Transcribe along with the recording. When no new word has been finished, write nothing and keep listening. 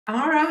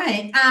All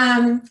right.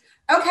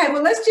 Okay,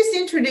 well, let's just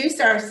introduce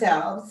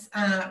ourselves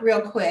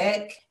real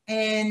quick,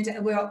 and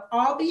we'll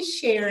all be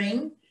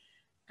sharing.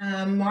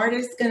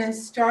 Marta's going to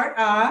start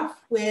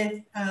off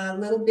with a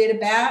little bit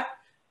about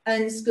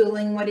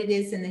unschooling, what it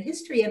is, and the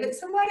history of it.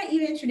 So, why don't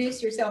you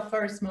introduce yourself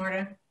first,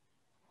 Marta?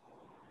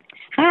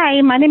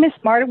 Hi, my name is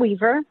Marta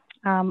Weaver.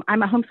 I'm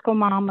a homeschool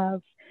mom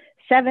of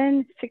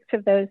seven, six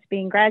of those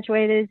being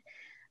graduated.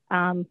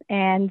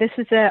 And this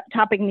is a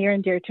topic near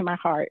and dear to my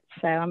heart.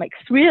 So I'm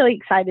really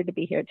excited to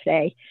be here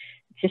today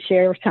to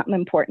share something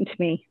important to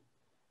me.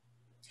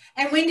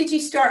 And when did you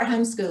start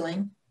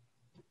homeschooling?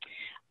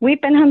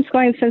 We've been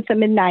homeschooling since the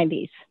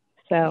mid-90s.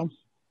 So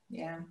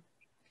yeah.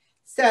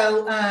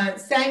 So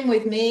same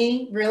with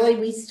me. Really,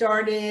 we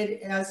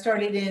started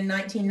in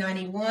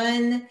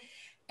 1991,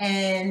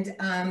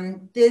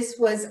 and this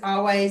was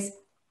always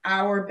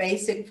our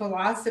basic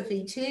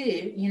philosophy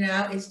too. You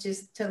know, it's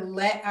just to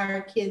let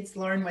our kids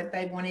learn what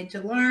they wanted to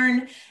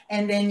learn,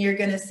 and then you're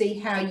going to see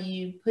how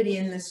you put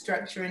in the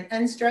structure and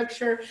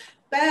unstructure.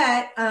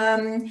 But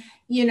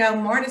you know,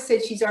 Marta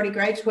said she's already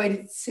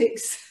graduated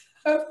six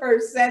of her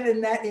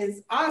seven. That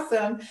is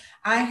awesome.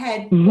 I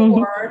had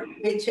four,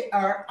 which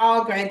are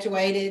all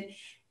graduated.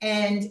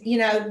 And, you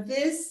know,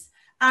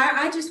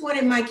 I just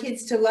wanted my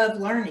kids to love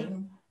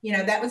learning. You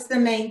know, that was the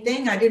main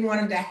thing. I didn't want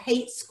them to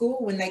hate school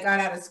when they got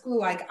out of school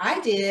like I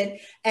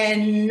did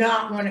and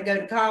not want to go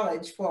to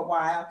college for a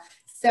while.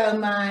 So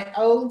my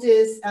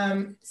oldest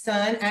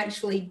son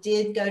actually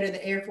did go to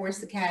the Air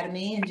Force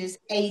Academy and just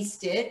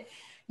aced it.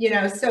 You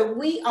know, so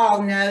we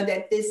all know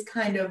that this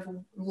kind of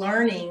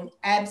learning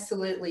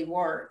absolutely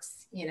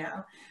works, you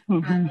know.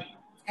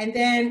 And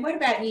then what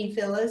about you,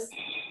 Phyllis?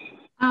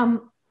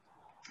 I'm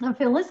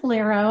Phyllis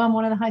Lero. I'm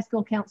one of the high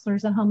school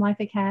counselors at HomeLife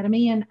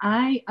Academy, and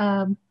I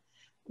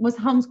was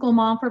a homeschool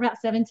mom for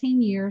about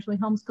 17 years. We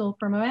homeschooled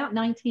from about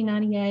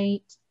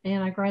 1998,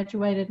 and I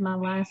graduated my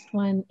last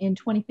one in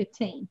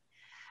 2015.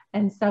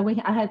 And so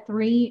I had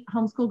three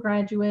homeschool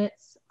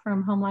graduates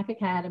from HomeLife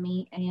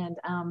Academy, and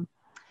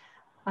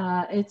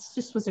it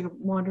just was a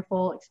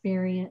wonderful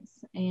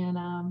experience,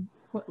 and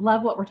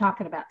love what we're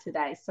talking about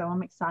today. So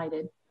I'm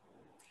excited.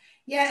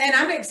 Yeah, and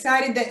I'm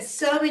excited that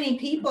so many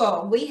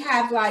people, we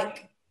have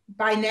like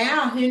by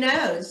now, who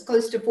knows,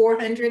 close to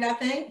 400, I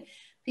think,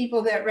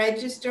 people that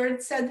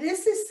registered. So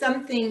this is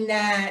something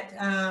that,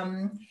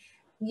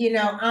 you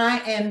know, I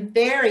am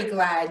very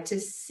glad to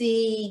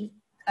see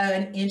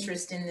an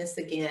interest in this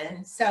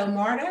again. So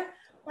Marta,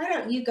 why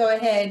don't you go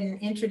ahead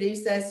and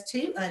introduce us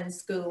to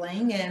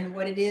unschooling and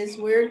what it is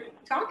we're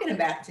talking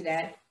about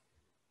today?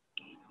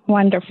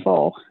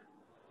 Wonderful.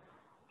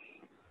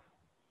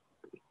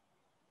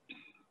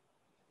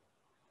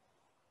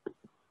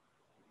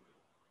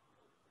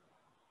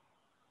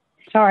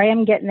 Sorry,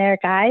 I'm getting there,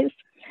 guys.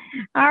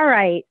 All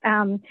right.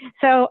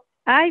 So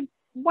I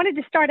wanted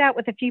to start out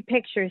with a few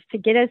pictures to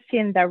get us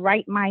in the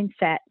right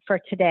mindset for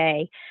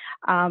today.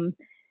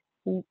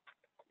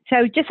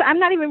 So I'm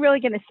not even really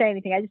going to say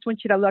anything. I just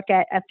want you to look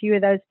at a few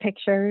of those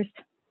pictures.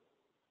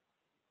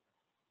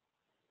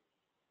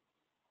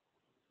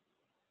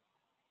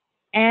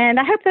 And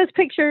I hope those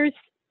pictures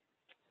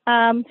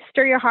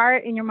stir your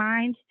heart and your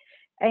mind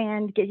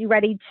and get you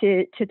ready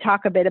to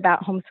talk a bit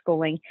about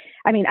unschooling,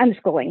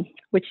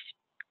 which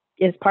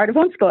is part of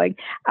homeschooling.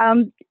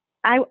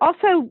 I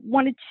also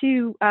wanted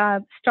to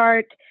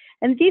start,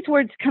 and these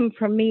words come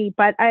from me,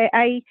 but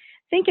I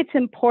think it's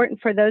important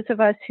for those of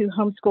us who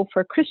homeschool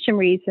for Christian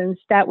reasons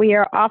that we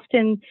are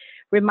often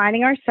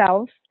reminding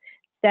ourselves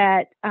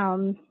that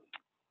to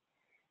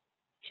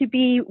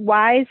be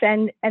wise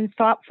and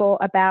thoughtful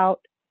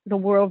about the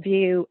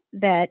worldview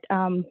that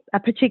a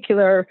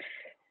particular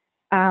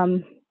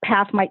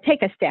path might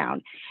take us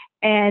down.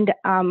 And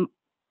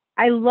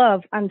I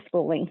love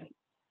unschooling,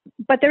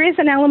 but there is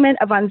an element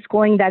of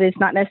unschooling that is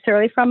not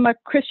necessarily from a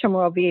Christian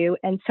worldview.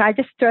 And so I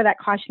just throw that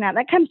caution out.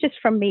 That comes just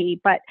from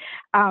me, but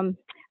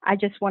I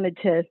just wanted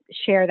to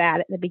share that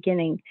at the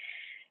beginning.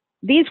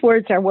 These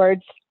words are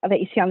words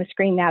that you see on the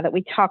screen now that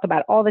we talk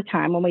about all the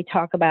time when we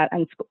talk about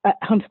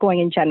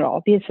homeschooling in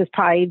general. This is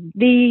probably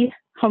the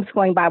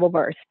homeschooling Bible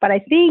verse, but I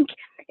think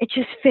it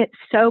just fits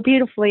so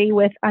beautifully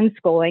with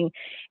unschooling,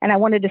 and I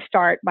wanted to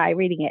start by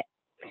reading it.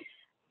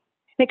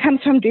 It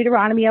comes from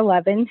Deuteronomy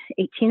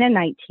 11:18 and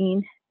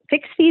 19.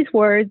 Fix these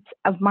words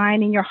of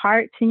mine in your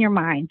hearts and your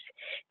minds.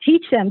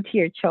 Teach them to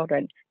your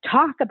children.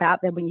 Talk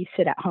about them when you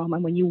sit at home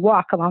and when you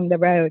walk along the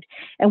road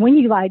and when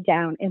you lie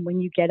down and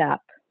when you get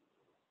up.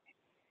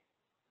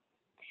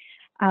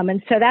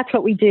 And so that's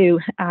what we do.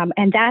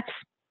 And that's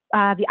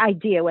the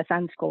idea with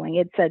unschooling.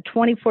 It's a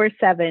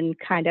 24/7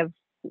 kind of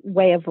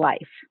way of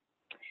life.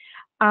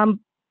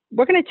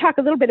 We're going to talk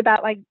a little bit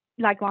about,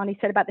 like Lonnie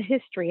said, about the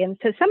history. And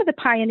so some of the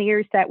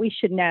pioneers that we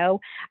should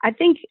know, I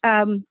think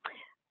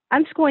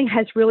unschooling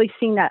has really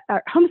seen that,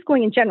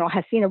 homeschooling in general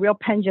has seen a real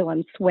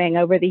pendulum swing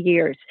over the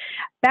years.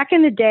 Back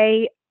in the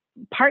day,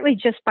 partly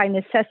just by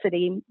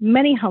necessity,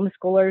 many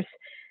homeschoolers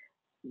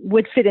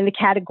would fit in the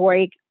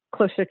category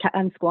closer to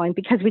unschooling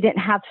because we didn't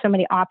have so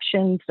many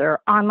options or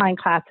online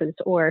classes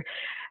or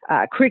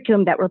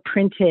curriculum that were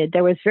printed.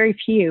 There was very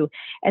few.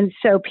 And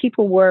so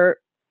people were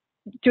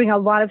doing a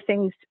lot of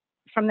things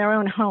from their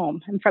own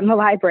home and from the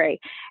library.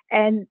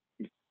 And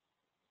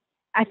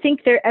I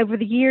think there, over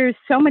the years,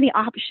 so many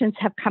options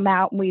have come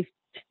out, and we've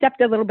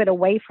stepped a little bit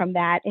away from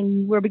that,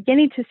 and we're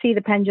beginning to see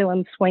the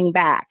pendulum swing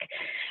back.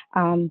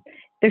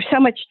 There's so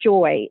much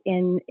joy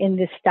in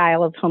this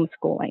style of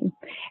homeschooling.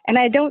 And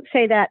I don't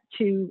say that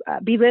to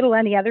belittle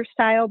any other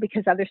style,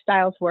 because other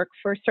styles work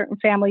for certain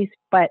families,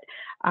 but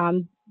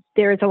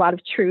there is a lot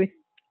of truth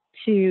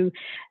to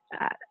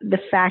the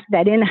fact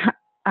that in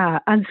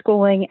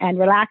unschooling and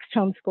relaxed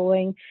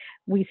homeschooling,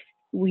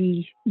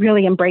 we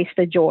really embrace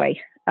the joy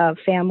of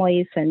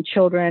families and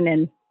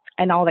children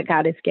and all that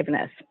God has given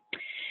us.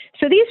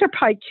 So these are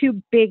probably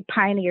two big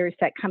pioneers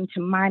that come to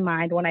my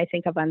mind when I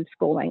think of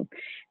unschooling.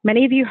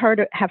 Many of you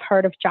have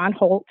heard of John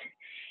Holt.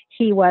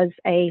 He was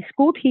a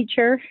school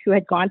teacher who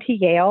had gone to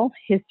Yale.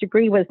 His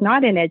degree was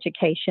not in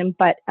education,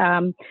 but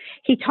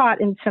he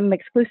taught in some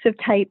exclusive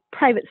type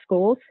private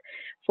schools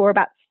for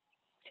about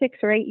 6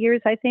 or 8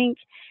 years, I think,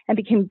 and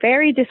became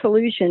very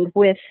disillusioned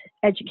with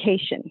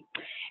education.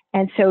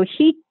 And so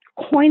he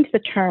coined the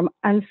term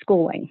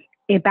unschooling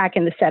back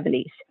in the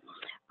 70s.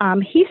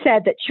 He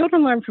said that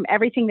children learn from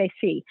everything they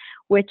see,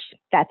 which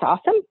that's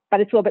awesome, but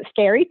it's a little bit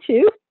scary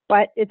too,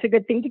 but it's a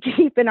good thing to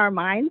keep in our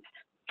minds.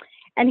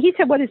 And he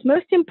said what is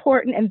most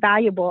important and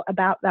valuable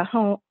about the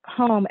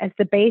home as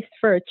the base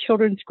for a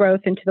children's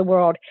growth into the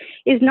world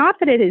is not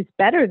that it is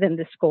better than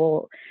the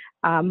school,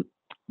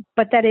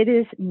 but that it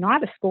is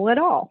not a school at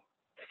all.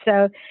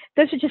 So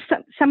those are just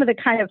some of the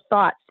kind of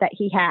thoughts that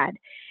he had.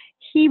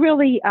 He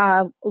really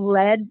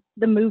led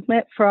the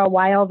movement for a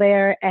while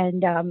there,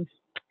 and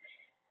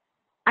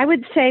I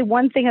would say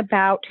one thing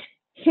about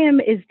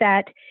him is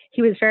that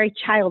he was very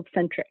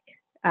child-centric.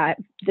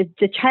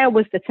 The child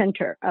was the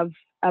center of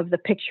the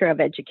picture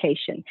of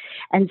education.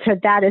 And so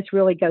that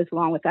really goes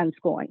along with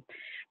unschooling.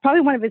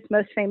 Probably one of his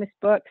most famous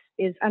books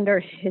is under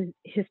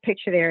his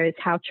picture there is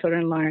How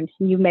Children Learn.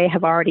 You may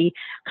have already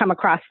come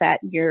across that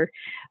in your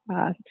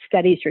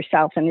studies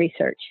yourself and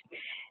research.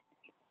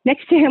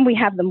 Next to him, we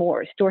have the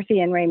Moores, Dorothy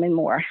and Raymond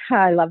Moore.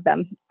 I love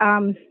them.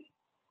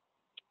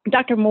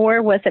 Dr.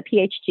 Moore was a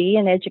PhD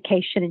in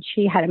education, and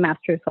she had a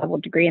master's level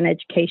degree in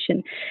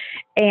education.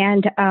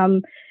 And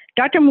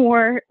Dr.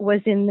 Moore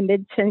was in the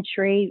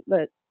mid-century,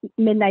 the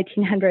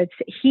mid-1900s.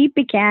 He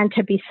began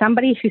to be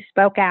somebody who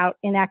spoke out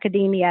in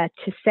academia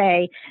to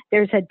say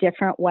there's a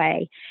different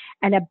way.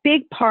 And a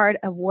big part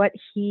of what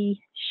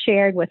he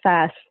shared with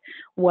us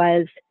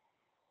was,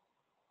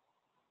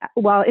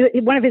 well,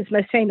 one of his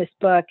most famous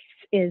books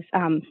is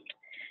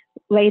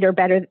Later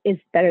Better is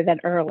Better Than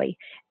Early.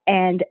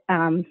 And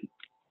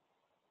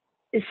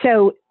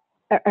so,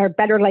 or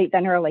better late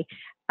than early.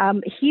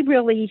 He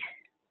really,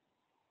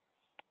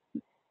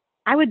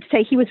 I would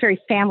say he was very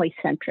family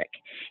centric.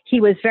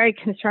 He was very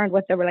concerned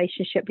with the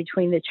relationship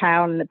between the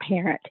child and the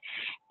parent.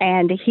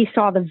 And he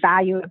saw the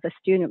value of the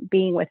student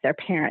being with their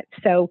parent.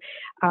 So,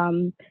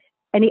 and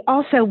he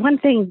also, one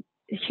thing,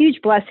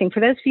 huge blessing for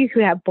those of you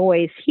who have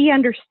boys, he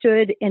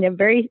understood in a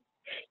very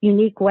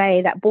unique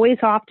way that boys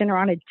often are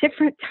on a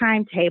different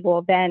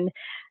timetable than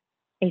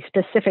a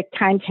specific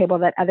timetable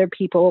that other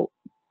people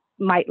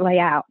might lay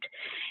out.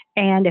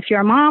 And if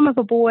you're a mom of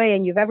a boy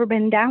and you've ever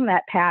been down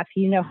that path,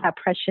 you know how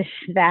precious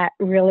that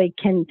really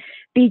can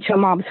be to a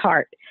mom's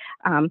heart.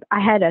 I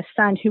had a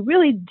son who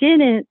really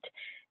didn't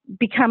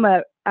become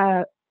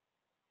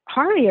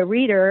hardly a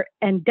reader,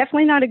 and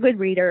definitely not a good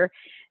reader,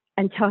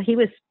 until he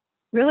was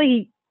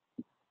really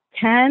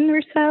 10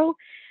 or so.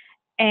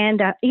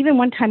 And even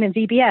one time in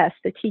VBS,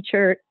 the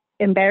teacher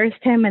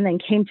embarrassed him and then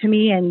came to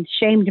me and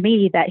shamed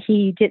me that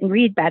he didn't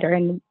read better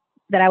and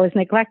that I was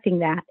neglecting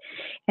that.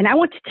 And I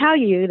want to tell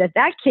you that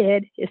that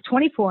kid is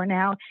 24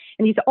 now,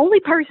 and he's the only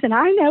person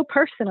I know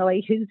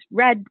personally who's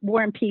read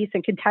War and Peace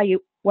and can tell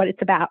you what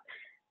it's about.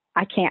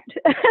 I can't.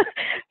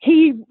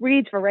 He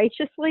reads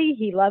voraciously.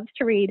 He loves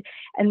to read.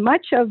 And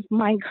much of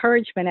my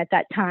encouragement at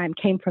that time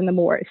came from the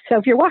Moores. So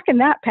if you're walking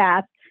that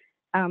path,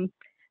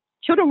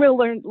 children will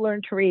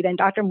learn to read, and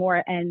Dr.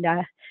 Moore and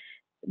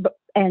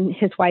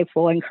his wife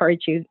will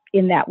encourage you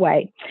in that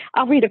way.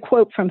 I'll read a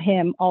quote from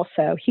him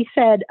also. He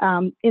said,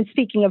 in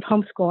speaking of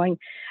homeschooling,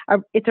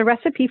 it's a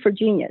recipe for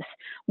genius.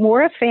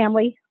 More of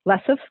family,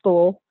 less of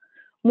school,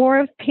 more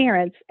of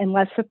parents and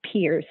less of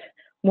peers,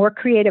 more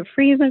creative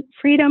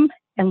freedom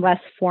and less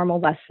formal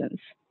lessons.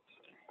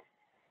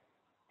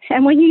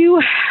 And when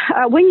you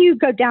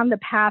go down the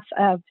path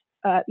of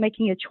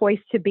making a choice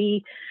to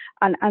be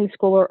an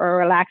unschooler or a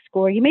relaxed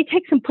schooler, you may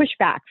take some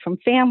pushback from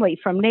family,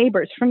 from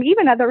neighbors, from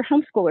even other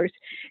homeschoolers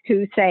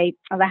who say,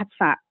 oh, that's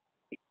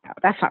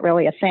not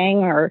really a thing,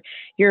 or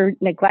you're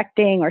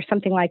neglecting or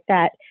something like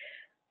that.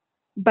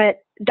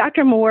 But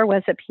Dr. Moore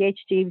was a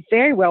PhD,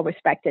 very well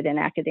respected in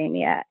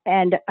academia,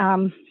 and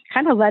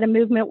kind of led a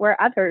movement where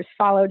others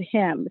followed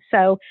him.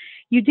 So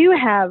you do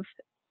have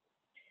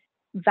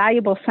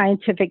valuable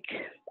scientific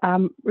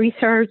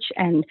research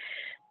and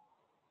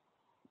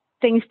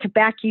things to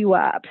back you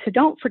up. So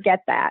don't forget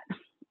that.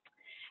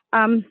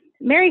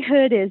 Mary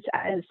Hood is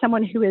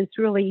someone who is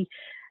really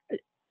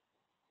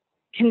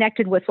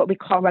connected with what we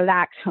call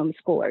relaxed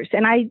homeschoolers.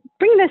 And I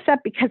bring this up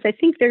because I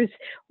think there's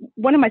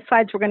one of my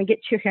slides we're going to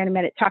get to here in a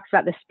minute talks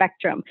about the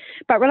spectrum.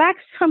 But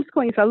relaxed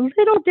homeschooling is a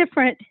little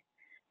different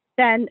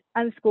than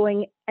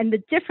unschooling. And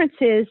the difference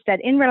is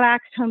that in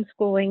relaxed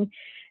homeschooling,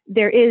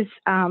 there is,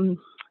 the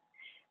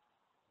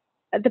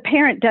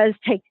parent does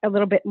take a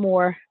little bit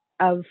more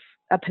of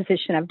a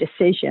position of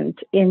decisions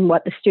in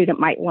what the student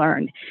might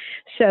learn.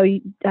 So,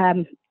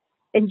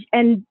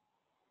 and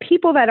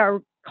people that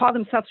call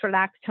themselves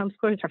relaxed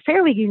homeschoolers are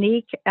fairly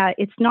unique.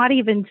 It's not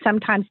even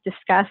sometimes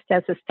discussed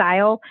as a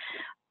style,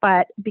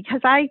 but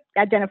because I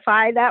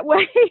identify that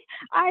way,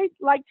 I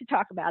like to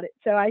talk about it.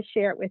 So I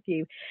share it with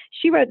you.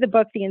 She wrote the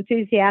book, The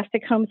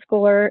Enthusiastic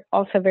Homeschooler,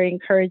 also very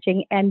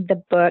encouraging, and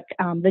the book,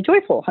 The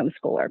Joyful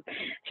Homeschooler.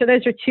 So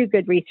those are two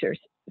good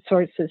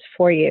resources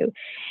for you.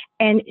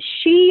 And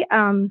she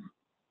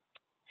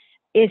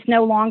is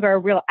no longer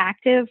real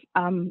active.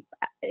 And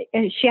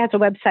she has a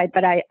website,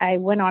 but I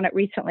went on it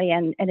recently,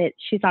 and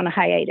she's on a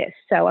hiatus.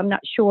 So I'm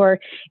not sure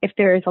if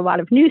there is a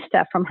lot of new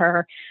stuff from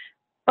her.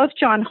 Both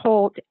John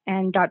Holt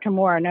and Dr.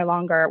 Moore are no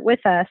longer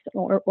with us,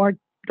 or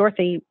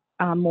Dorothy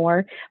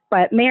Moore,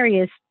 but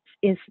Mary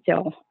is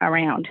still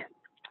around.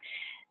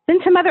 Then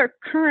some other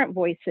current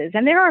voices,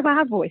 and there are a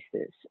lot of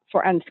voices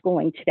for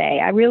unschooling today.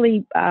 I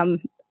really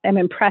am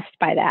impressed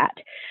by that.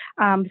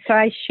 So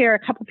I share a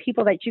couple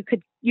people that you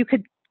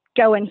could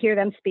go and hear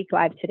them speak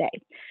live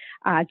today.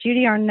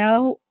 Judy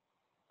Arnault,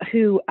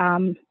 who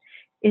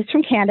is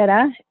from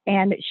Canada,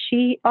 and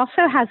she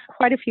also has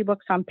quite a few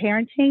books on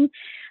parenting.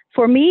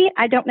 For me,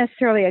 I don't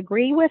necessarily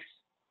agree with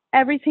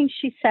everything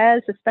she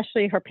says,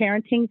 especially her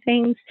parenting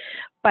things,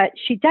 but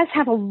she does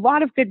have a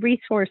lot of good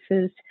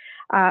resources.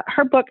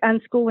 Her book,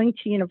 Unschooling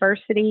to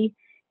University,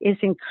 is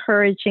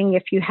encouraging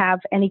if you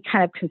have any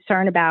kind of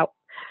concern about,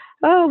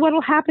 oh, what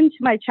will happen to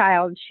my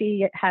child?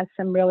 She has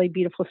some really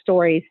beautiful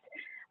stories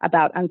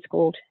about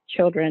unschooled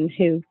children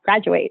who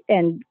graduate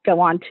and go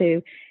on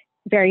to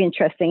very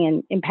interesting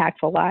and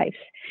impactful lives.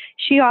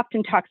 She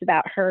often talks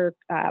about her,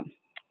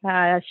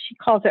 she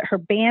calls it her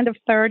band of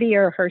 30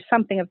 or her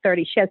something of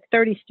 30. She has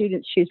 30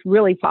 students she's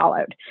really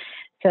followed.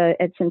 So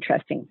it's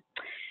interesting.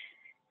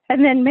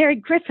 And then Mary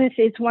Griffith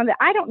is one that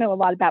I don't know a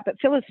lot about, but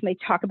Phyllis may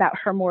talk about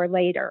her more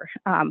later.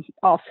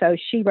 Also,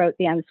 she wrote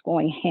the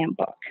Unschooling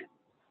Handbook.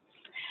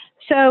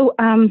 So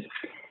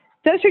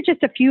those are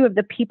just a few of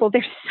the people.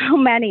 There's so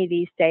many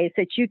these days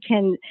that you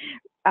can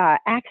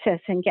access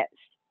and get.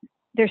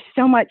 There's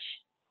so much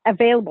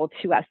available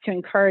to us to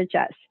encourage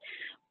us.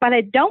 But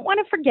I don't want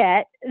to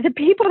forget the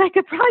people that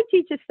could probably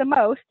teach us the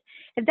most,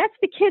 and that's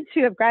the kids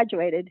who have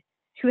graduated,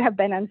 who have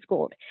been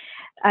unschooled.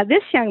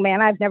 This young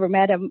man, I've never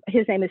met him.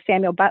 His name is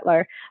Samuel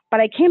Butler, but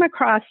I came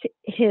across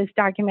his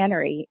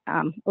documentary,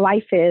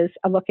 Life is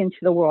a Look into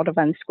the World of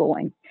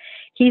Unschooling.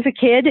 He's a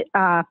kid.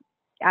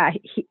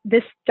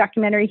 This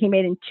documentary he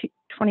made in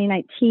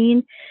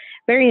 2019,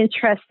 very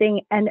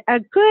interesting and a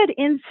good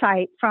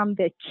insight from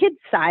the kid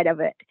side of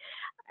it.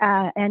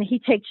 And he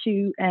takes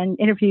you and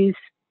interviews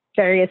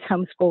various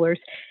homeschoolers,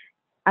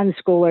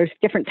 unschoolers,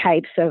 different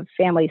types of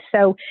families.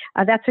 So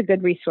that's a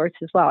good resource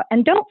as well.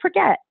 And don't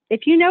forget,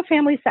 if you know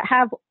families that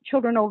have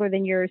children older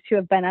than yours who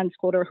have been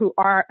unschooled or who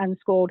are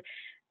unschooled,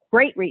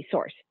 great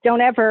resource.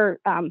 Don't ever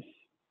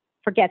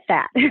forget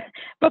that.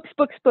 Books,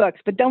 books, books,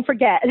 but don't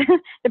forget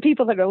the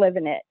people that are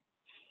living it.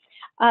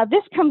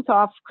 This comes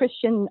off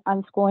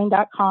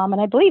christianunschooling.com,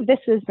 and I believe this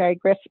is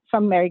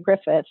from Mary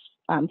Griffith,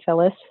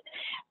 Phyllis.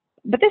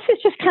 But this is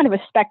just kind of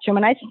a spectrum,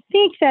 and I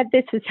think that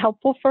this is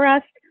helpful for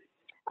us.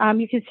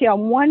 You can see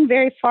on one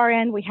very far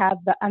end, we have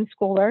the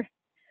unschooler.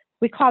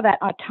 We call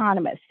that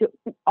autonomous.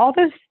 All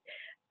those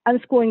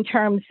unschooling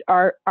terms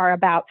are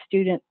about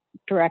student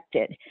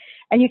directed.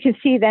 And you can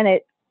see then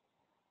it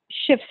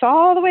shifts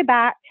all the way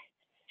back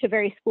to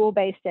very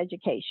school-based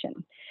education.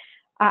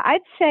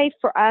 I'd say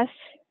for us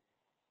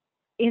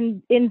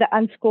in the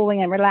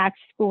unschooling and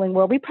relaxed schooling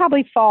world, we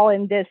probably fall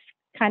in this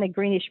kind of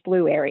greenish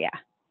blue area.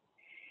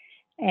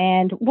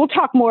 And we'll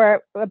talk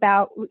more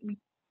about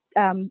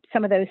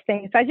some of those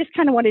things. I just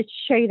kind of wanted to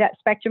show you that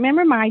spectrum and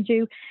remind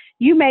you,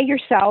 you may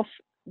yourself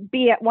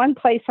be at one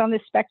place on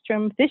this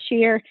spectrum this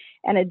year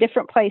and a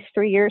different place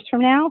 3 years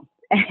from now.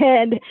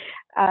 And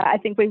I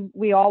think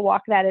we all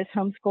walk that as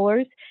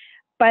homeschoolers.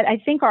 But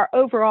I think our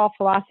overall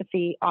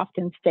philosophy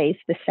often stays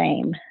the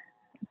same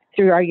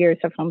through our years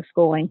of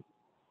homeschooling.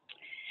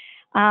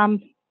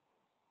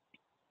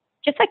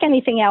 Just like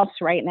anything else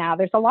right now,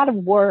 there's a lot of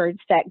words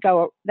that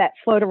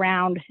float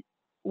around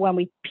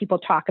when people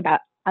talk about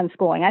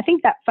unschooling. I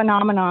think that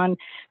phenomenon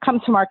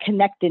comes from our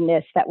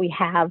connectedness that we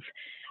have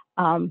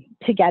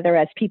together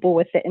as people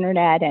with the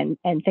internet and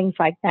things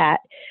like that.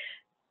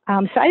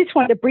 So I just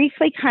wanted to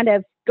briefly kind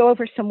of go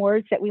over some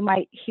words that we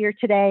might hear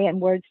today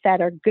and words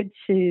that are good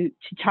to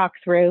talk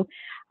through.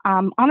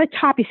 On the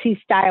top, you see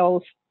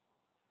styles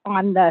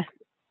on that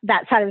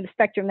side of the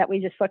spectrum that we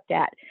just looked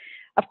at.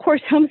 Of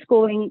course,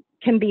 homeschooling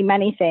can be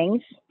many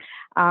things.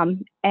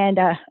 And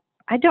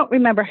I don't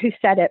remember who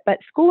said it, but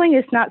schooling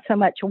is not so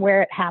much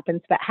where it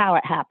happens, but how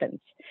it happens.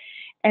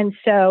 And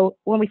so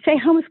when we say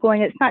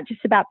homeschooling, it's not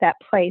just about that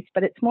place,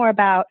 but it's more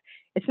about,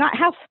 it's not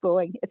house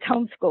schooling, it's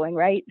homeschooling,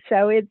 right?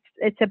 So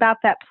it's about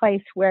that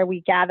place where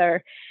we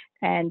gather,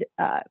 and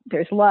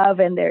there's love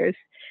and there's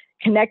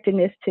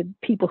connectedness to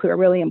people who are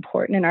really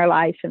important in our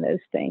lives and those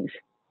things.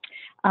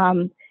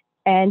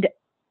 And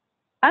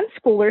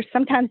unschoolers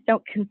sometimes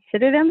don't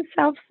consider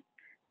themselves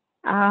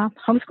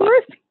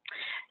homeschoolers.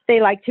 They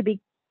like to be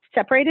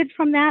separated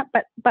from that,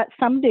 but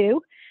some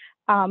do.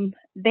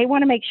 They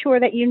want to make sure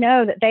that you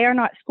know that they are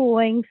not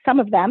schooling, some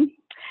of them,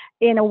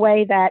 in a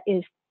way that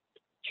is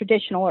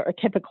traditional or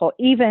typical,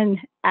 even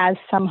as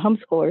some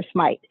homeschoolers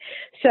might.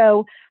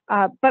 So,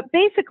 but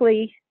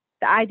basically,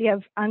 the idea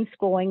of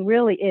unschooling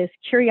really is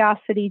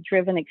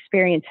curiosity-driven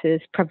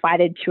experiences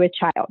provided to a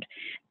child,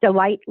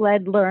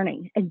 delight-led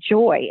learning, and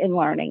joy in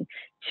learning,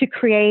 to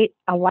create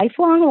a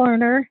lifelong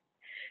learner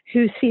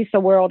who sees the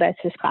world as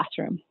his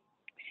classroom.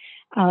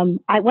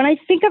 When I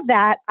think of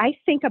that, I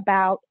think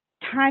about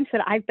times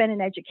that I've been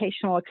in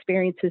educational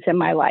experiences in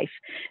my life,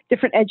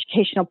 different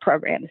educational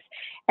programs.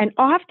 And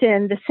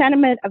often the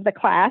sentiment of the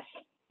class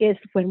is,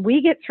 when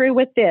we get through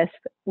with this,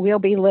 we'll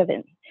be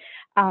living.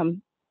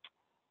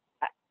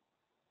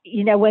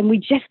 You know, when we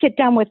just get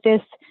done with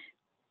this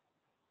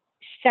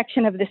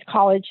section of this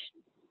college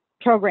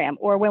program,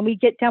 or when we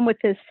get done with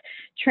this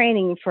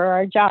training for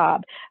our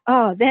job,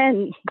 oh,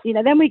 then, you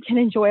know, then we can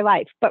enjoy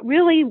life. But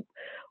really,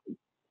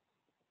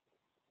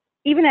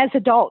 even as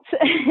adults,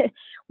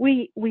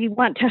 we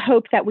want to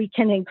hope that we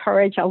can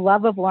encourage a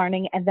love of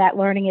learning, and that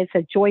learning is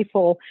a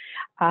joyful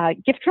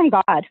gift from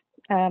God,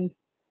 and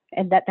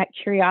that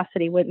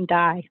curiosity wouldn't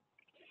die.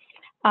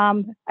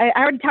 I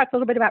already talked a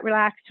little bit about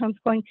relaxed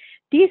homeschooling.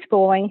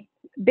 Deschooling,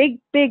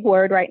 big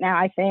word right now,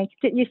 I think.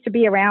 It didn't used to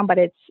be around, but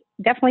it's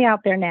definitely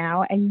out there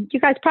now. And you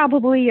guys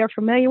probably are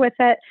familiar with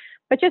it.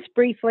 But just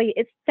briefly,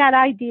 it's that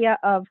idea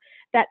of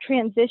that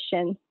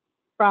transition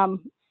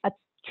from a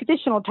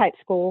traditional type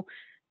school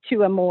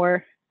to a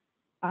more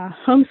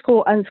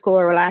homeschool, unschool,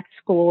 or relaxed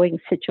schooling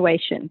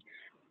situation.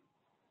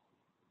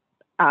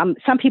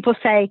 Some people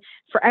say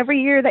for every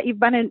year that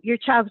your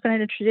child's been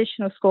in a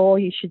traditional school,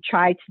 you should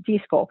try to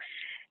deschool.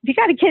 If you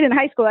got a kid in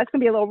high school, that's going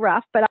to be a little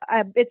rough, but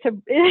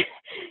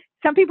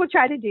some people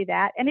try to do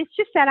that. And it's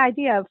just that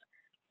idea of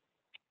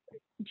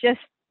just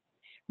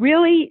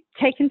really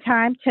taking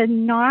time to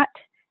not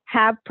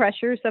have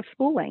pressures of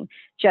schooling,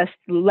 just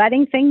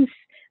letting things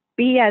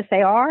be as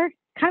they are,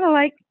 kind of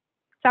like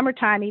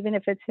summertime, even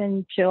if it's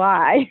in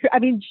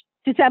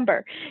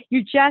December.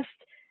 You're just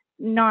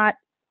not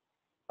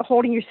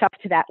holding yourself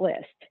to that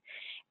list.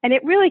 And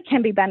it really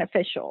can be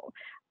beneficial.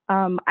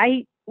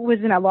 I was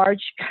in a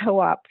large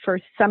co-op for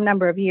some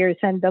number of years,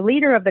 and the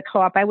leader of the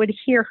co-op, I would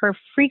hear her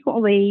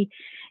frequently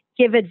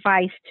give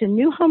advice to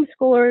new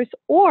homeschoolers,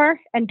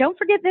 and don't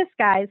forget this,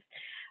 guys,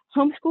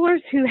 homeschoolers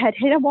who had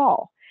hit a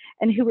wall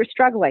and who were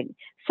struggling.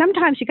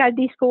 Sometimes you got to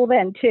deschool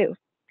then too.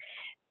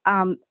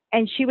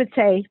 And she would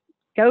say,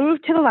 go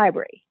to the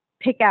library,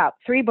 pick out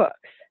 3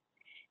 books,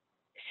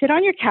 sit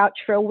on your couch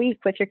for a week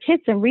with your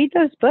kids and read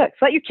those books.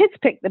 Let your kids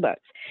pick the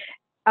books.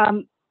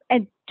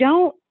 And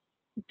don't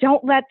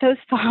let those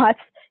thoughts,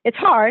 it's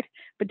hard,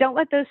 but don't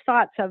let those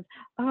thoughts of,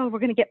 oh, we're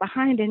going to get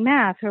behind in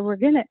math, or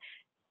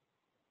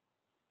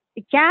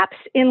gaps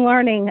in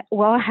learning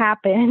will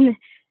happen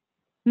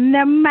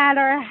no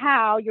matter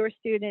how your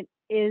student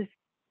is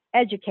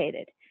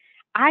educated.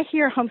 I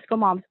hear homeschool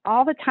moms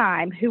all the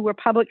time who were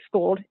public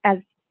schooled as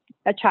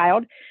a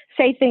child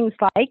say things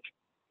like,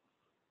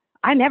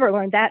 I never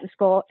learned that in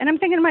school. And I'm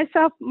thinking to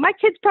myself, my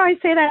kids probably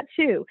say that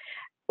too.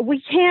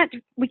 We can't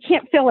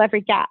fill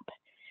every gap.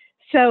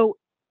 So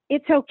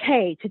it's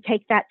okay to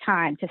take that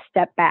time to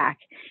step back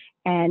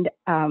and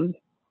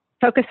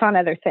focus on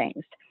other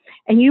things.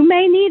 And you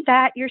may need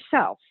that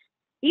yourself.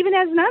 Even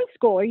as an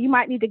unschooler, you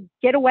might need to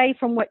get away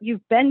from what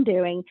you've been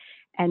doing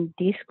and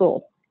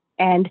deschool.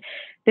 And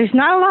there's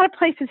not a lot of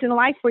places in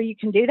life where you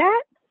can do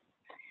that.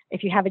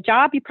 If you have a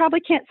job, you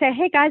probably can't say,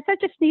 hey guys, I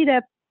just need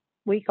a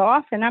week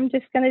off and I'm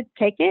just going to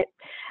take it.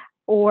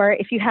 Or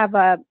if you have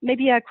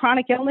maybe a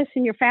chronic illness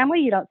in your family,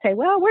 you don't say,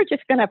 well, we're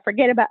just going to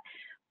forget about.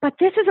 But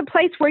this is a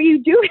place where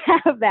you do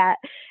have that,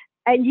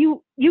 and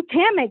you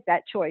can make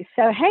that choice.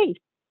 So hey,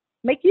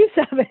 make use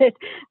of it.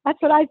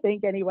 That's what I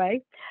think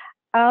anyway.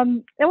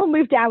 Then we'll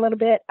move down a little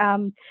bit.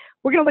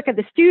 We're going to look at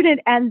the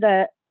student and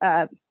the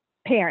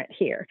parent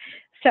here.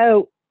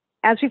 So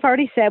as we've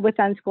already said, with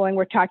unschooling,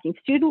 we're talking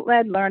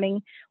student-led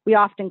learning. We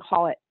often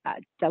call it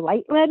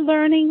delight-led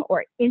learning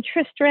or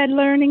interest-led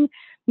learning,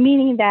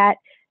 meaning that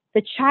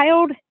the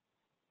child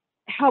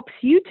helps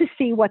you to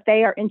see what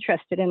they are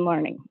interested in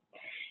learning.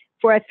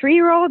 For a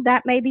 3-year-old,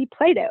 that may be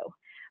Play-Doh.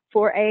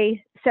 For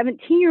a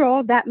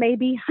 17-year-old, that may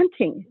be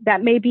hunting.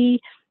 That may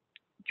be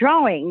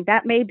drawing.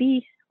 That may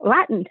be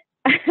Latin.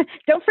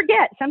 Don't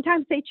forget,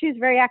 sometimes they choose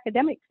very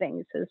academic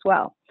things as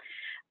well.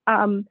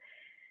 And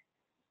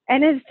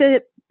as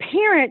the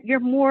parent,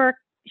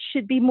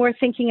 should be more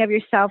thinking of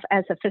yourself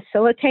as a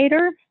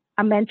facilitator,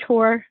 a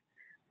mentor,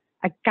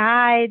 a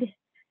guide,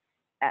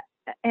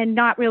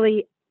 not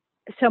really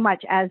so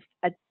much as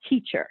a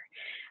teacher.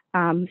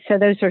 So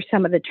those are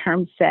some of the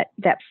terms that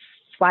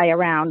fly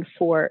around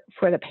for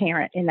the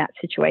parent in that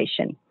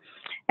situation.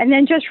 And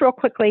then just real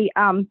quickly,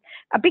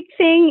 a big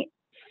thing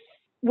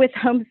with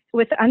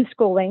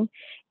unschooling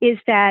is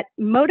that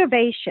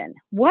motivation.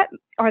 What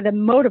are the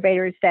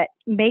motivators that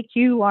make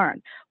you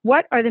learn?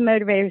 What are the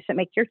motivators that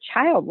make your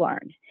child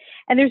learn?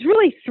 And there's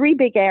really three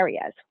big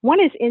areas. One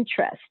is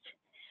interest.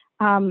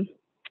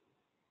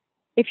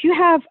 If you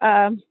have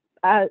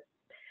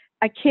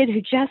a kid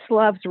who just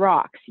loves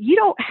rocks, you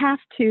don't have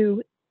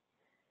to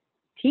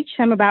teach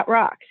them about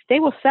rocks. They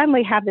will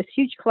suddenly have this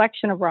huge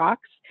collection of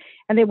rocks,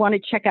 and they want to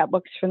check out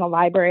books from the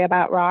library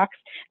about rocks.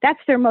 That's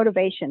their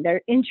motivation.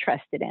 They're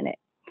interested in it.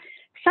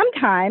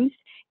 Sometimes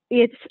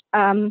it's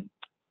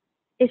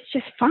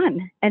just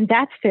fun, and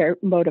that's their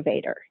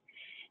motivator.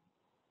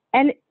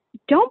 And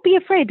don't be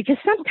afraid, because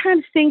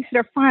sometimes things that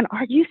are fun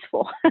are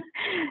useful.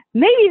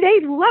 Maybe they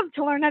love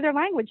to learn other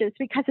languages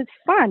because it's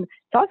fun.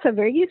 It's also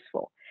very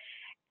useful.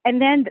 And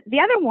then the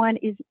other one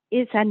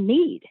is a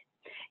need.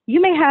 You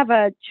may have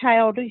a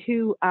child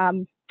who,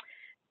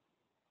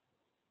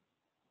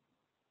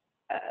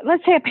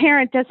 let's say a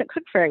parent doesn't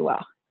cook very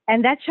well,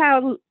 and that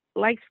child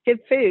likes good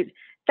food.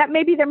 That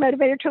may be their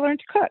motivator to learn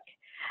to cook.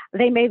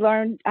 They may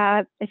learn,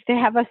 if they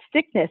have a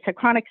sickness, a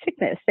chronic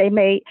sickness, they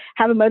may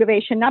have a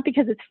motivation, not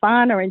because it's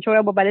fun or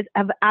enjoyable, but it's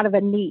out of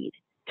a need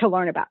to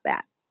learn about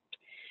that.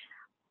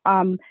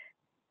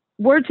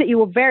 Words that you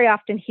will very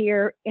often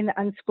hear in the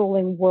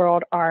unschooling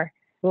world are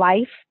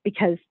life,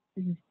 because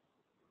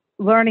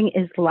learning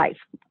is life,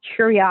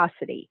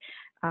 curiosity.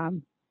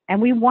 And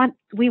we want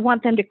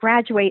them to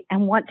graduate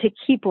and want to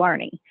keep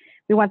learning.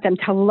 We want them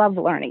to love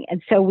learning.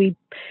 And so we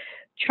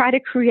try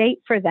to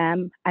create for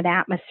them an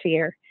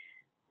atmosphere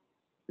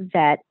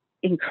that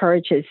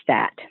encourages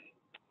that.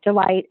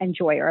 Delight and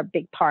joy are a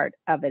big part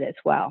of it as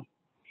well.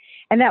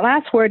 And that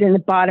last word in the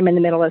bottom in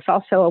the middle is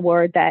also a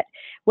word that,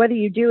 whether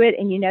you do it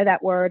and you know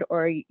that word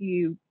or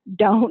you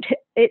don't,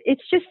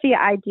 it's just the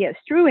idea.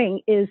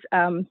 Strewing is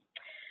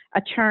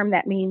a term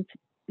that means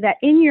that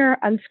in your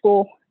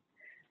unschool,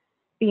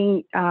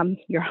 being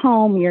your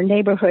home, your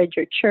neighborhood,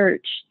 your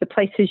church, the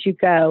places you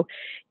go,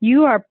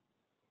 you are,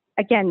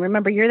 again,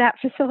 remember, you're that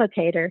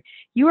facilitator.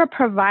 You are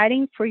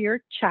providing for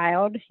your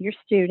child, your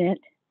student,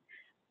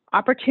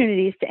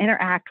 opportunities to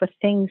interact with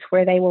things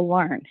where they will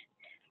learn.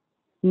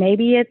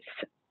 Maybe it's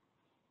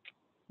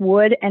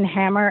wood and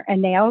hammer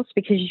and nails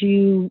because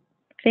you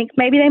think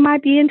maybe they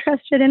might be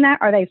interested in that,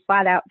 or they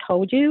flat out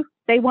told you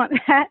they want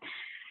that.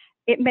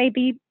 It may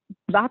be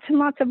lots and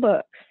lots of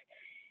books.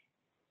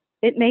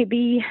 It may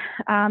be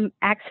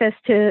access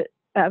to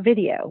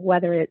video,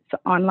 whether it's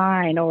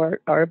online or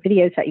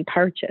videos that you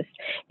purchase.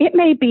 It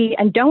may be,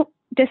 and don't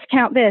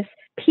discount this,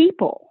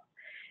 people.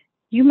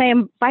 You may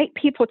invite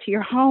people to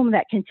your home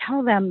that can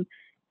tell them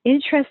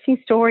interesting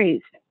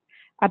stories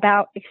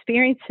about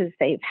experiences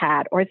they've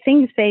had or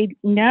things they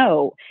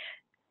know,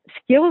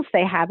 skills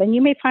they have. And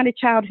you may find a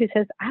child who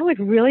says, I would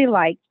really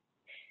like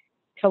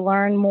to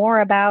learn more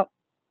about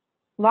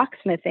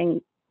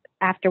locksmithing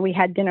after we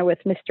had dinner with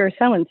Mr.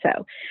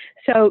 So-and-so.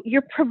 So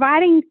you're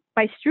providing,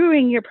 by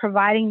strewing, you're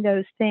providing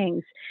those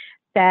things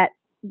that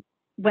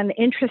when the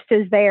interest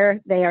is there,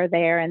 they are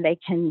there, and they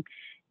can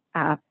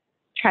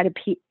try to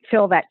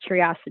fill that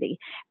curiosity.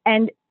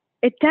 And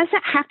it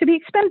doesn't have to be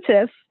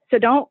expensive, so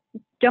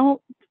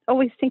don't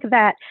always think of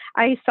that.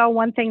 I saw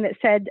one thing that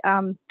said,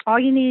 all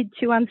you need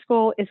to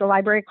unschool is a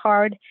library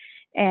card,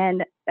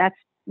 and that's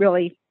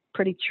really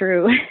pretty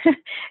true.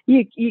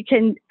 you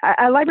can,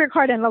 a library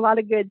card and a lot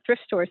of good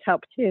thrift stores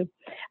help too.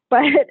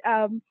 But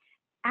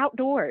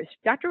outdoors,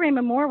 Dr.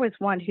 Raymond Moore was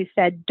one who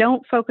said,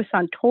 don't focus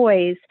on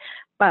toys,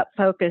 but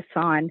focus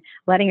on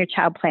letting your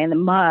child play in the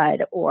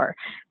mud or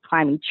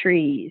climbing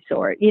trees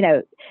or,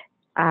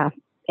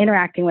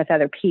 interacting with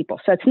other people.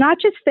 So it's not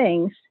just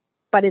things,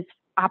 but it's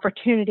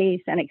opportunities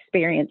and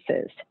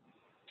experiences.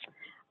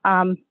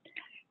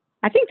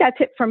 I think that's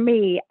it for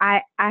me.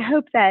 I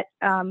hope that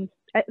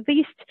at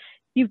least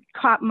you've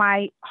caught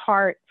my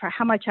heart for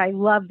how much I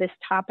love this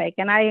topic.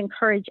 And I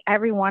encourage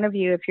every one of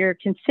you, if you're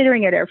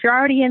considering it or if you're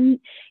already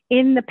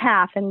in the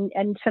path,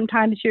 and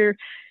sometimes it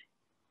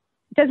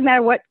doesn't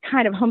matter what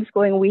kind of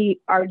homeschooling we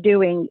are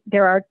doing,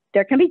 there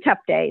can be tough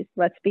days,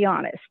 let's be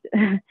honest.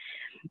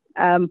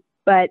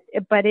 But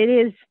it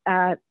is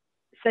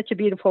such a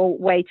beautiful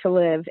way to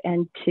live,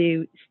 and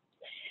to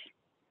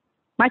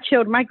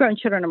my grown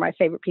children are my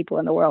favorite people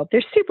in the world.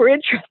 They're super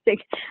interesting,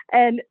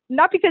 and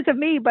not because of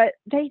me, but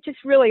they just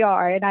really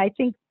are. And I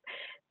think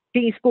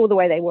being schooled the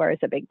way they were is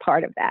a big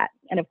part of that.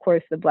 And of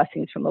course, the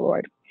blessings from the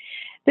Lord.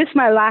 This is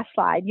my last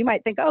slide. You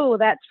might think, oh,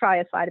 that's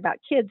probably a slide about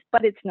kids,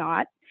 but it's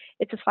not.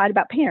 It's a slide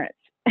about parents.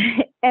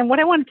 And what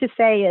I wanted to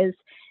say is,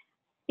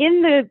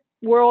 in the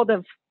world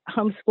of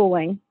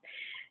homeschooling,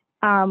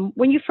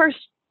 when you first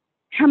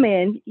come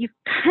in, you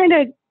kind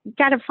of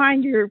got to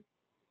find your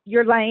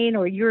lane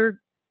or your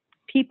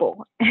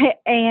people.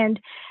 And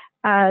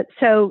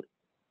so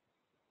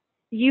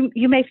you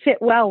may fit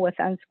well with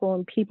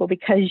unschooling people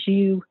because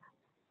you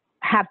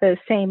have those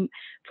same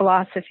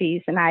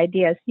philosophies and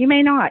ideas. You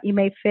may not. You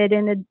may fit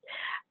in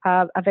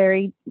a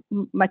very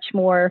much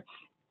more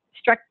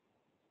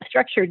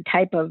structured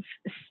type of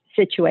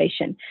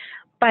situation.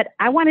 But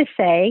I want to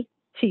say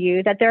to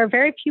you that there are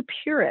very few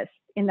purists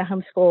in the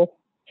homeschool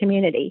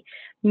community.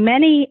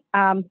 Many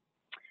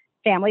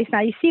families,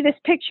 now you see this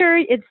picture,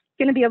 it's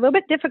going to be a little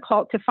bit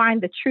difficult to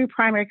find the true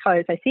primary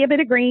colors. I see a bit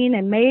of green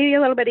and maybe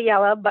a little bit of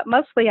yellow, but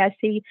mostly I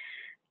see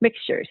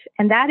mixtures.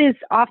 And that is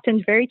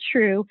often very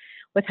true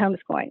with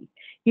homeschooling.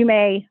 You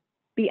may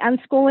be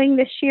unschooling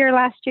this year,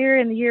 last year,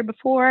 and the year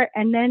before,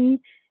 and then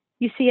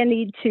you see a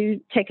need to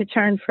take a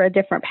turn for a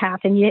different path.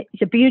 And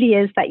the beauty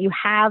is that you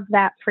have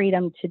that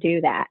freedom to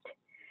do that.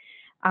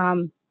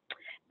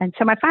 And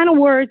so my final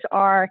words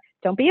are,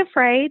 don't be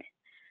afraid.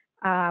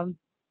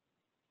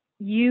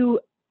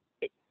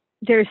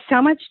 There's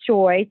so much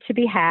joy to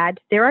be had.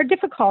 There are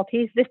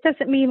difficulties. This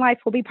doesn't mean life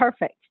will be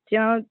perfect.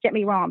 Don't get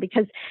me wrong,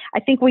 because I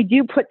think we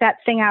do put that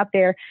thing out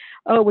there.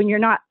 Oh, when you're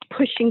not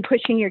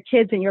pushing your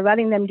kids and you're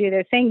letting them do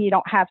their thing, you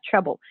don't have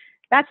trouble.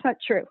 That's not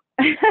true.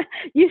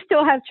 You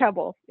still have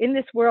trouble. In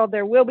this world,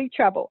 there will be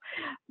trouble.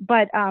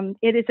 But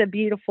it is a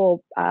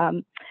beautiful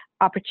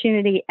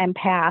opportunity and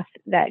path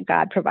that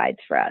God provides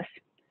for us.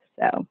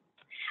 So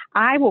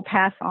I will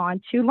pass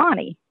on to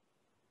Lonnie.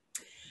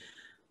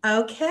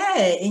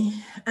 Okay.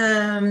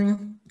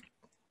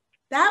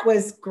 That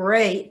was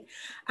great.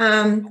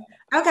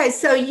 Okay,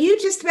 so you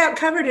just about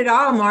covered it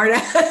all,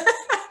 Marta.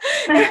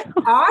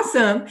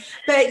 Awesome.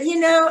 But you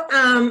know,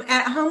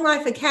 at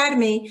HomeLife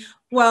Academy,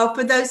 well,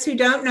 for those who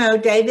don't know,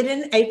 David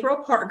and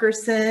April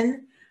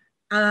Parkerson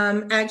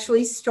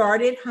actually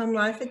started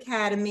HomeLife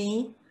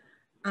Academy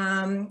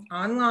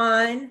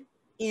online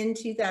in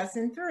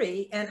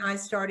 2003, and I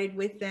started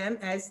with them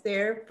as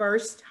their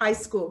first high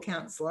school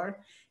counselor,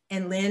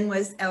 and Lynn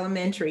was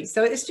elementary.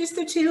 So it's just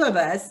the two of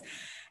us.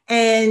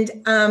 And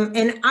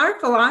our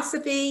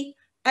philosophy,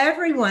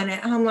 everyone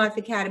at HomeLife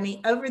Academy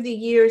over the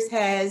years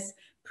has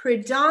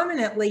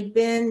predominantly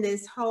been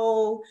this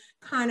whole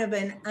kind of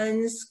an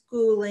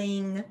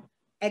unschooling,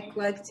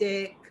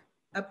 eclectic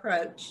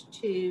approach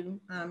to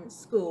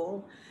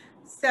school.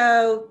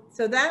 So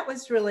that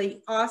was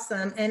really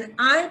awesome. And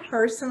I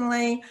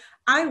personally,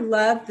 I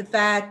love the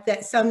fact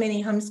that so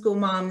many homeschool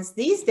moms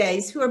these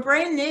days who are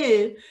brand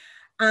new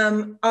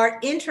are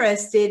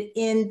interested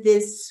in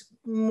this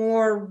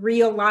more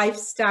real life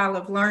style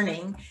of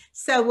learning.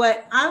 So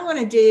what I want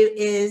to do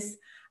is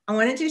I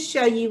want to just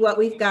show you what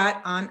we've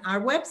got on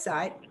our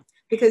website,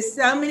 because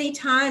so many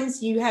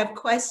times you have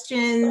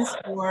questions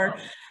or,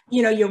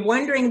 you know, you're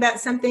wondering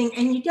about something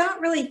and you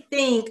don't really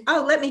think,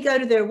 oh, let me go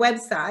to their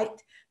website.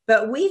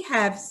 But we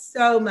have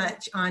so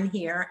much on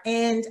here.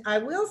 And I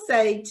will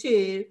say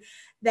too,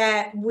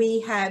 that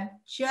we have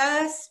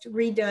just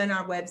redone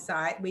our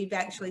website. We've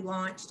actually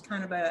launched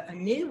kind of a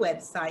new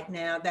website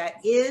now that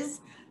is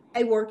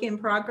a work in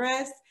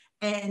progress.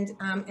 And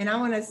I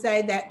want to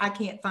say that I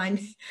can't find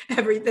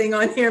everything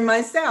on here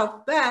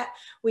myself, but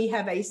we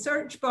have a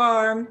search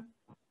bar.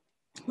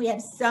 We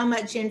have so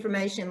much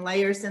information,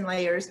 layers and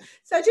layers.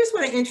 So I just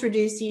want to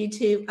introduce you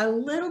to a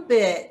little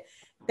bit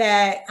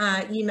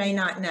that you may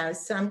not know.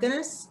 So I'm going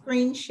to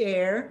screen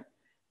share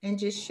and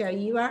just show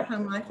you our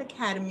HomeLife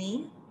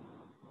Academy.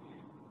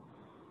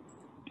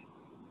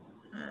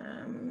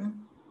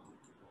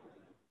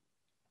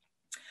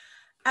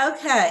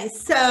 Okay,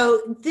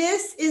 so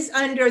this is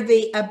under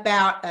the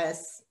About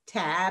Us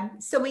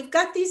tab. So we've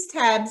got these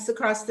tabs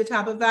across the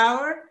top of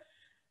our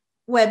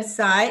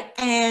website,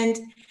 and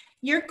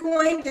you're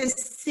going to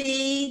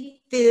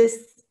see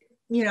this,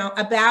 you know,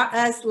 About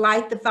Us,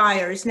 Light the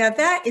Fires. Now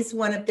that is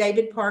one of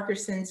David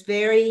Parkerson's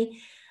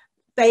very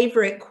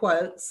favorite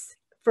quotes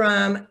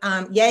from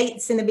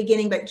Yeats in the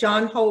beginning, but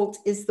John Holt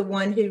is the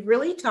one who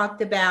really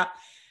talked about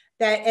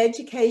that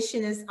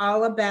education is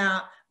all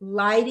about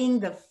lighting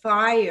the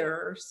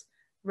fires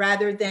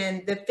rather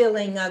than the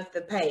filling of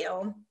the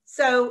pail.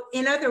 So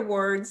in other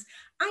words,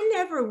 I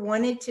never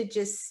wanted to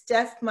just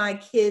stuff my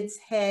kids'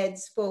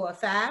 heads full of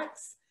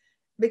facts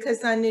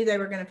because I knew they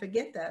were going to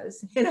forget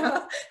those. You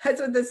know,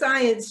 that's what the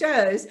science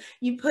shows.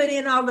 You put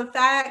in all the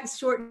facts,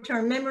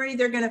 short-term memory,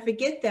 they're going to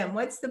forget them.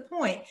 What's the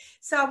point?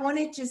 So I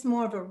wanted just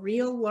more of a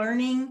real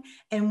learning,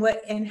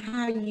 and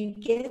how you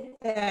get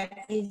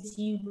that is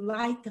you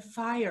light the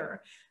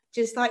fire.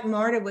 Just like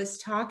Marta was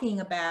talking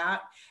about,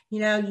 you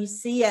know, you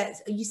see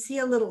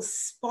a little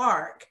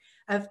spark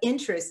of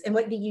interest, and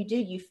what do?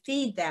 You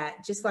feed that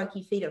just like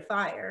you feed a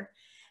fire,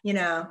 you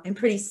know, and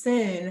pretty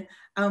soon,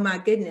 oh my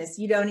goodness,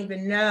 you don't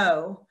even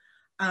know,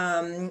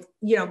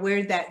 you know,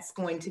 where that's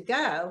going to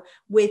go.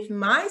 With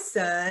my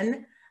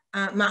son,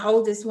 my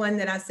oldest one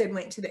that I said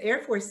went to the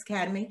Air Force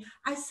Academy,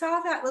 I saw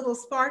that little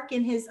spark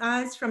in his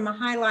eyes from a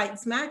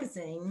Highlights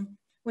magazine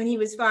when he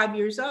was 5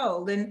 years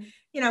old. And,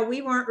 you know,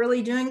 we weren't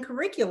really doing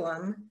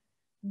curriculum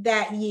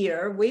that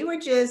year. We were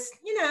just,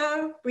 you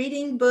know,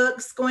 reading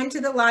books, going to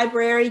the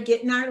library,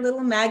 getting our little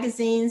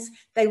magazines.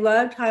 They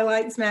loved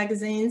Highlights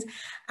magazines,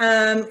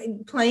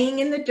 playing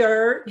in the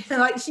dirt,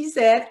 like she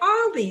said,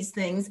 all these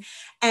things.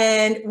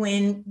 And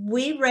when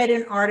we read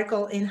an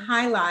article in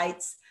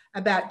Highlights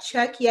about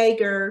Chuck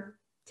Yeager,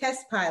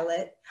 test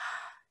pilot,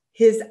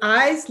 his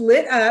eyes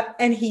lit up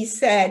and he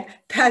said,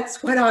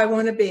 "That's what I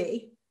want to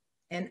be."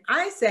 And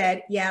I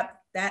said, "Yep,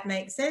 that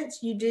makes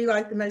sense. You do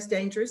like the most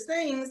dangerous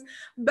things."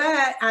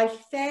 But I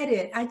fed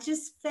it. I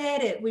just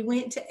fed it. We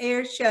went to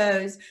air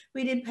shows.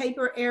 We did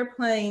paper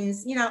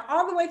airplanes, you know,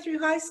 all the way through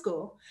high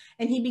school.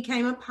 And he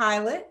became a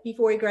pilot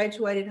before he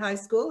graduated high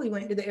school. He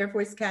went to the Air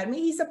Force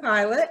Academy. He's a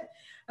pilot.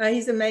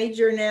 He's a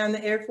major now in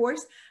the Air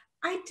Force.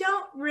 I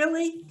don't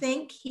really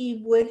think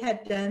he would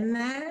have done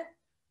that.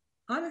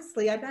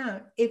 Honestly, I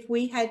don't. If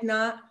we had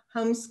not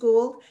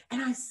homeschooled, and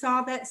I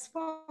saw that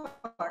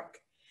spark.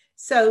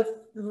 So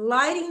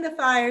lighting the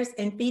fires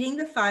and feeding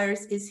the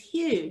fires is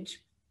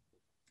huge.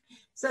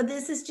 So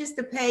this is just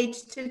a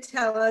page to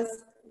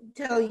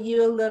tell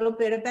you a little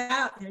bit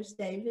about. There's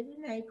David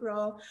and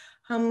April,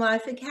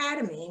 HomeLife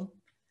Academy.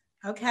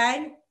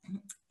 Okay,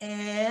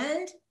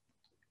 and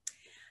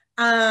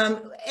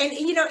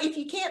you know, if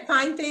you can't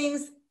find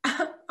things,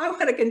 I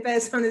want to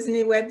confess, on this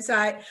new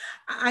website,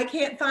 I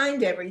can't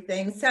find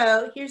everything.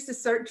 So here's the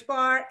search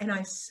bar and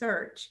I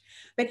search.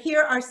 But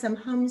here are some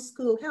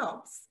homeschool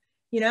helps.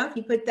 You know, if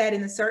you put that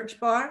in the search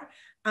bar,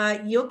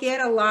 you'll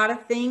get a lot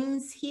of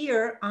things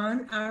here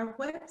on our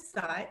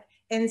website.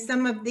 And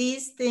some of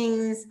these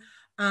things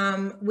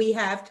we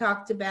have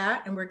talked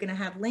about and we're going to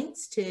have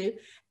links to,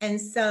 and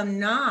some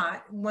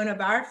not. One of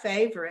our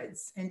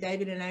favorites, and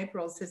David and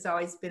April's, has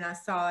always been I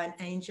Saw an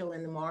Angel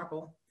in the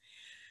Marble,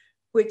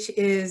 which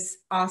is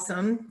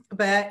awesome.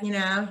 But, you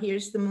know,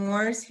 here's the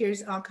Moors.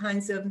 Here's all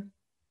kinds of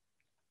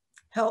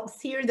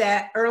helps here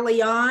that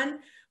early on,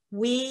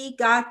 we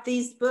got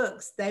these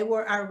books. They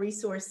were our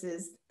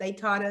resources. They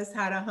taught us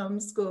how to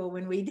homeschool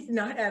when we did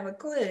not have a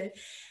clue.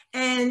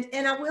 And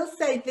I will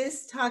say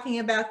this, talking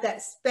about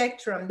that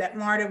spectrum that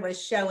Marta was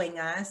showing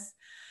us,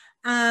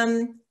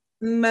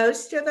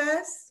 most of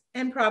us,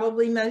 and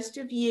probably most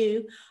of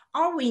you,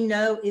 all we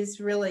know is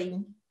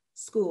really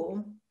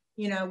school.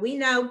 You know, we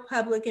know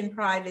public and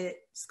private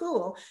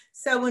school.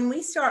 So when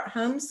we start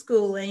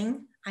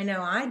homeschooling, I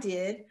know I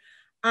did,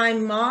 I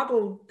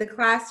modeled the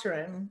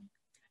classroom.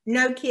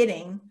 No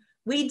kidding.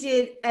 We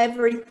did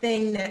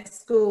everything that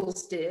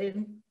schools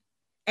did.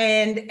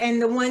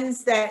 And the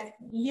ones that,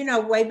 you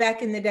know, way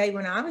back in the day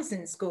when I was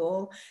in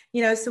school,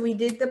 you know, so we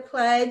did the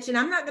pledge, and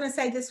I'm not going to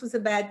say this was a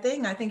bad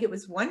thing. I think it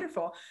was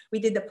wonderful. We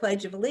did the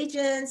Pledge of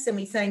Allegiance and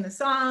we sang the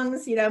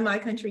songs, you know, My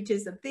Country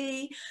 'Tis of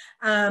Thee.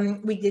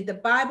 We did the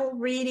Bible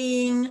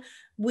reading.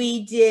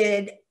 We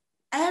did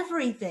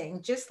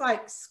everything just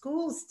like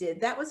schools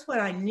did. That was what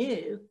I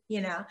knew,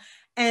 you know.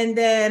 And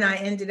then I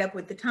ended up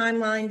with the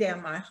timeline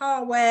down my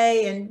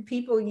hallway, and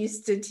people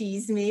used to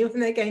tease me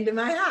when they came to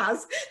my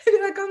house. They'd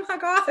be like, "Oh my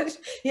gosh,"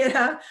 you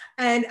know.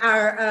 And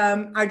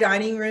our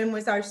dining room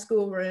was our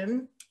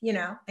schoolroom, you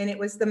know, and it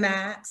was the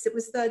maps. It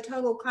was the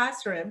total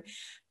classroom.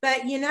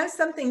 But, you know,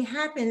 something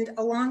happened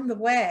along the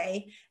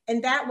way,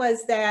 and that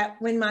was that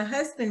when my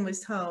husband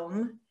was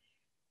home,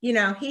 you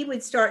know, he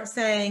would start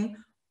saying,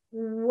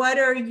 "What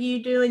are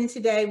you doing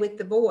today with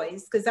the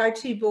boys?" Because our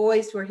two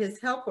boys were his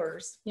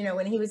helpers, you know,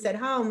 when he was at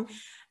home.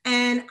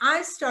 And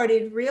I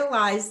started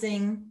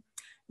realizing,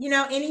 you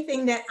know,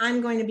 anything that I'm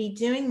going to be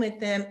doing with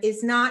them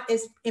is not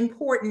as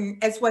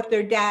important as what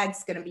their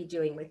dad's going to be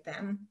doing with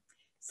them.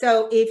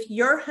 So if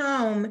you're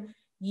home,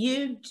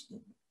 you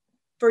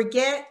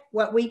forget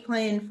what we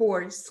plan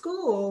for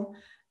school,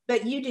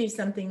 but you do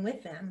something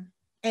with them.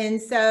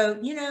 And so,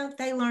 you know,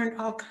 they learned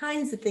all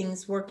kinds of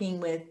things working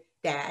with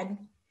dad.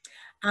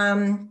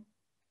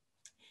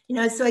 You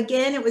know, so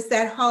again, it was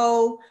that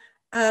whole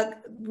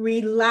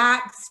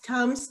relaxed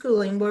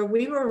homeschooling where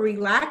we were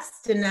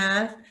relaxed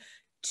enough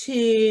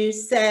to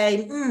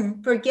say,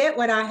 forget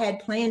what I had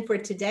planned for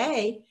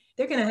today.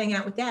 They're going to hang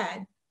out with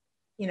dad,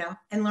 you know,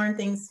 and learn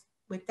things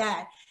with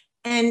dad.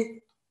 And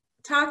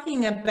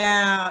talking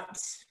about,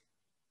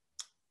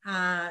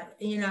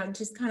 you know,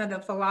 just kind of the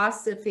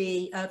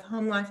philosophy of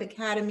HomeLife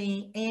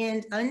Academy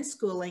and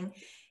Unschooling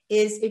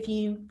is if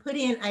you put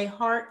in a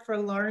heart for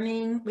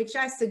learning, which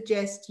I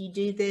suggest you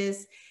do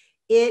this,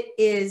 it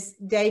is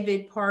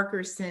David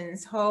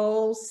Parkerson's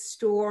whole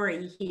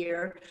story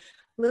here,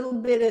 a little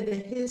bit of the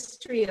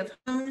history of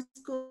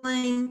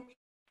homeschooling.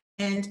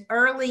 And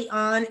early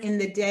on in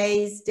the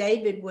days,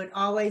 David would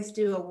always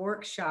do a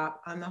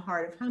workshop on the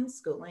heart of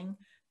homeschooling,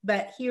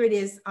 but here it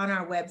is on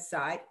our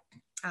website.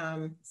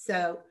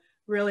 So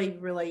really,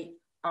 really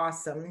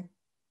awesome.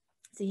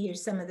 So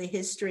here's some of the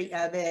history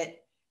of it.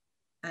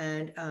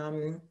 And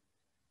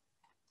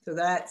so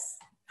that's,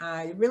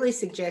 I really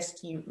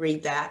suggest you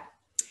read that.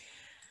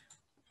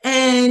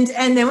 And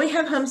then we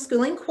have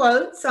homeschooling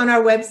quotes on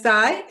our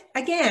website.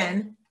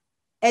 Again,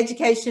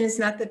 education is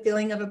not the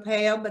filling of a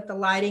pail, but the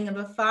lighting of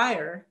a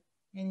fire.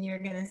 And you're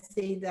going to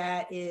see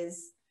that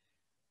is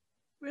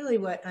really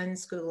what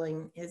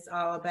unschooling is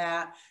all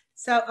about.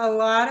 So a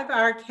lot of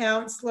our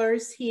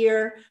counselors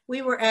here,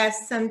 we were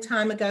asked some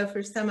time ago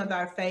for some of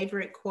our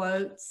favorite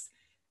quotes.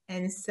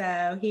 And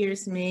so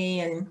here's me,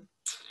 and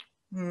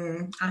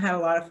I have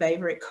a lot of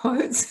favorite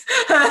quotes.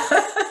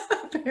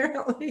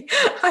 Apparently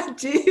I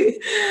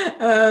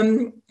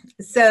do.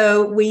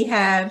 So we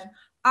have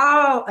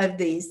all of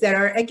these that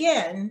are,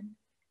 again,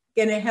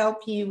 going to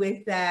help you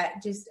with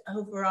that just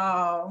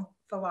overall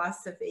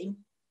philosophy.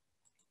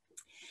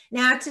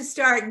 Now, to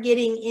start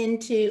getting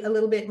into a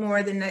little bit more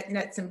of the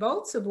nuts and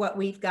bolts of what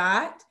we've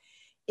got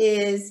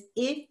is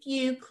if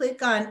you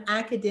click on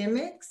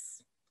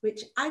academics,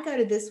 which I go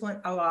to this one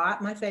a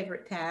lot, my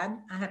favorite tab,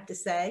 I have to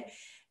say,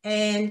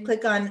 and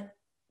click on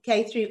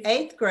K through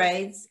 8th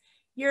grades,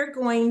 you're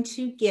going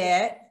to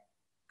get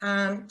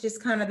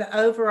just kind of the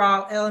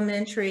overall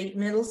elementary,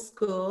 middle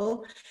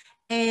school,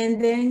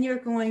 and then you're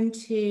going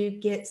to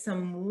get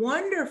some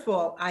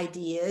wonderful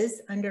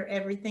ideas under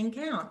Everything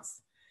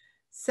Counts.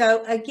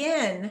 So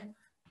again,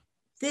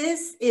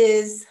 this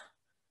is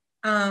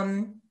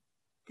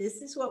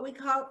what we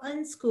call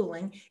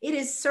unschooling. It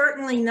is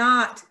certainly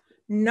not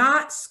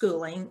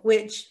schooling,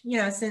 which, you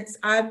know, since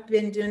I've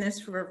been doing this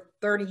for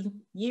 30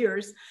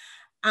 years,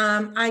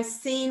 I've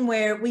seen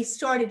where we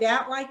started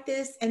out like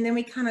this and then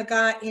we kind of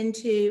got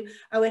into,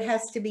 oh, it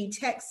has to be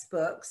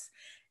textbooks.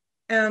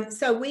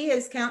 So we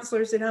as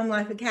counselors at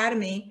HomeLife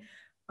Academy,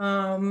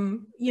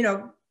 you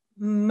know,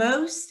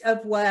 most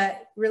of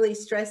what really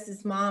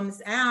stresses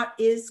moms out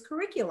is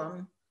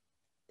curriculum.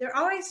 They're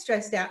always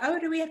stressed out. Oh,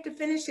 do we have to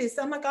finish this?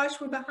 Oh my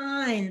gosh, we're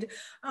behind.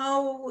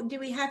 Oh, do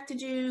we have to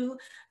do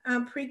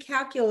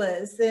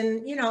pre-calculus?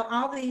 And, you know,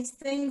 all these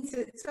things.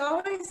 It's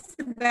always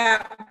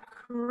about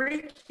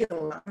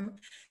curriculum.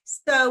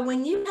 So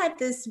when you have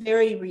this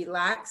very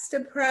relaxed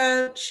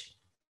approach,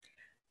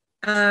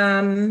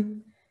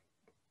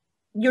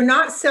 you're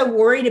not so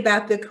worried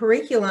about the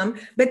curriculum,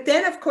 but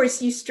then of course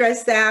you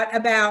stress out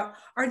about,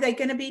 are they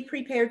going to be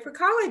prepared for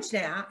college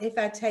now? If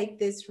I take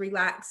this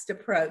relaxed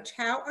approach,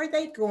 how are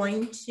they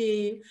going to,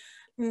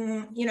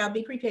 you know,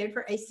 be prepared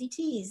for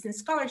ACTs and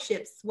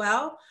scholarships?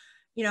 Well,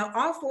 you know,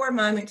 all four of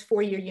mine went to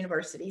four-year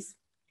universities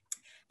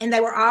and they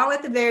were all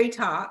at the very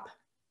top.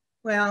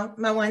 Well,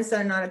 my one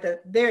son not at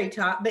the very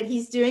top, but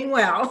he's doing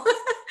well.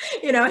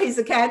 You know, he's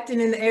a captain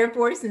in the Air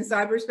Force in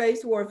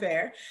cyberspace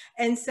warfare.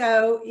 And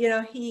so, you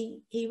know,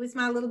 he was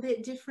my little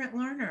bit different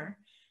learner.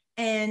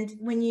 And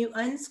when you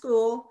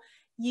unschool,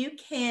 you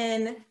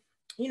can,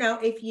 you know,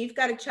 if you've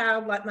got a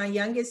child like my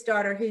youngest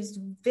daughter who's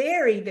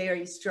very,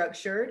 very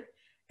structured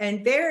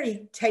and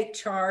very take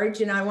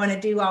charge and I want to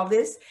do all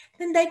this,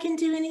 then they can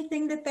do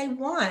anything that they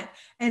want.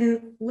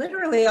 And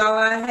literally all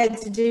I had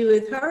to do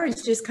with her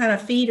is just kind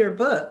of feed her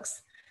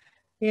books.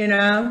 You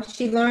know,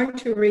 she learned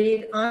to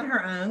read on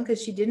her own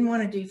because she didn't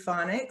want to do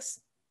phonics.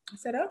 I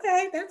said,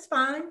 okay, that's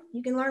fine.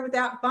 You can learn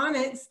without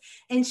phonics.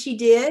 And she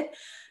did.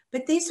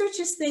 But these are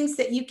just things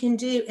that you can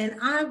do. And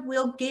I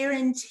will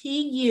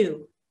guarantee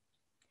you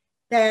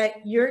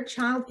that your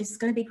child is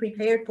going to be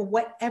prepared for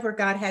whatever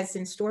God has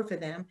in store for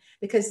them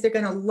because they're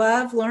going to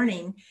love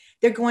learning.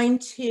 They're going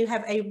to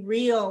have a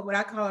real, what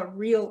I call a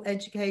real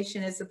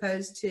education as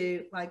opposed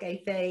to like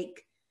a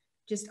fake,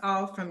 just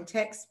all from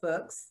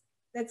textbooks.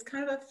 That's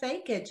kind of a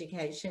fake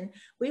education.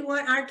 We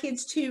want our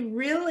kids to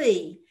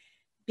really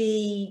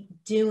be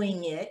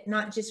doing it,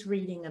 not just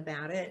reading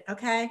about it,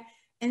 okay?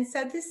 And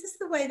so this is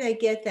the way they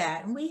get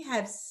that. And we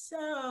have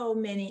so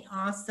many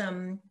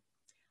awesome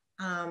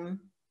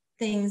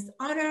things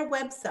on our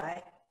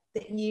website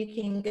that you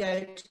can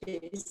go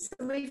to. So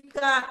we've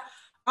got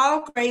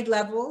all grade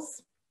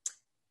levels.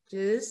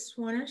 Just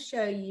want to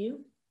show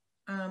you.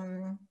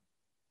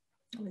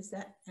 What is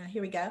that?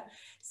 Here we go.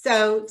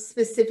 So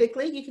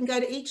specifically, you can go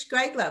to each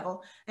grade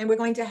level and we're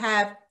going to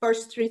have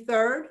first through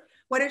third.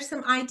 What are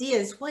some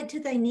ideas? What do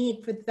they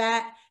need for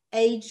that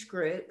age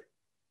group?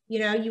 You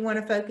know, you want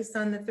to focus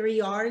on the 3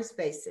 R's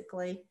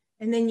basically,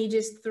 and then you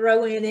just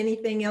throw in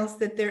anything else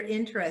that they're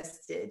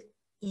interested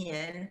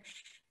in.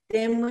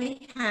 Then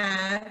we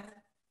have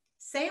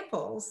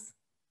samples.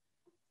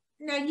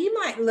 Now you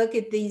might look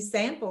at these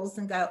samples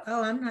and go,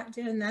 oh, I'm not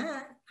doing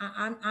that.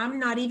 I'm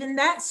not even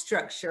that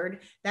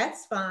structured.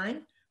 That's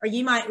fine. Or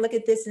you might look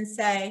at this and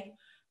say,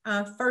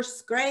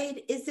 first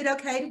grade, is it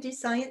okay to do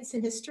science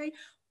and history?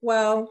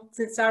 Well,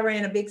 since I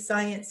ran a big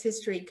science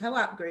history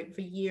co-op group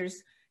for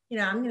years, you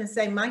know, I'm going to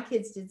say my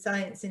kids did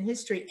science and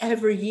history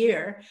every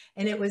year,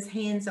 and it was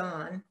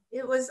hands-on.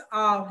 It was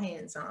all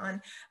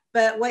hands-on.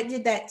 But what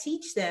did that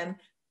teach them?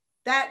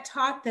 That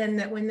taught them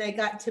that when they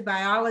got to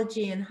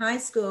biology in high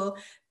school,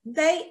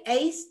 they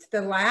aced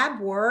the lab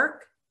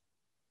work.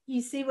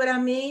 You see what I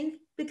mean?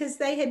 Because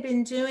they had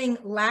been doing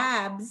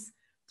labs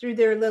through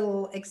their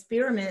little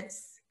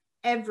experiments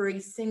every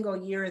single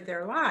year of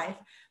their life.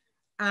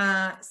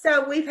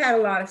 So we've had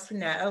a lot of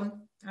snow.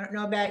 I don't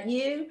know about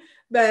you,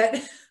 but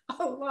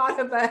a lot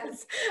of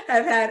us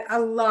have had a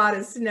lot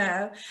of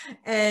snow.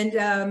 And,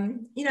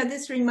 you know,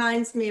 this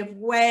reminds me of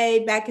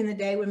way back in the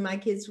day when my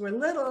kids were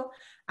little.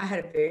 I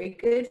had a very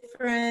good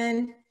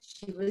friend.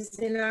 She was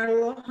in our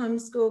little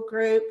homeschool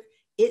group.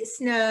 It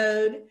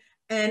snowed,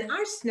 and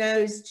our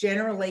snows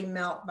generally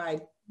melt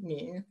by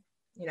noon.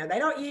 You know, they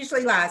don't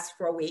usually last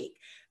for a week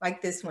like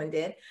this one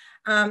did.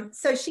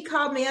 So she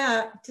called me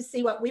up to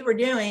see what we were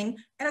doing.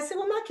 And I said,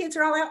 well, my kids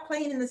are all out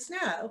playing in the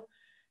snow.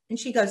 And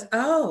she goes,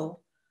 oh,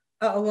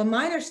 well,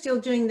 mine are still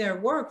doing their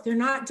work. They're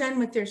not done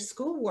with their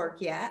schoolwork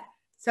yet.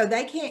 So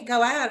they can't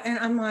go out. And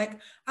I'm like,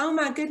 oh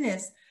my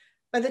goodness.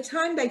 By the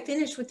time they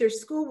finish with their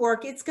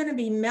schoolwork, it's going to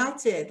be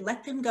melted.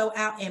 Let them go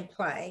out and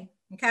play.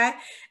 Okay,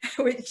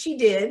 which she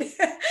did.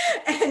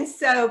 And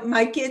so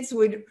my kids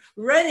would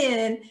run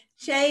in,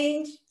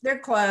 change their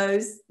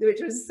clothes, which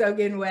was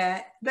soaking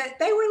wet, but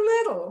they were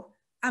little.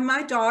 And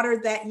my daughter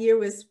that year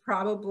was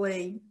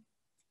probably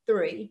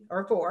 3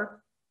 or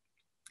 4,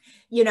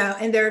 you know,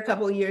 and they're a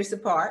couple of years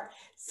apart.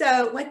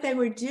 So what they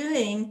were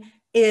doing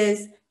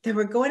is they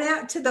were going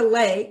out to the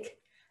lake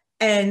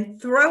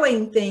and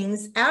throwing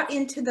things out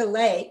into the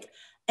lake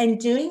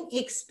and doing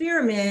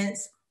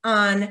experiments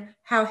on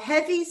how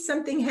heavy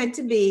something had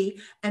to be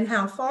and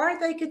how far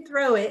they could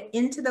throw it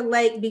into the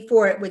lake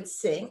before it would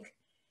sink.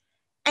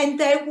 And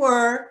they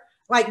were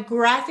like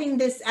graphing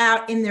this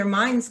out in their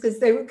minds because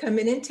they would come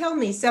in and tell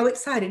me so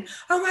excited,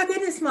 oh my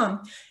goodness,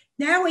 Mom,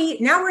 now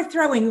we're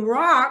throwing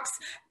rocks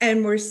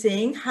and we're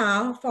seeing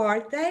how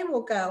far they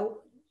will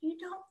go. You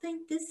don't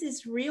think this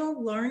is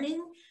real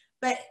learning?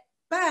 But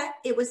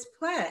it was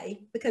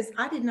play because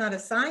I did not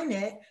assign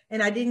it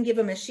and I didn't give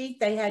them a sheet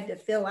they had to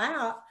fill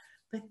out.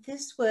 But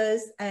this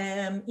was,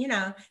 you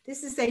know,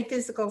 this is a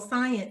physical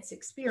science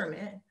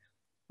experiment,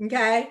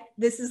 okay?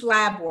 This is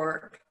lab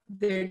work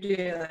they're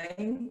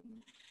doing.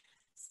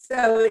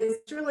 So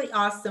it's really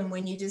awesome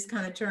when you just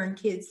kind of turn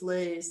kids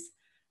loose.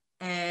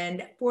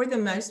 And for the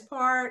most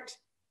part,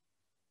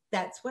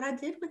 that's what I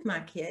did with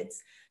my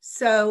kids.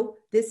 So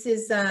this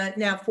is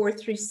now 4th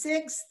through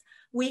 6th.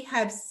 We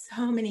have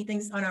so many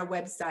things on our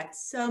website,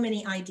 so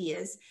many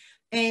ideas.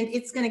 And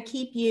it's going to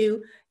keep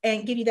you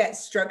and give you that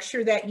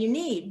structure that you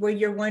need where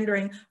you're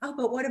wondering, oh,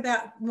 but what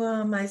about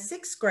my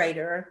 6th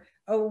grader?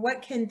 Oh,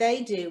 what can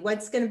they do?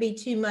 What's going to be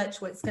too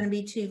much? What's going to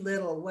be too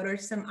little? What are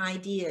some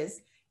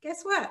ideas?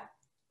 Guess what?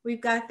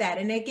 We've got that.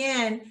 And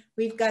again,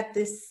 we've got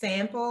this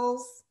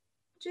samples,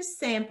 just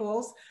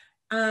samples.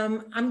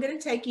 I'm going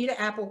to take you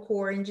to Apple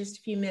Core in just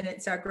a few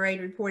minutes, our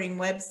grade reporting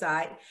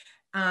website,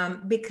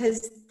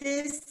 because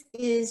this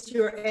is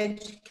your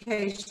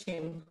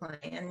education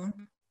plan.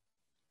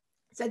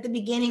 So at the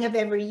beginning of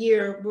every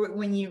year,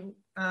 when you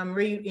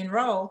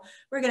re-enroll,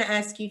 we're going to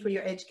ask you for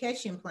your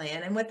education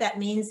plan. And what that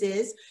means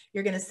is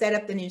you're going to set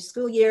up the new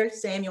school year.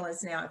 Samuel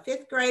is now a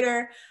 5th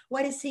grader.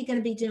 What is he going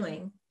to be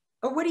doing?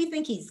 Or what do you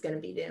think he's going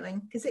to be doing?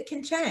 Because it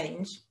can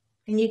change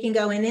and you can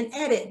go in and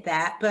edit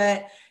that.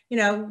 But, you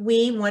know,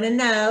 we want to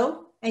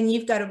know, and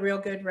you've got a real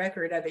good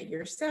record of it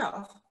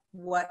yourself.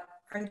 What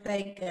are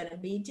they going to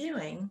be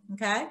doing?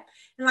 Okay.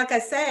 And like I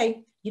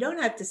say, you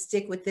don't have to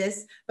stick with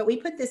this, but we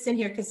put this in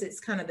here because it's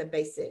kind of the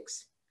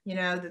basics. You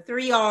know, the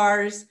 3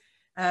 R's,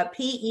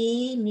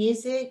 PE,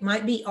 music,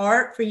 might be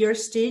art for your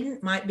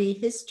student, might be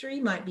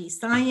history, might be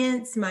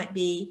science, might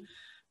be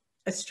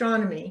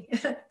astronomy,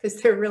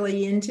 because they're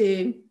really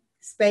into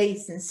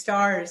space and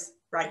stars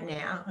right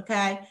now.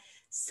 Okay.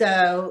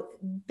 So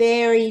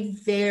very,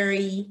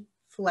 very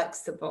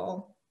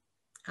flexible.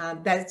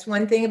 That's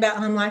one thing about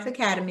HomeLife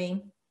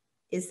Academy,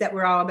 is that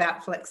we're all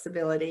about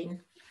flexibility.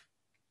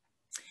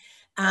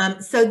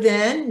 So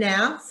then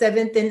now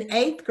 7th and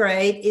 8th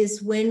grade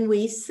is when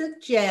we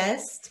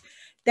suggest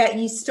that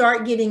you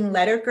start getting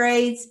letter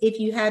grades if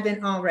you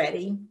haven't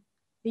already.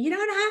 You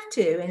don't have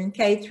to in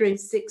K through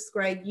 6th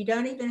grade. You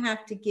don't even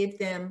have to give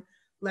them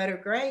letter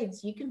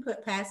grades. You can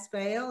put pass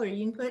fail or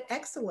you can put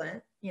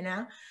excellent, you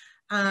know.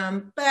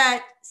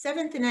 But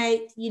 7th and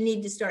 8th, you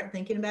need to start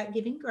thinking about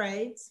giving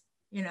grades,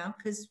 you know,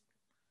 because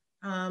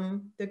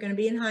they're going to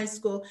be in high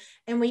school.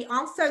 And we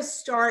also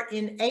start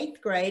in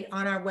 8th grade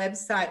on our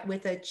website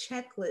with a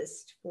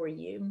checklist for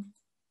you.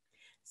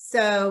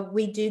 So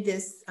we do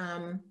this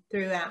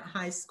throughout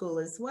high school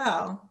as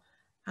well.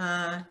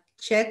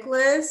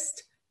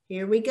 Checklist,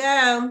 here we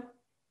go.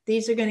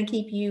 These are going to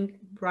keep you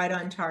right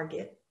on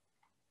target.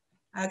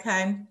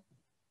 Okay.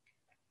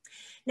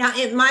 Now,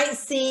 it might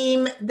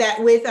seem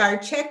that with our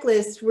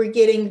checklist, we're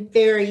getting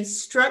very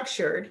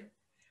structured,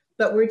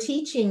 but we're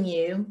teaching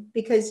you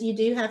because you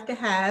do have to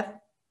have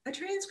a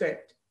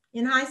transcript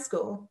in high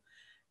school,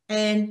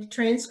 and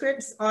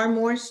transcripts are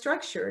more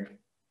structured.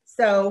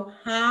 So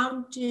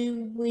how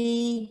do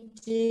we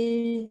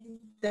do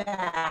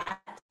that?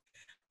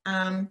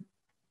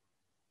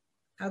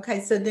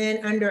 Okay, so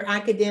then under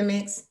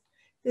academics,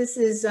 this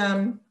is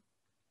the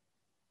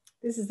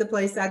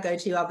place I go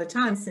to all the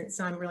time since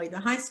I'm really the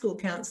high school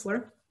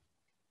counselor.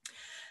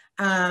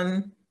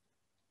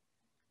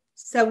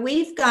 So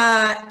we've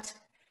got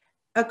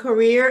a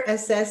career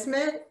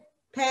assessment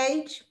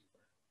page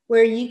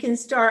where you can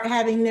start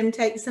having them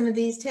take some of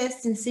these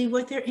tests and see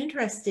what they're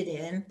interested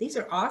in. These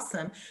are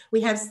awesome.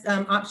 We have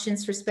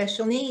options for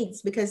special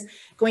needs, because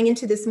going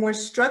into this more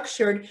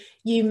structured,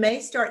 you may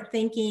start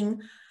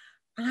thinking,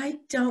 I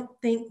don't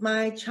think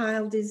my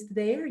child is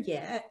there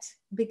yet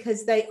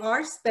because they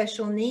are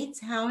special needs.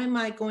 How am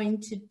I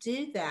going to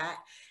do that?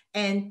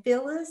 And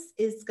Phyllis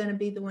is going to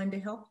be the one to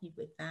help you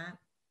with that.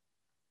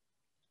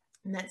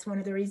 And that's one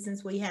of the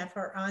reasons we have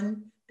her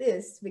on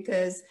this,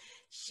 because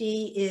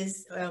she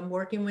is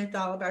working with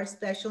all of our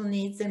special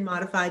needs and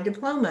modified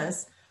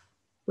diplomas,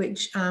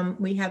 which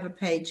we have a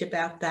page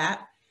about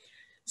that.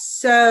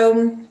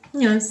 So,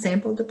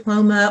 sample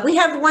diploma. We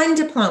have one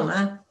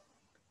diploma,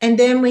 and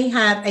then we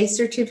have a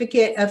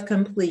certificate of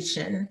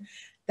completion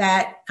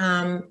that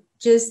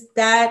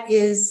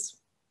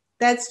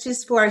that's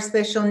just for our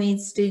special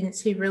needs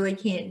students who really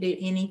can't do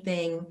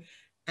anything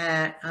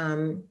at,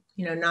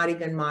 not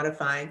even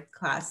modified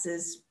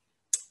classes.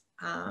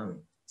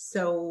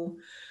 So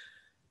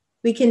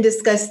we can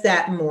discuss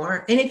that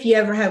more. And if you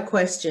ever have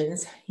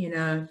questions, you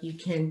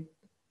can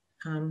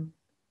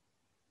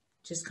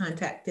just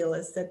contact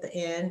Phyllis at the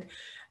end.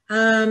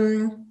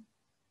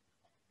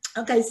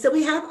 Okay, so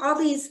we have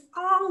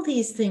all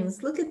these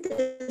things. Look at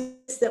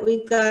this that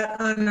we've got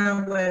on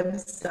our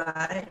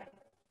website.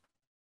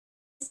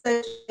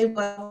 Such a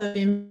wealth of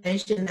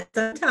information that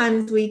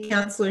sometimes we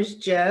counselors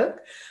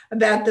joke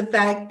about the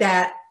fact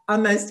that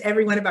almost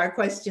every one of our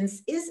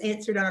questions is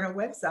answered on our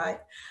website.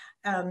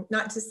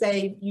 Not to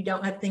say you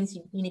don't have things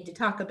you need to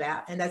talk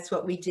about, and that's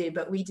what we do,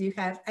 but we do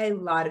have a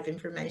lot of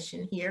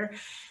information here.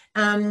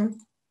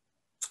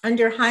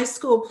 Under high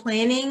school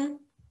planning,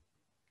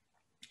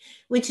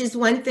 which is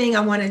one thing I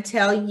want to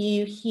tell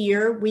you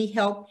here, we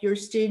help your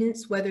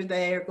students, whether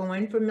they are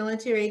going for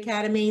military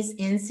academies,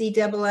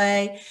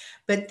 NCAA,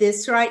 but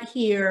this right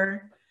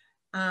here,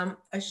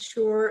 a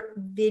short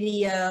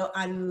video.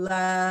 I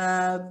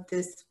love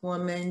this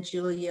woman,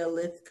 Julia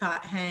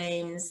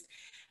Lithcott-Hames,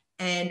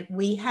 and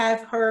we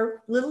have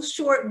her little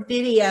short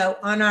video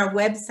on our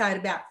website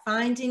about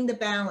finding the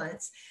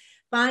balance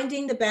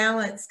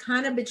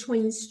kind of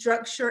between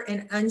structure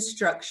and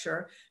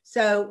unstructure.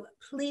 So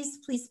please,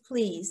 please,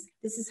 please,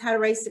 this is how to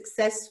raise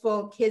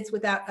successful kids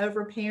without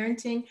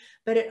overparenting,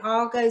 but it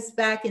all goes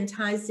back and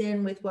ties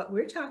in with what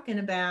we're talking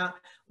about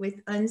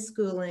with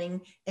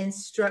unschooling and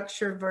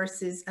structure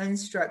versus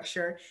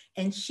unstructure.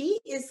 And she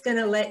is going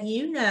to let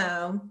you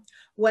know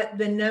what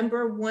the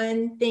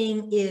 #1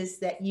 thing is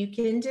that you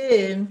can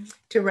do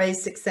to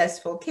raise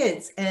successful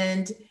kids.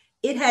 And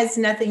it has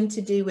nothing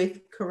to do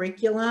with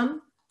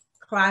curriculum,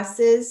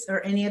 classes,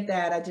 or any of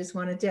that. I just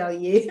want to tell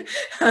you.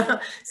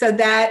 So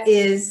that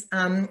is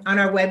on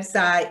our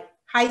website,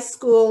 high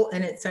school,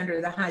 and it's under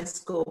the high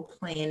school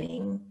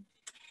planning.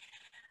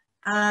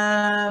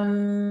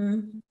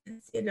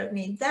 Let's see, I don't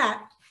need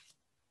that.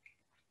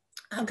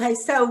 Okay,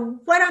 so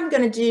what I'm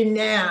going to do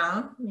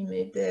now, let me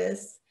move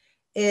this,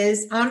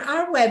 is on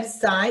our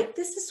website,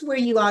 this is where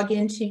you log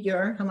into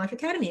your HomeLife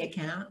Academy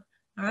account.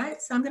 All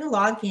right, so I'm going to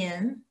log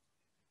in.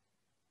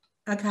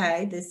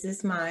 Okay, this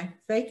is my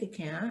fake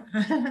account.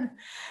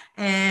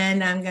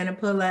 And I'm going to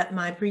pull up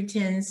my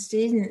pretend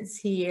students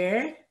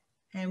here,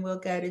 and we'll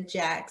go to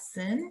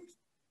Jackson.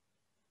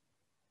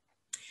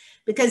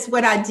 Because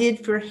what I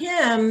did for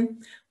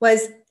him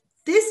was,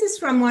 this is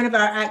from one of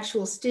our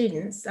actual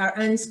students, our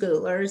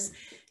unschoolers.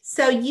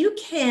 So you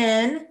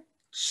can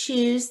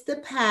choose the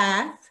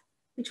path,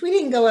 which we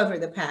didn't go over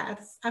the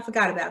paths. I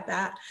forgot about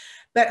that.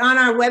 But on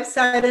our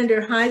website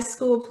under high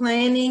school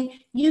planning,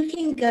 you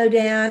can go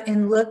down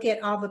and look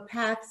at all the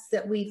paths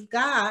that we've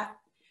got.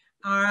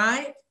 All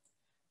right.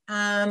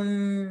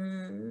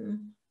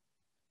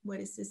 What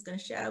is this going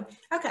to show?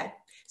 Okay.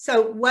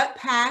 So what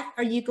path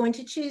are you going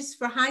to choose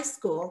for high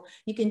school?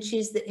 You can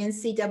choose the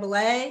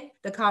NCAA,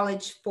 the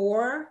College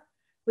 4,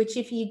 which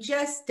if you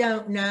just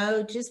don't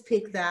know, just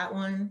pick that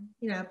one,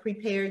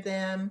 prepare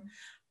them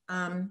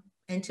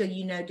until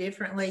you know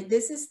differently.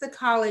 This is the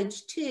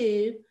College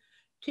 2,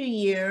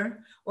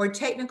 2-year, or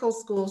technical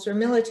schools or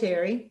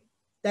military.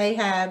 They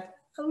have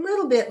a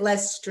little bit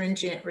less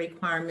stringent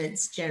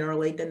requirements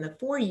generally than the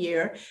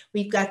 4-year.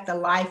 We've got the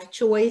life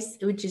choice,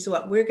 which is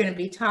what we're going to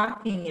be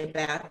talking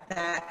about,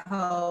 that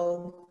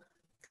whole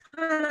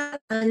kind of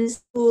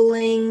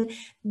unschooling.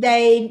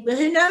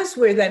 Who knows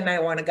where they may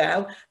want to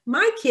go.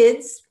 My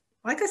kids,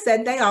 like I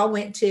said, they all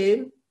went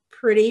to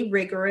pretty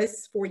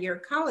rigorous 4-year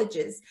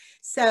colleges.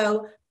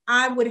 So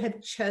I would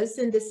have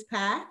chosen this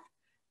path,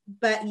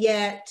 but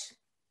yet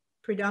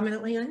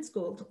predominantly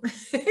unschooled,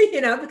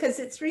 because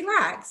it's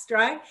relaxed,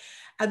 right?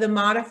 The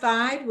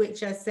modified,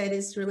 which I said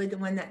is really the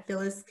one that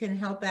Phyllis can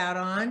help out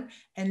on,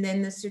 and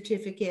then the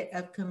certificate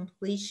of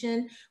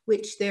completion,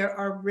 which there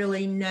are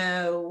really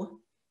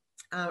no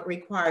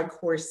required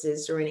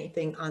courses or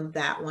anything on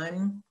that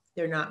one.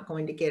 They're not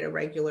going to get a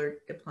regular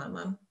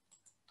diploma.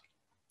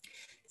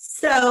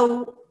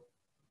 So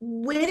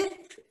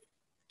with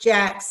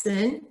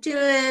Jackson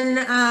doing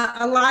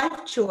a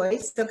life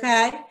choice,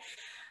 okay,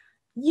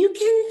 you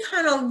can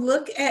kind of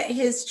look at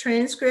his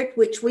transcript,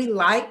 which we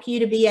like you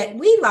to be at.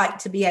 We like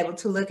to be able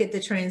to look at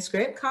the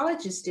transcript.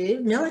 Colleges do,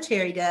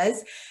 military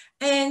does,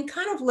 and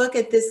kind of look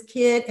at this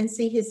kid and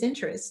see his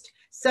interest.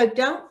 So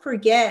don't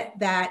forget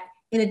that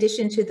in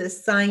addition to the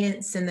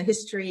science and the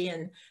history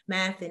and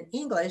math and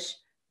English,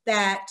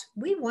 that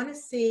we want to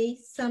see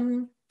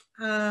some,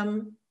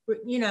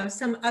 you know,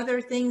 some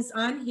other things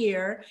on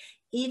here,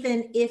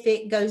 even if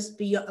it goes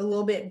a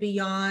little bit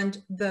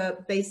beyond the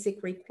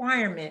basic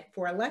requirement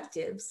for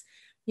electives.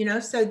 You know,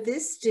 so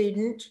this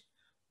student,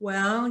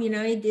 well, you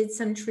know, he did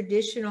some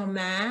traditional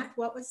math.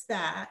 What was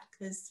that?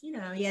 Because, you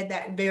know, he had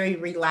that very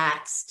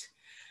relaxed.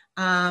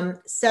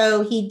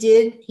 So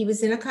he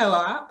was in a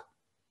co-op,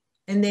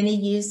 and then he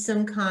used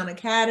some Khan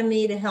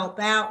Academy to help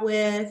out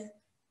with,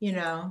 you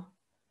know,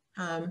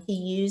 he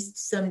used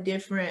some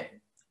different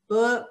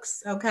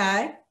books,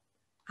 okay?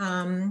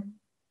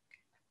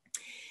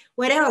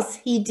 What else?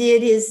 He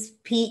did his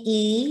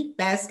PE,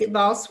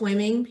 basketball,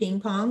 swimming, ping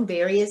pong,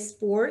 various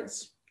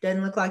sports.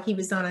 Doesn't look like he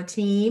was on a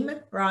team,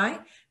 right?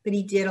 But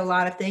he did a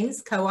lot of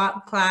things.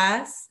 Co-op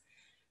class,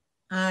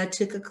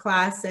 took a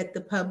class at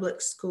the public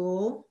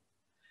school.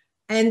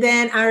 And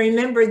then I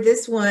remember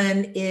this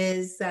one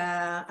is,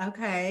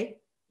 okay,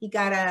 he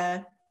got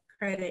a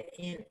credit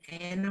in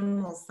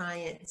animal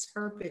science,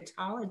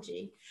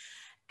 herpetology.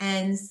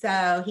 And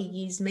so he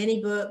used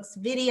many books,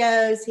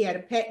 videos. He had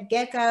a pet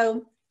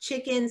gecko,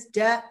 chickens,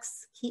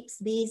 ducks, keeps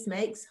bees,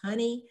 makes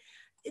honey.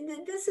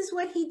 This is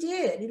what he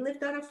did. He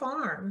lived on a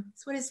farm.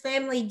 That's what his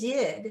family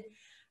did.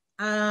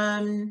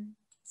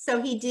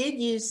 So he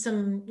did use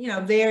some, you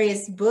know,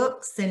 various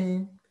books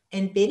and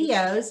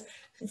videos.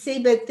 See,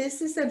 but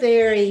this is a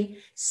very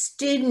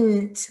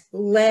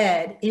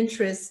student-led,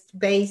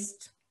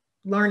 interest-based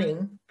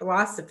learning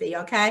philosophy,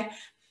 okay?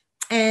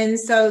 And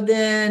so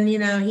then, you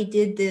know, he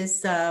did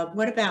this,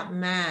 what about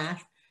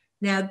math?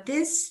 Now,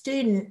 this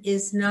student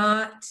is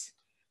not,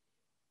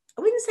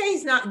 I wouldn't say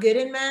he's not good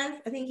in math.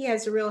 I think he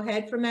has a real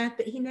head for math,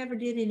 but he never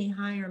did any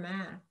higher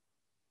math.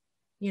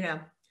 You know,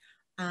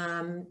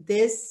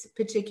 this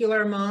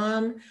particular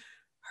mom,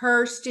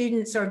 her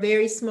students are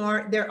very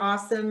smart. They're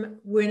awesome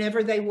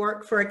whenever they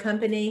work for a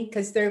company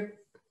because they're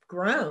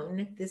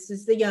grown. This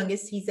is the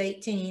youngest, he's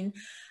 18.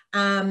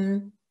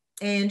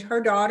 And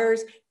her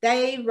daughters,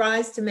 they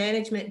rise to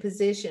management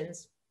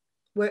positions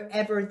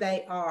wherever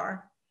they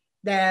are.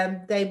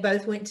 They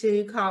both went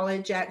to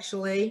college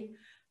actually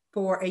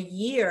for a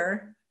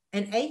year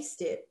and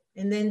aced it,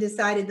 and then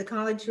decided the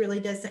college really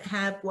doesn't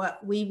have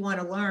what we want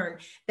to learn.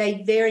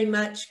 They very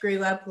much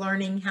grew up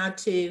learning how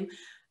to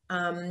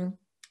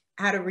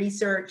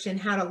research and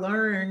how to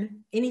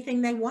learn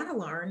anything they want to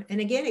learn.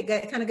 And again,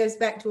 it kind of goes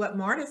back to what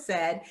Marta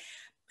said,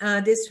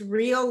 this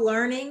real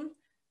learning,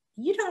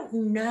 you don't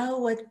know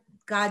what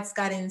God's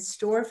got in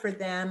store for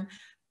them,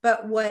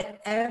 but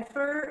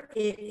whatever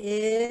it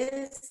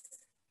is,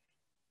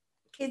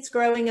 kids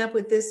growing up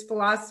with this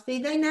philosophy,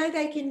 they know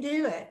they can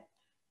do it.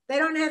 They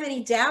don't have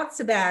any doubts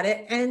about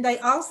it. And they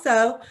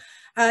also,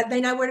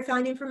 they know where to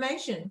find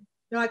information.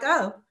 They're like,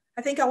 oh,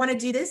 I think I want to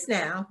do this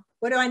now.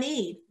 What do I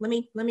need? Let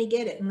me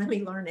get it and let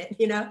me learn it,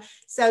 you know?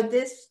 So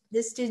this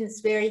student's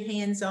very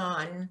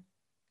hands-on.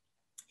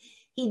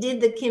 He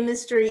did the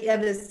chemistry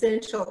of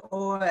essential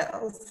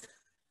oils,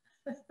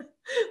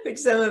 which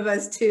some of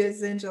us do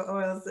essential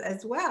oils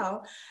as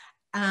well.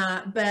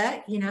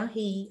 But, you know,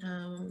 he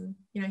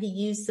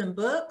used some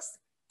books,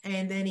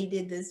 and then he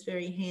did this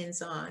very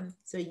hands-on.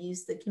 So he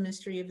used the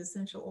chemistry of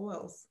essential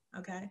oils,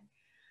 okay?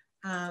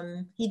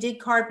 He did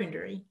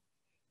carpentry.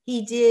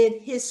 He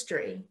did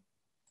history.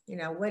 You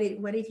know, what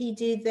did he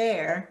do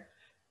there?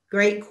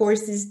 Great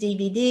courses,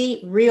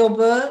 DVD, real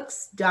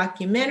books,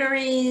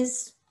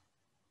 documentaries.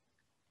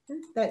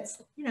 That's,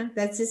 you know,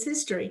 that's his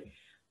history.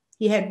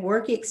 He had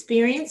work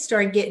experience,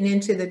 started getting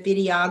into the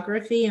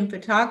videography and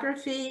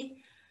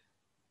photography.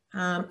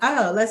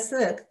 Oh, let's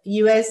look,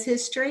 U.S.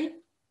 history.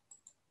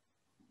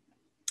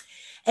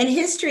 And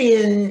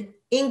history and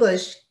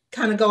English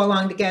kind of go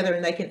along together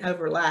and they can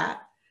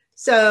overlap.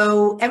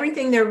 So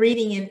everything they're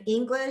reading in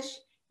English,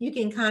 you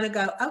can kind of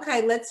go,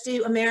 okay, let's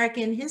do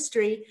American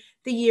history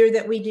the year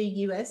that we do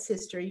U.S.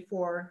 history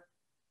for,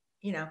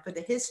 you know, for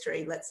the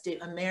history. Let's do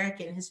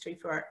American history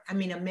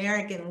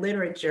American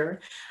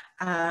literature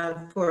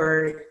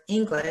for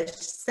English.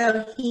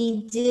 So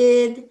he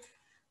did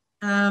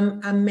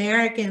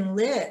American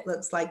Lit,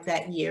 looks like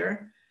that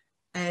year.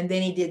 And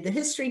then he did the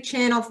History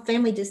Channel,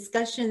 family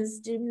discussions.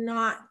 Do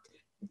not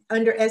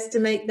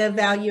underestimate the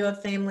value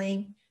of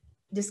family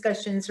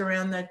discussions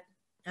around the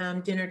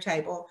dinner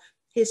table.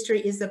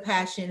 History is a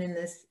passion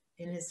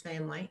in his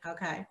family,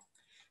 okay?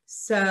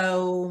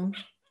 So,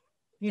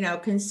 you know,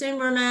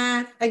 consumer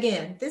math,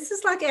 again, this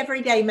is like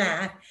everyday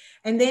math.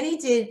 And then he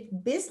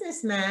did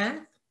business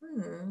math.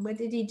 What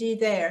did he do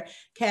there?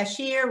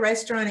 Cashier,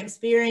 restaurant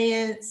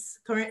experience,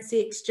 currency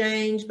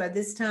exchange. By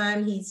this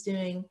time he's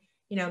doing,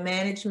 you know,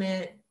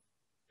 management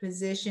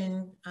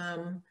position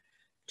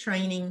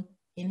training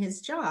in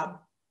his job,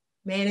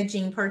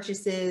 managing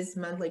purchases,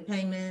 monthly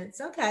payments.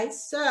 Okay,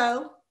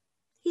 so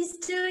he's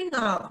doing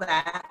all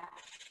that.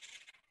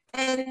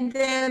 And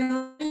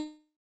then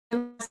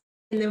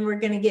we're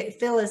going to get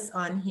Phyllis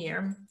on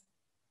here.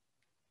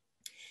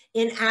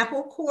 In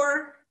Apple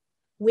Core,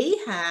 we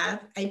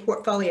have a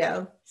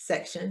portfolio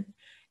section.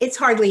 It's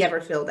hardly ever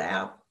filled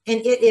out.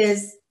 And it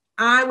is,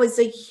 I was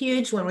a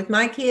huge one with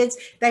my kids.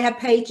 They have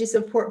pages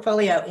of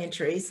portfolio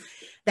entries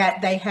that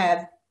they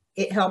have.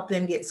 It helped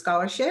them get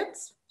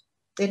scholarships.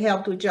 It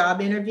helped with job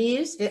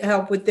interviews. It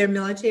helped with their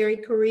military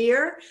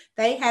career.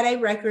 They had a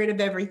record of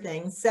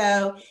everything.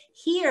 So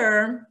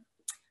here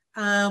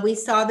we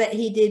saw that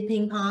he did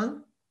ping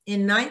pong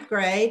in 9th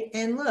grade.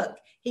 And look,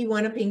 he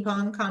won a ping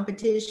pong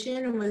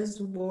competition and was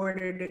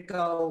awarded a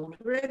gold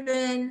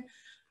ribbon.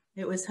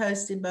 It was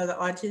hosted by the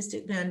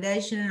Autistic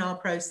Foundation and all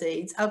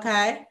proceeds.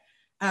 Okay.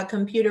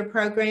 Computer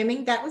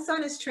programming, that was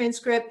on his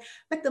transcript,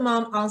 but the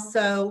mom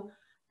also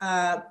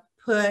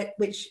put,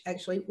 which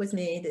actually was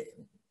me,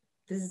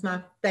 this is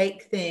my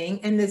fake thing,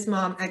 and this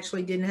mom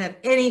actually didn't have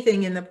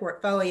anything in the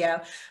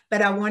portfolio,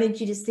 but I wanted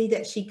you to see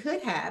that she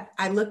could have.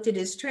 I looked at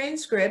his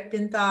transcript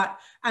and thought,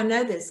 I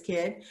know this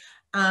kid.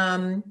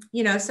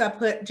 You know, so I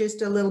put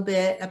just a little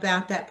bit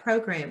about that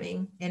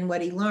programming and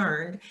what he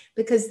learned,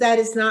 because that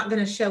is not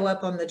going to show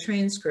up on the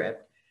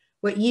transcript.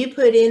 What you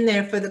put in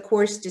there for the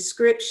course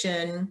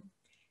description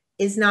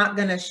is not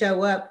going to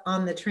show up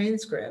on the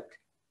transcript,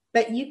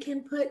 but you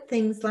can put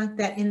things like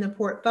that in the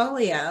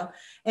portfolio.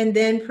 And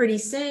then pretty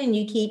soon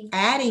you keep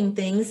adding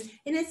things,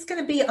 and it's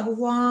going to be a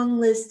long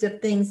list of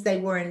things they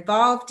were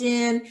involved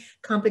in,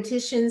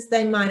 competitions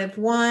they might have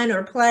won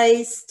or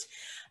placed.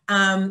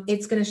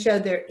 It's going to show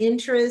their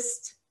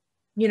interest.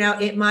 You know,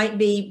 it might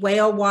be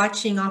whale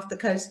watching off the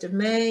coast of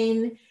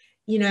Maine.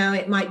 You know,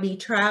 it might be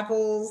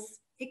travels.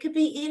 It could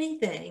be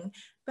anything,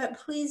 but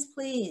please,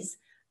 please.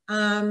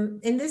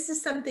 And this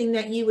is something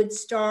that you would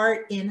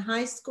start in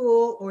high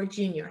school or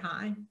junior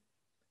high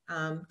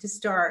to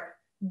start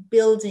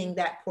building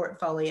that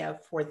portfolio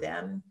for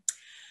them.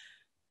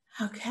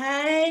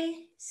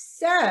 Okay,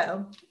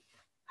 so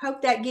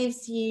hope that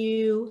gives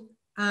you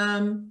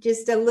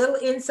just a little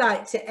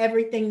insight to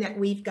everything that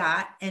we've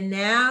got. And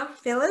now,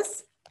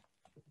 Phyllis,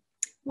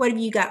 what have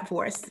you got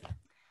for us?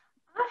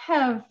 I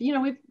have, you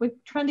know,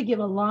 we've tried to give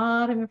a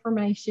lot of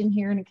information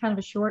here in a kind of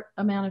a short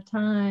amount of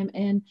time,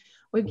 and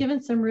we've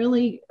given some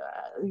really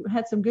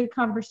had some good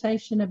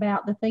conversation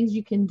about the things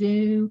you can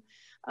do,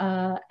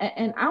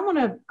 and I want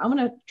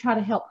to try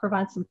to help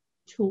provide some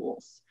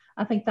tools.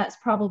 I think that's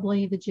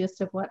probably the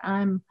gist of what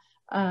I'm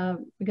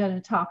going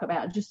to talk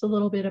about. Just a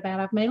little bit about.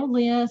 I've made a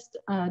list.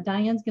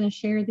 Diane's going to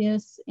share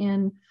this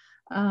in,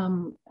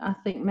 I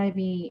think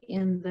maybe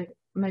in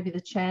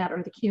the chat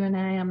or the Q&A.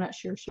 I'm not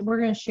sure. So we're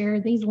going to share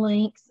these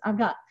links. I've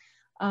got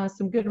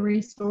some good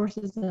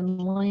resources and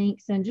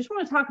links, and just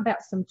want to talk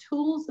about some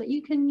tools that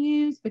you can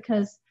use,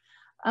 because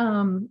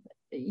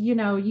you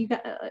know, you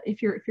got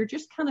if you're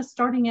just kind of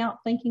starting out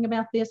thinking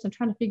about this and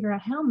trying to figure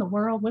out how in the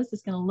world, what is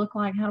this going to look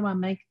like? How do I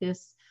make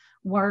this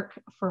work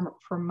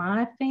for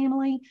my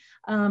family?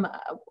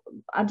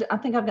 I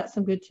think I've got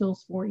some good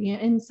tools for you.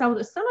 And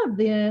so some of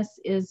this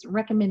is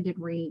recommended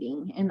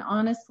reading, and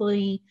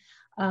honestly,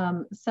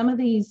 some of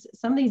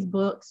these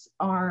books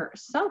are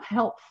so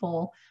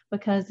helpful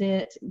because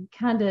it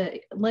kind of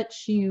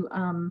lets you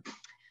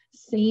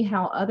see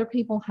how other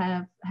people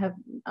have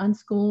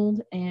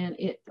unschooled. And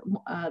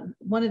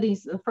one of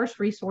these, the first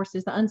resource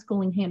is the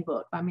Unschooling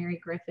Handbook by Mary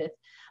Griffith.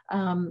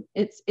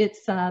 It's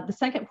the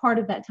second part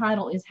of that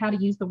title is How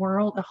to Use the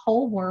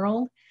Whole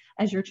World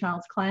as Your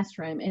Child's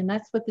Classroom. And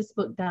that's what this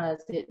book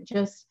does. It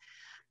just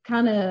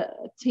kind of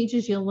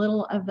teaches you a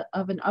little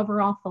of an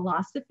overall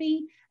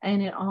philosophy,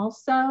 and it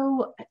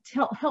also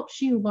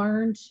helps you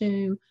learn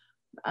to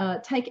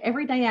take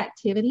everyday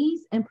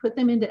activities and put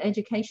them into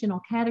educational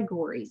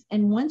categories.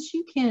 And once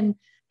you can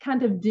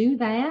kind of do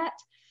that,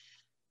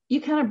 you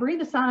kind of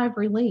breathe a sigh of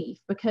relief,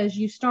 because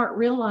you start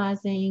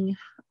realizing,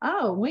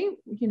 oh, we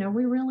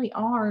really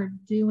are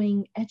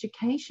doing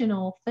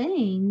educational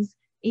things,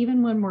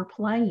 even when we're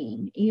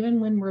playing, even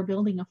when we're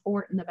building a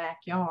fort in the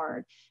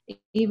backyard,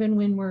 even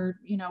when we're,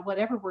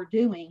 whatever we're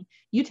doing.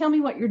 You tell me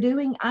what you're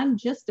doing, I'm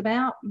just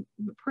about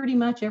pretty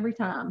much every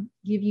time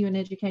give you an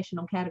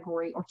educational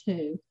category or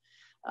two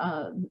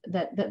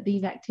that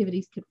these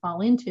activities could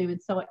fall into.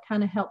 And so it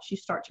kind of helps you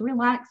start to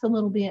relax a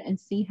little bit and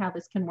see how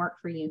this can work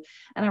for you.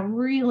 And I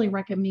really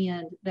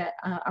recommend that.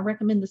 I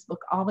recommend this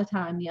book all the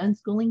time, the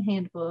Unschooling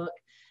Handbook,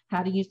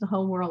 How to Use the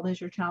Whole World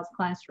as Your Child's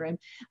Classroom.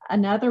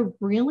 Another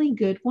really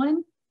good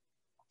one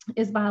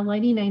is by a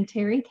lady named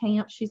Terry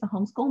Camp. She's a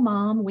homeschool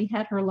mom. We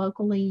had her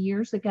locally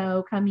years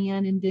ago come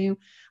in and do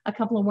a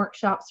couple of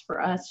workshops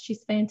for us.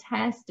 She's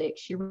fantastic.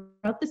 She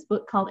wrote this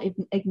book called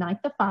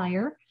Ignite the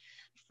Fire.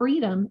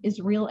 Freedom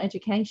is Real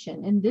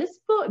Education. And this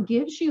book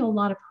gives you a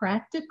lot of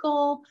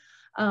practical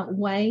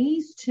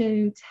ways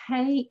to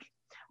take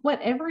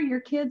whatever your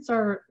kids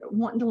are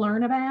wanting to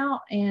learn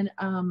about, and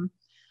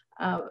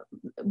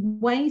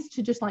ways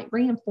to just like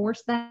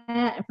reinforce that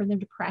and for them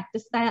to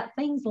practice that.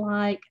 Things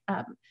like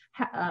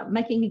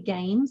making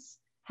games,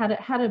 how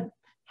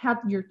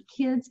your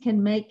kids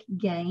can make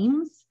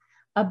games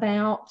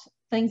about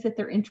things that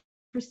they're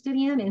interested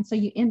in. And so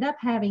you end up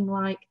having,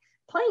 like,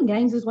 playing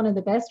games is one of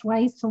the best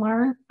ways to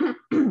learn,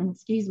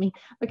 excuse me,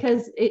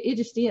 because it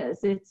just is.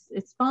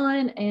 It's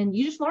fun, and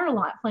you just learn a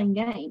lot playing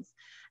games.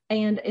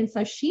 And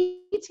so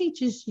she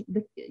teaches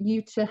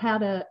you to how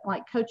to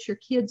like coach your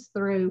kids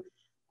through.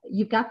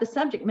 You've got the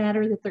subject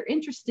matter that they're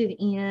interested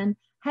in.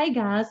 Hey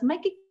guys,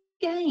 make a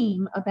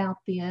game about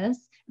this.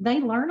 They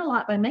learn a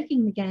lot by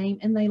making the game,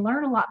 and they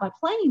learn a lot by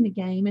playing the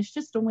game. It's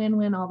just a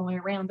win-win all the way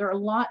around. There are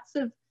lots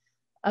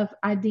of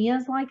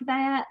ideas like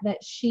that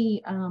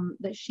she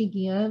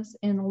gives,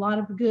 and a lot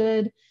of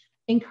good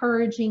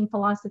encouraging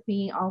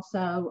philosophy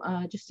also,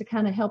 just to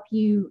kind of help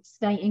you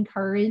stay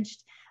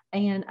encouraged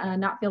and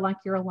not feel like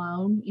you're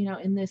alone, you know,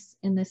 in this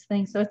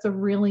thing. So it's a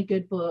really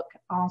good book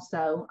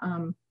also.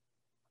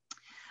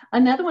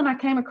 Another one I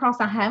came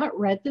across, I haven't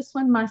read this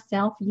one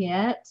myself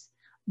yet,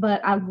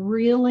 but I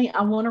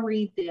want to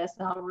read this.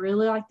 I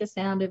really like the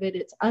sound of it.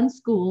 It's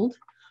Unschooled: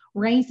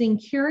 Raising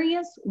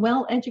Curious,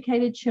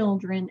 Well-Educated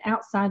Children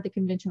Outside the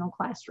Conventional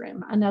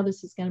Classroom. I know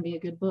this is going to be a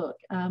good book.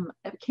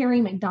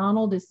 Carrie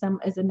McDonald is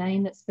a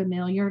name that's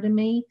familiar to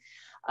me.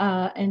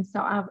 And so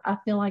I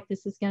feel like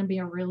this is going to be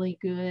a really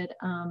good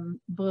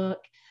book,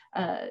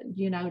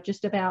 you know,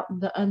 just about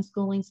the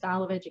unschooling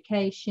style of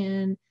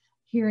education,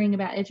 hearing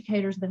about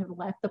educators that have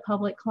left the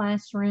public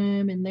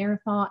classroom and their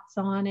thoughts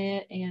on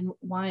it and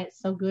why it's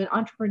so good,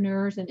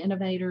 entrepreneurs and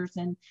innovators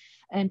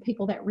and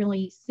people that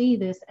really see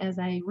this as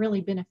a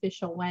really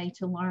beneficial way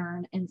to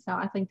learn. And so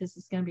I think this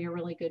is going to be a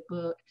really good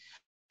book.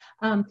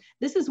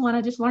 This is one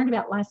I just learned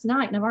about last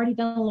night, and I've already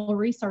done a little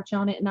research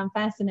on it, and I'm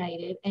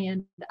fascinated.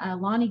 And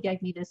Lonnie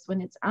gave me this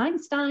one. It's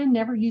Einstein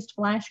Never Used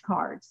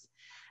Flashcards: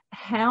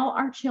 How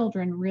Our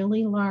Children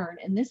Really Learn.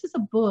 And this is a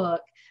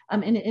book,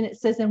 and it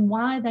says, and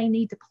why they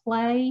need to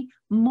play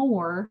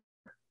more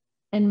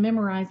and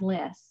memorize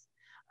less.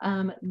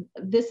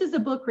 This is a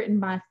book written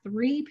by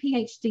 3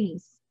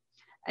 PhDs.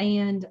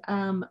 And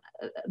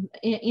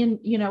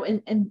you know,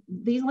 and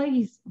these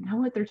ladies know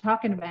what they're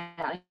talking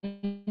about.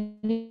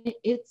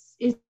 It's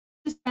just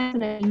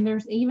fascinating.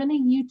 There's even a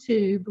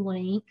YouTube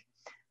link.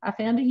 I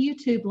found a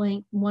YouTube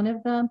link. One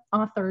of the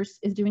authors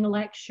is doing a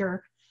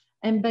lecture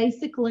and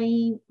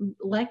basically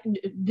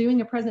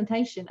doing a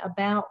presentation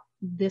about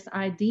this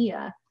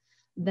idea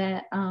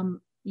that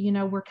you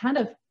know, we're kind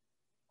of,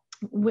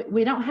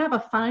 we don't have a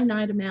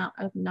finite amount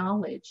of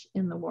knowledge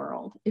in the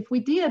world. If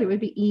we did, it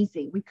would be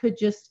easy. We could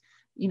just,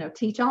 you know,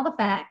 teach all the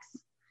facts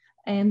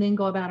and then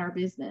go about our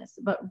business.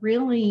 But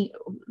really,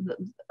 the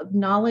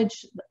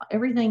knowledge,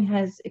 everything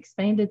has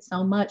expanded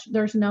so much.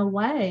 There's no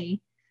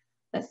way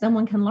that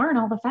someone can learn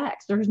all the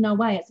facts. There's no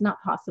way. It's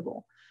not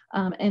possible.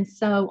 And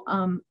so,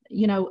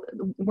 you know,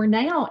 we're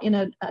now in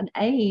an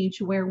age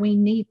where we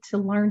need to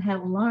learn how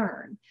to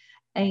learn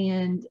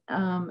and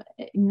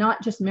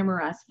not just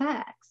memorize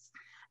facts.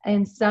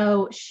 And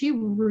so she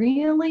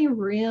really,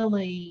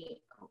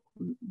 really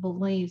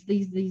believes,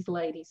 these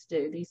ladies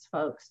do, these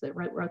folks that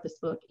wrote this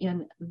book,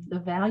 in the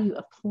value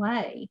of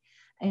play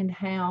and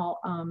how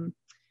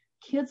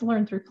kids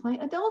learn through play,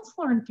 adults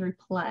learn through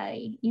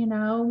play. You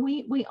know,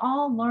 we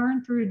all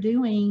learn through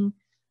doing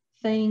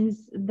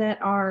things that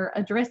are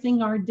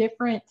addressing our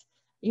different,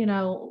 you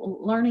know,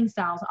 learning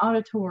styles: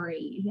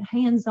 auditory,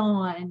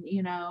 hands-on,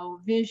 you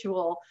know,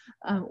 visual.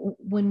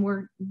 When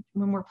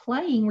we're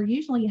playing, we're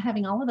usually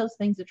having all of those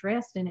things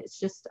addressed, and it's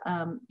just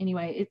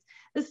anyway.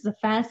 This is a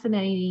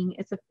fascinating.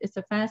 It's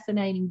a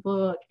fascinating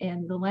book,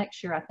 and the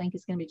lecture I think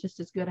is going to be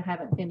just as good. I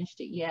haven't finished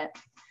it yet,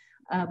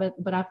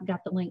 but I've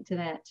got the link to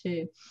that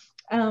too.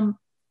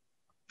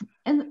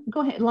 And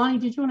go ahead, Lonnie.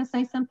 Did you want to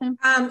say something?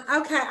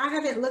 Okay, I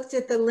haven't looked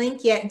at the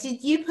link yet.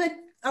 Did you put?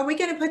 Are we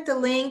going to put the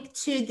link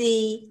to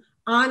the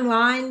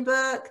online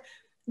book?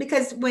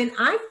 Because when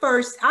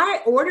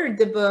I ordered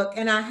the book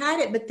and I had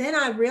it, but then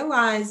I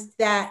realized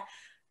that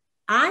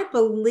I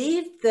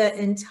believe the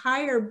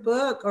entire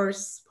book, or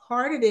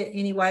part of it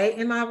anyway.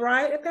 Am I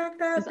right about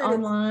that? It's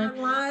online. It's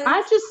online?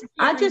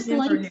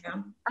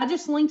 I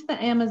just linked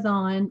the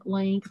Amazon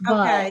link,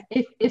 but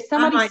okay. if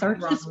somebody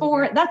searches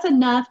for it, that's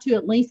enough to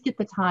at least get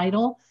the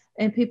title,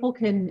 and people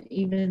can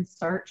even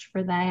search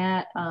for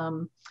that.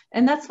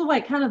 And that's the way,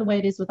 kind of the way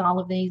it is with all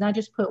of these. I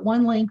just put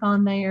one link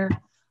on there,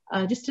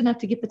 just enough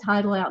to get the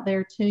title out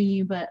there to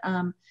you. But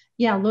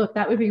yeah, look,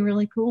 that would be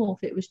really cool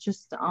if it was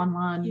just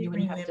online. You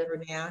wouldn't have to.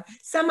 Now.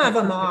 Some of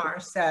them are,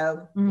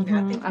 so you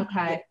know, I think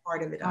okay, get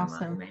part of it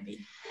online, maybe.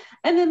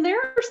 And then there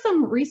are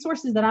some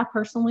resources that I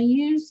personally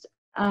used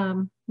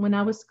when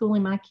I was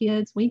schooling my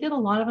kids. We did a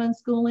lot of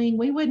unschooling.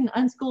 We wouldn't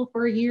unschool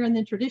for a year and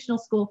then traditional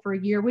school for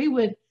a year. We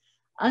would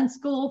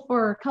unschool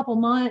for a couple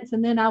months,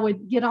 and then I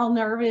would get all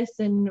nervous,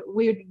 and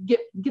we would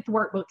get the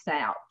workbooks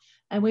out,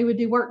 and we would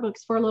do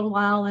workbooks for a little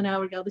while, and I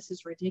would go, this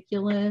is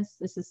ridiculous,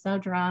 this is so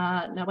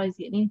dry, nobody's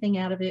getting anything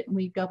out of it. And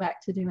we'd go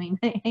back to doing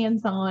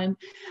hands-on,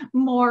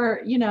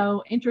 more, you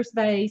know,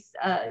 interest-based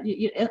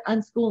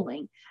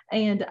unschooling.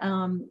 And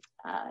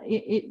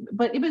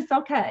but it was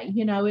okay,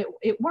 you know,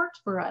 it worked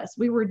for us.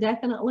 We were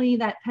definitely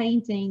that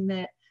painting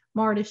that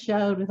Marta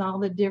showed with all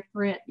the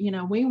different, you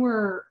know, we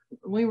were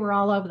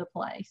all over the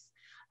place.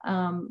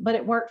 But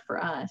it worked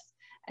for us.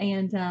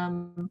 And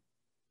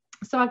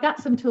so I've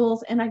got some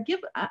tools, and I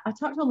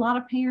talk to a lot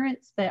of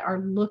parents that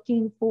are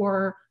looking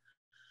for,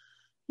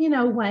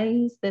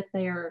 ways that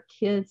their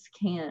kids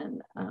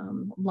can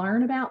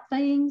learn about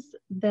things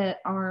that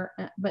are,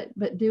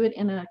 but do it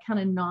in a kind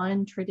of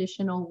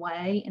non-traditional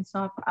way. And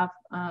so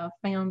I've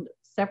found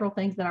several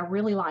things that I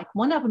really like.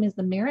 One of them is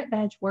the merit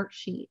badge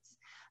worksheets.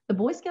 The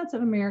Boy Scouts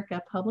of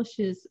America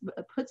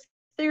puts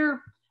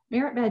their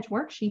merit badge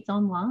worksheets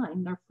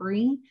online. They're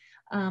free.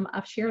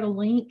 I've shared a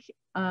link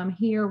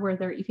here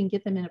where you can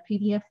get them in a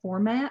PDF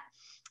format,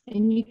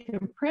 and you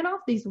can print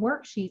off these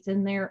worksheets,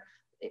 and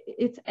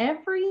it's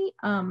every,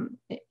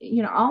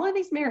 all of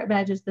these merit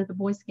badges that the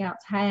Boy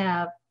Scouts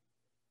have,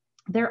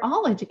 they're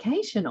all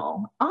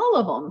educational, all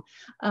of them.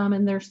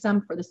 And there's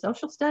some for the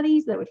social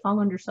studies that would fall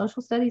under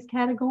social studies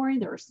category.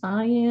 There are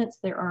science,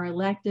 there are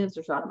electives,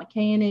 there's auto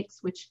mechanics,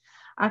 which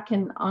I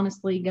can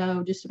honestly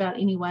go just about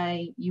any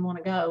way you want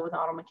to go with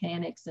auto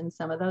mechanics and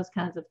some of those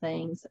kinds of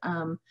things.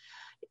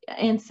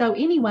 And so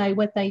anyway,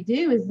 what they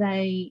do is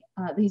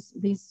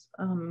these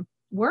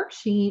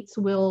worksheets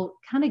will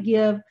kind of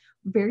give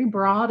very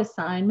broad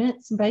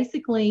assignments.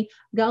 Basically,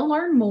 go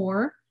learn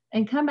more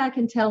and come back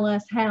and tell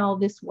us how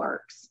this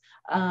works.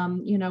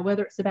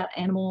 Whether it's about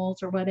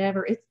animals or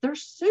whatever,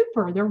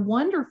 they're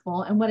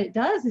wonderful. And what it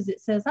does is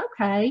it says,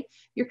 okay,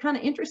 you're kind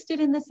of interested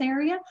in this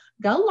area,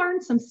 go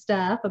learn some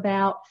stuff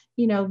about,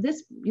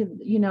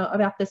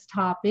 about this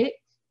topic,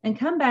 and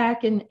come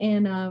back and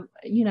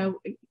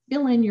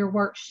fill in your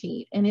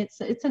worksheet. And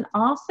it's an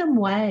awesome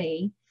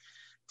way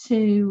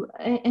to,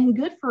 and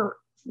good for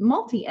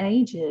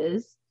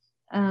multi-ages.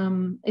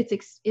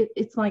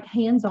 It's like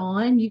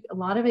hands-on. A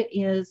lot of it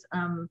is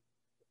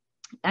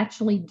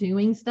actually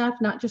doing stuff,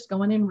 not just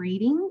going and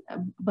reading,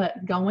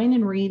 but going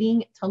and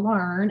reading to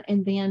learn,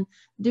 and then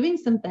doing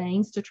some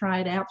things to try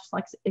it out, just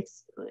like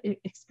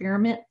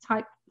experiment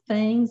type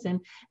things. And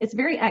it's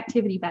very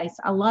activity based.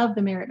 I love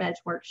the merit badge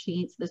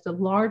worksheets. There's a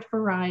large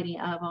variety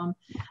of them,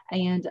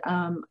 and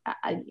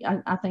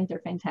I think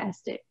they're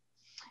fantastic.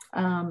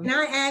 Can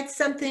I add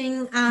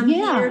something Yeah.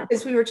 here?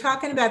 Because we were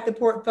talking about the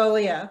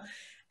portfolio,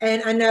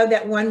 and I know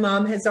that one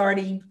mom has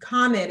already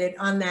commented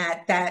on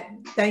that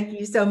thank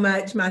you so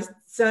much. My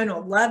son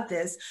will love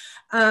this.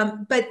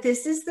 But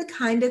this is the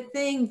kind of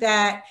thing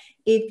that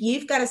if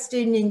you've got a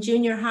student in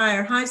junior high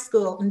or high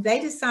school and they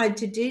decide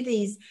to do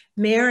these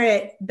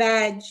merit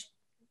badge,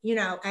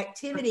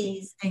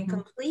 activities and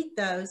complete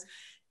those,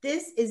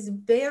 this is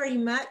very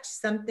much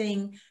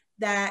something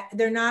that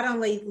they're not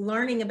only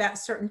learning about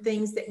certain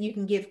things that you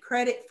can give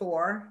credit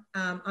for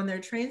on their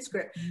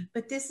transcript,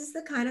 but this is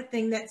the kind of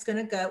thing that's going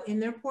to go in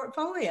their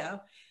portfolio.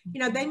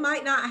 They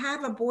might not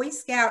have a Boy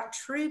Scout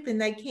troop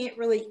and they can't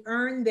really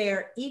earn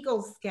their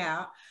Eagle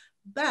Scout,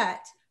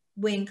 but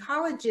when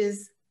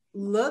colleges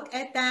look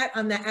at that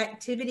on the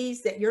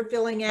activities that you're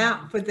filling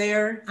out for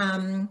their,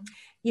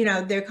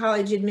 their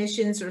college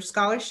admissions or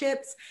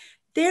scholarships,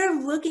 they're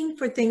looking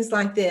for things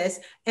like this.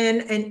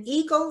 And an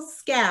Eagle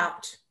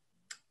Scout,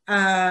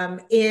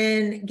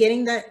 in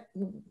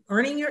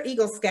earning your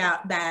Eagle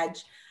Scout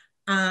badge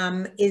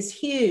is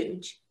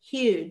huge.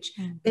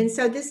 And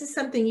so this is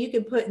something you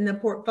can put in the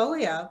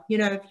portfolio.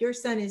 If your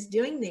son is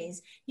doing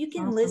these, you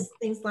can list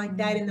things like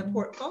that in the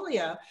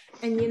portfolio.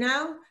 And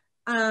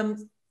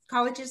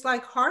colleges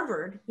like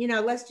Harvard,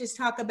 let's just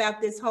talk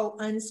about this whole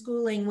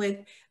unschooling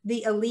with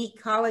the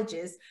elite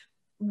colleges.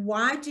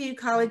 Why do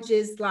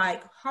colleges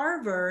like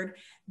Harvard,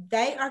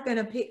 they are going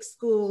to pick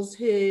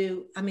they're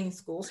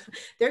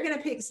going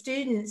to pick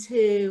students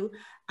who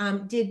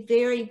did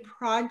very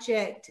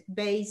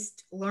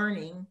project-based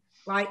learning,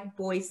 like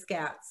Boy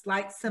Scouts,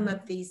 like some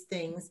of these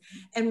things.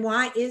 And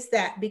why is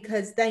that?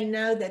 Because they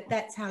know that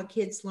that's how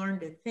kids learn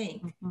to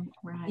think.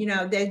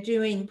 Right. They're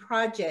doing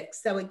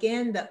projects. So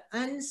again, the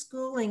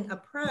unschooling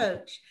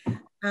approach,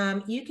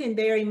 you can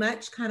very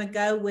much kind of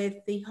go with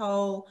the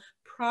whole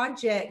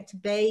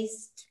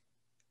project-based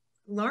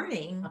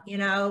learning,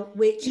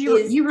 which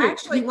is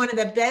actually one of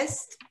the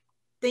best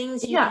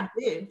things you can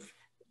do.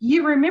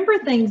 You remember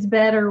things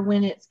better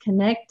when it's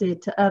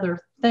connected to other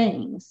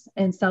things.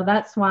 And so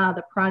that's why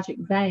the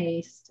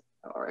project-based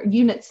or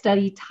unit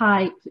study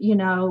type,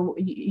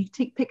 you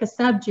pick a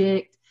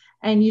subject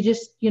and you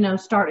just,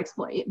 start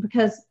exploring,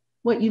 because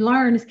what you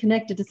learn is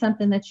connected to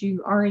something that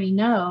you already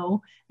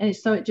know, and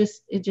so it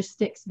just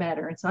sticks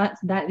better. And so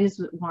that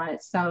is why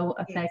it's so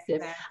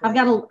effective. Exactly. I've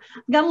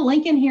got a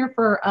link in here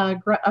for a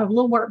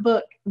little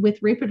workbook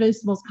with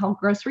reproducibles called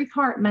Grocery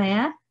Cart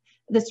Math.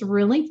 That's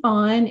really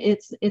fun.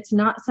 It's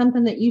not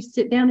something that you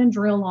sit down and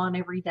drill on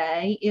every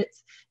day.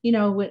 It's,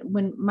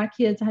 when my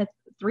kids, I had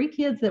 3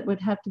 kids that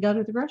would have to go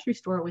to the grocery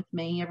store with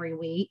me every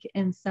week,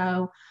 and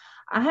so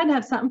I had to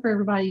have something for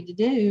everybody to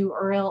do,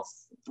 or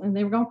else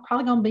they were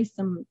probably going to be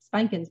some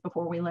spankings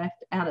before we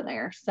left out of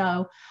there.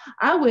 So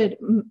I would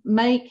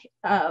make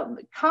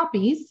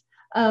copies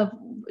of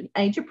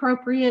age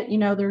appropriate,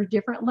 there are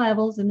different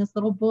levels in this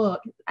little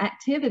book,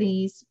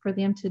 activities for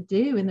them to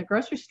do in the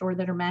grocery store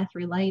that are math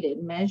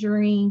related,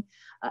 measuring,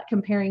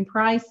 comparing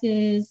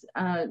prices,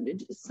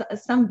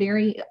 some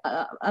very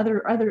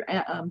other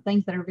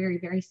things that are very,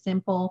 very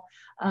simple,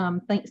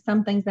 some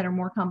things that are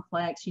more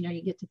complex.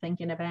 You get to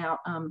thinking about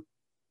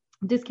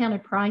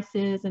discounted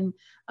prices, and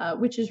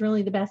which is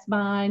really the best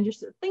buy, and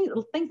just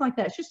things like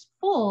that. It's just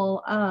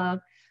full of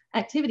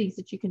activities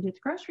that you can do at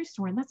the grocery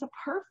store, and that's a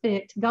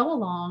perfect go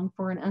along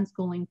for an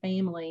unschooling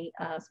family,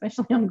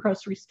 especially on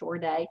grocery store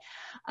day.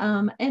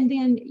 And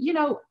then, you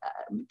know,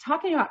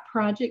 talking about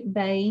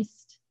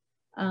project-based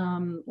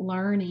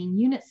learning,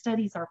 unit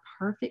studies are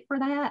perfect for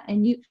that.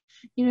 And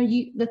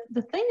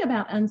the thing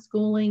about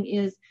unschooling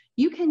is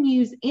you can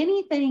use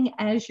anything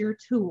as your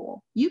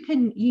tool. You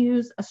can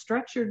use a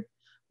structured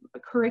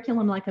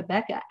curriculum like a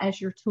Becca as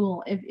your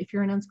tool if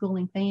you're an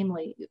unschooling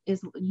family.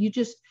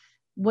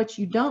 What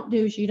you don't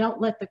do is you don't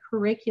let the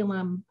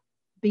curriculum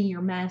be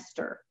your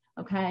master.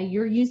 Okay,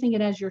 you're using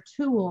it as your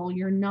tool.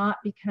 You're not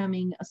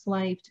becoming a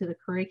slave to the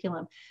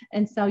curriculum.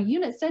 And so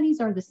unit studies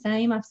are the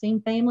same. I've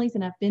seen families,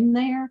 and I've been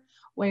there,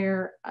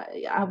 where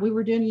we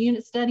were doing a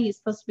unit study. It's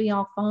supposed to be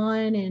all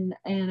fun, and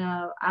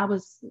I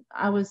was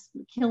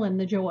killing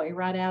the joy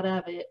right out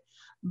of it,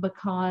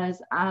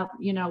 because I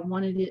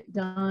wanted it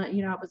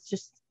done. I was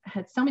just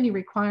had so many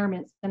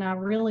requirements, and I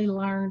really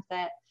learned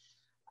that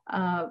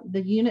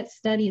the unit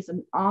study is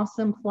an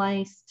awesome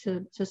place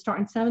to start.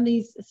 And some of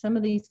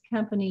these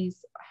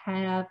companies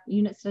have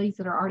unit studies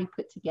that are already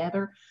put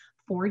together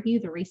for you.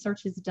 The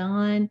research is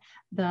done.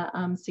 The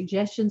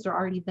suggestions are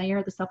already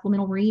there. The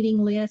supplemental reading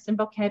list and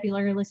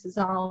vocabulary list is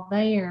all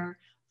there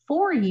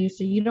for you,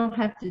 so you don't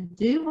have to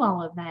do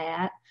all of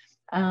that.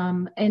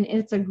 And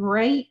it's a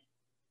great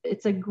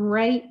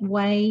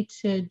way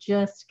to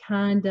just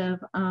kind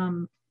of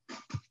have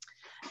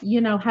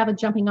a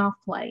jumping off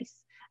place.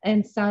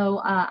 And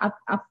so I've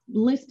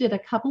listed a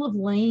couple of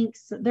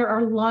links. There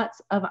are lots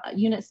of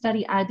unit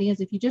study ideas.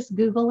 If you just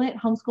Google it,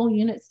 homeschool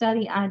unit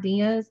study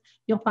ideas,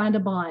 you'll find a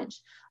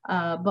bunch.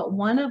 But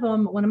one of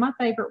my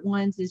favorite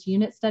ones is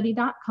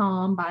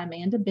unitstudy.com by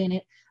Amanda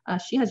Bennett.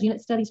 She has unit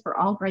studies for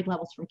all grade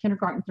levels from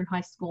kindergarten through high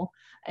school.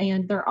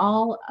 And they're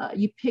all,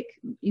 you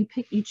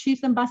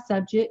choose them by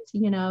subject.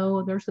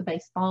 There's the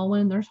baseball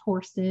one, there's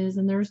horses,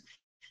 and there's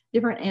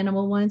different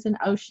animal ones, and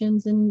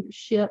oceans and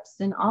ships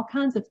and all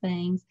kinds of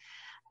things.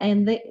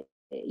 And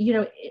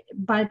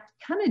by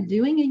kind of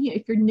doing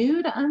if you're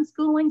new to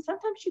unschooling,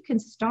 sometimes you can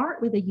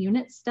start with a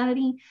unit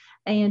study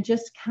and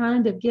just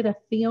kind of get a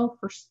feel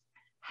for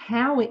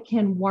how it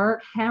can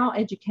work, how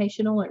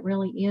educational it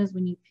really is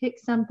when you pick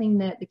something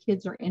that the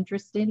kids are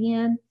interested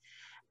in,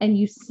 and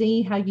you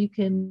see how you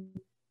can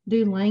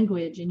do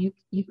language, and you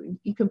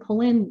can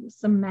pull in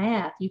some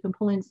math, you can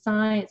pull in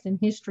science and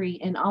history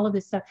and all of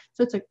this stuff.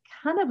 So it's a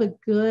kind of a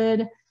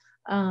good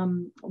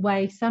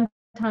way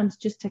sometimes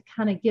just to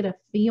kind of get a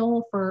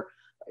feel for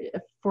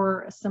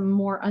some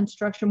more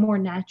unstructured, more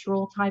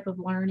natural type of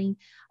learning.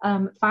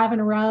 5 in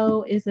a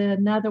Row is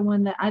another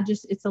one that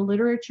it's a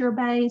literature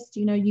based.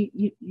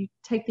 You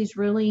take these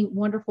really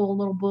wonderful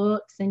little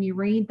books and you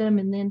read them,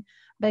 and then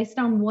based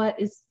on what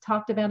is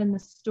talked about in the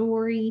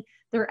story,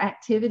 there are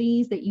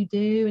activities that you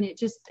do, and it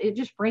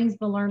just brings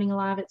the learning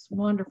alive. It's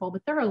wonderful.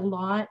 But there are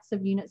lots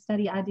of unit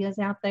study ideas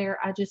out there.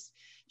 I just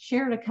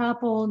shared a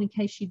couple in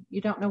case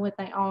you don't know what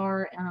they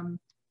are.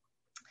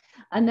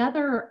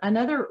 Another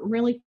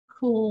really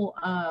cool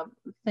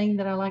thing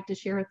that I like to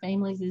share with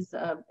families is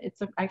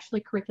it's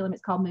actually curriculum.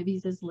 It's called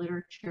Movies as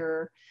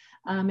Literature.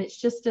 It's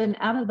just an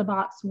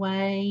out-of-the-box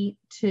way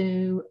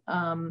to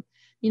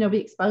be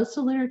exposed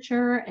to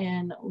literature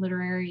and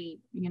literary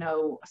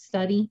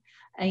study.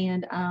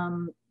 And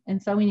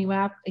so anyway,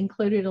 I've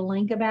included a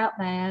link about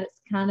that.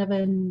 It's kind of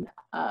a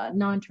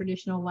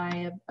non-traditional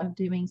way of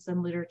doing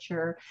some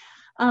literature.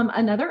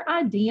 Another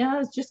idea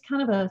is just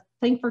kind of a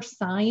thing for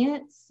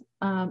science.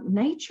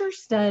 Nature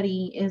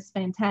study is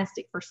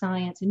fantastic for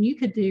science, and you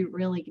could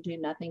really do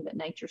nothing but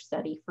nature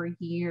study for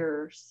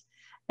years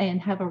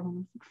and have a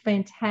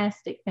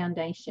fantastic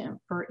foundation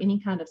for any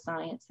kind of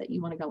science that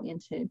you want to go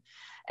into.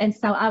 And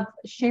so I've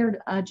shared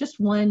just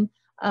one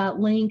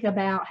link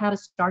about how to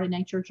start a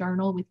nature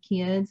journal with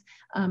kids.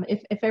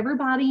 If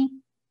everybody,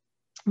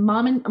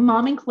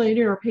 mom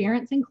included or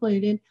parents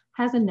included,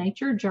 has a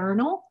nature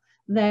journal,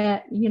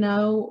 that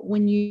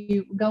when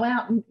you go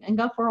out and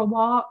go for a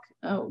walk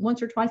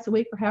once or twice a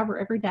week, or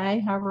every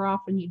day, however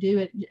often you do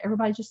it,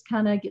 everybody just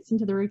kind of gets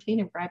into the routine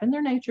of grabbing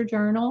their nature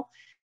journal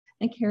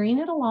and carrying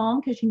it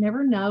along, because you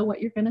never know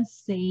what you're going to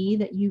see,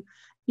 that you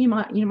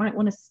might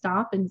want to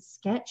stop and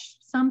sketch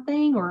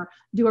something or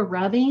do a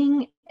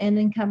rubbing and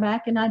then come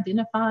back and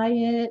identify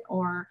it.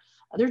 Or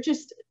there's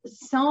just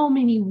so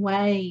many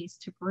ways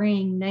to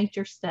bring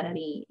nature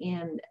study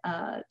in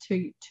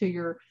to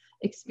your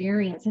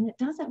experience, and it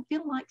doesn't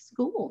feel like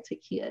school to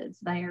kids.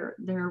 They're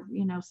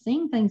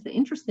seeing things that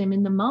interest them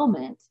in the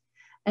moment,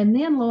 and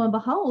then lo and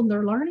behold,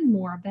 they're learning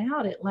more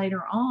about it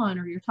later on,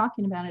 or you're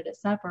talking about it at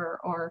supper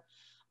or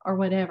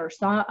whatever.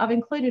 So I've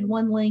included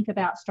one link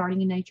about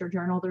starting a nature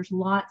journal. There's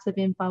lots of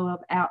info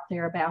out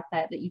there about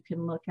that you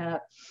can look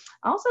up.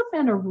 I also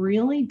found a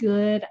really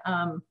good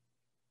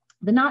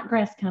the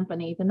Knotgrass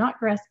company. The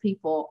Knotgrass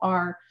people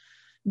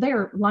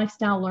they're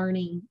lifestyle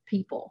learning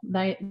people.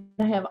 They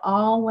have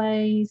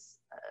always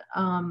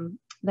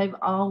they've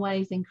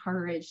always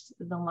encouraged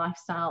a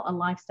lifestyle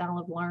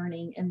of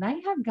learning. And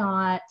they have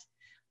got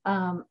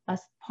a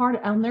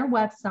part on their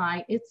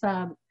website. It's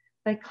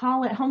they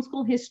call it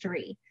Homeschool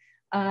History,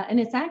 and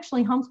it's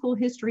actually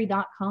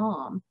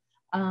homeschoolhistory.com.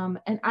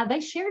 They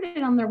shared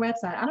it on their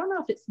website. I don't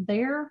know if it's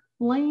their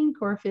link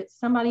or if it's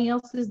somebody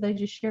else's. They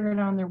just shared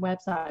it on their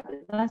website.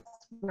 But that's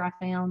where I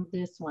found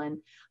this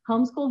one,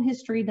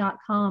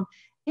 homeschoolhistory.com.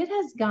 It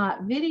has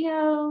got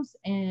videos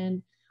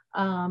and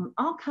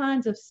all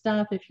kinds of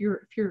stuff. If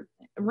you're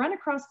run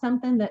across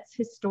something that's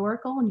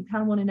historical and you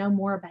kind of want to know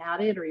more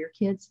about it, or your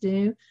kids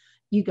do,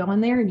 you go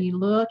in there and you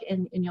look,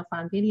 and you'll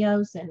find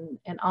videos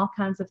and all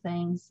kinds of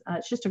things.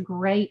 It's just a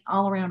great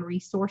all-around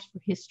resource for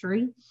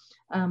history.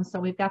 So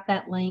we've got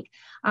that link.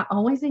 I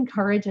always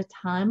encourage a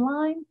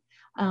timeline.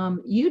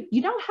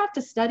 You don't have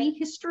to study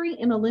history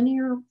in a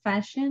linear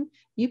fashion.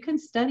 You can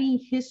study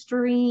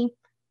history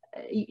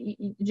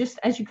just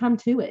as you come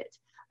to it.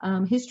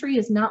 History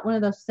is not one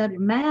of those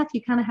subjects. Math,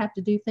 you kind of have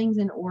to do things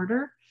in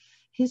order.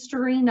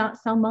 History, not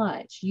so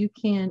much. You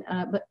can,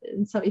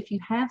 and so if you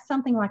have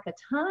something like a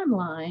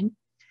timeline,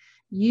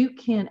 you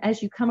can,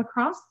 as you come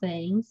across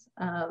things,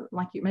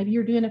 like maybe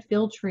you're doing a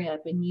field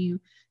trip and you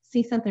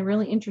see something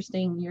really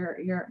interesting.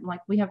 You're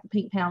like, we have the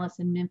Pink Palace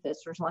in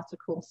Memphis. There's lots of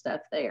cool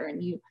stuff there,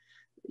 and you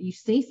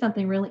see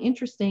something really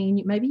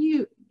interesting. Maybe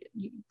you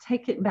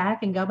take it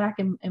back and go back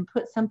and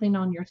put something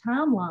on your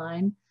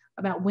timeline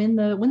about when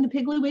the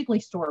Piggly Wiggly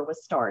store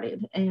was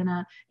started. And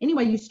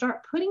anyway, you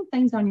start putting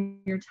things on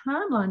your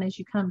timeline as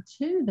you come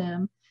to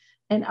them,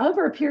 and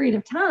over a period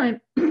of time,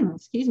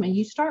 excuse me,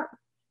 you start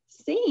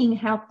seeing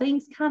how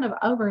things kind of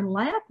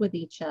overlap with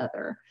each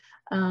other,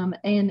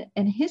 and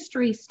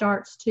history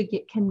starts to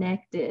get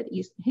connected.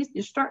 You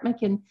start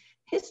making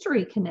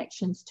history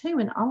connections too,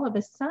 and all of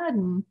a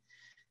sudden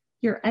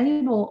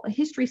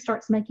history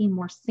starts making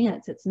more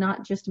sense. It's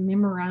not just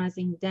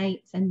memorizing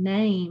dates and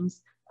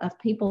names of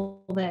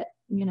people that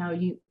you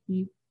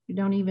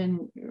don't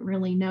even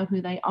really know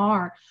who they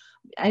are.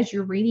 As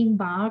you're reading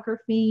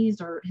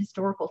biographies or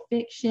historical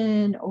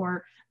fiction,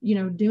 or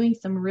doing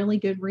some really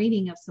good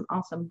reading of some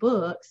awesome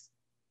books,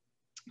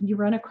 you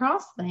run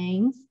across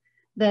things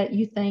that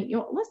you think,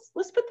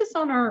 let's put this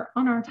on our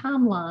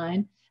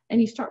timeline, and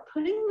you start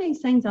putting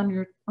these things on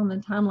the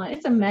timeline.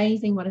 It's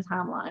amazing what a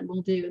timeline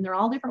will do, and there are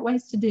all different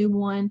ways to do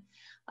one.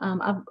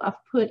 I've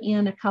put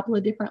in a couple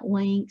of different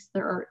links.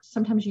 There are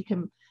sometimes you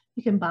can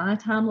buy a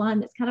timeline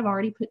that's kind of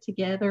already put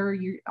together.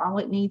 All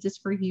it needs is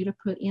for you to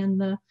put in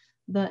the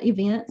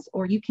events,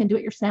 or you can do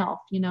it yourself.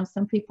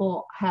 Some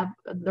people have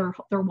their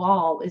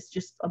wall is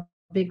just a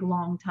big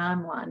long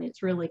timeline.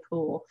 It's really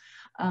cool.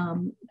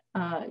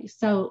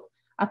 So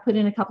I put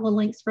in a couple of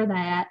links for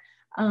that.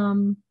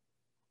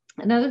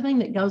 Another thing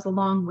that goes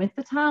along with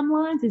the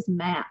timelines is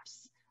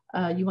maps.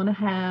 You want to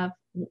have,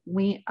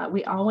 we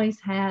always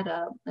had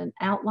an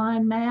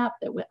outline map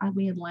that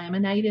we had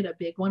laminated, a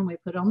big one we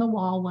put on the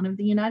wall, one of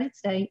the United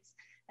States,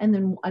 and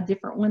then a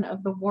different one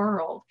of the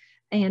world.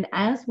 And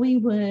as we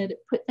would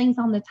put things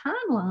on the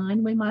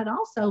timeline, we might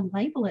also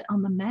label it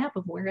on the map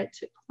of where it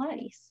took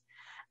place.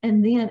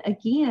 And then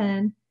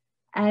again,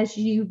 as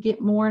you get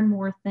more and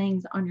more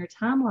things on your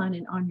timeline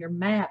and on your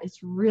map,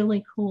 it's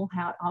really cool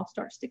how it all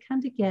starts to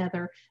come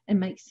together and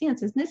make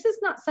sense. And this is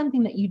not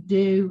something that you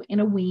do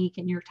in a week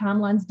and your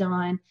timeline's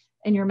done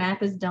and your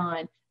map is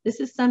done. This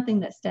is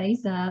something that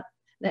stays up,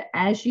 that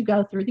as you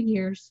go through the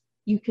years,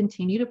 you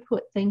continue to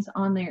put things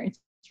on there. It's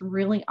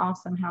really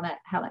awesome how that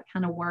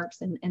kind of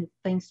works, and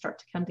things start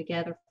to come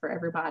together for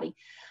everybody.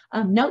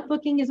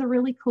 Notebooking is a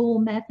really cool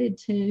method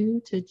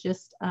too, to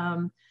just,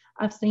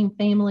 I've seen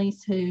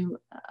families who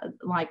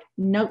like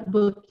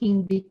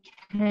notebooking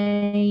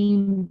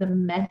became the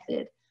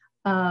method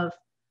of,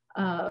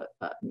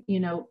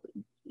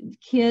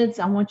 kids,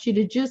 I want you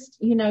to just,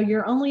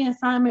 your only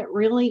assignment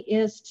really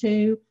is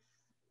to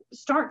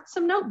start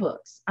some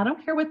notebooks. I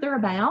don't care what they're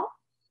about.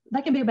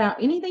 They can be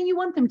about anything you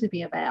want them to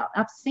be about.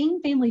 I've seen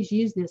families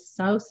use this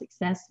so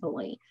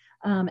successfully.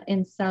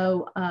 And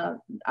so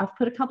I've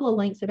put a couple of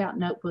links about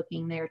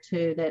notebooking there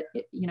too, that,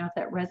 if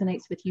that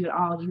resonates with you at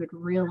all, you would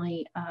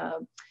really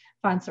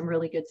find some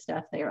really good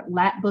stuff there.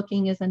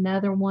 Lapbooking is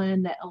another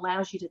one that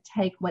allows you to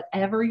take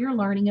whatever you're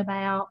learning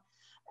about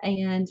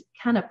and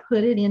kind of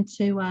put it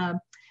into,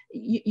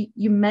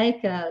 you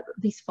make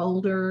these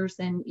folders,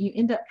 and you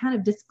end up kind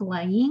of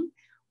displaying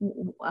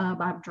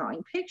by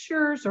drawing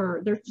pictures,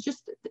 or there's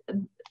just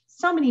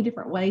so many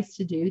different ways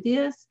to do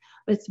this,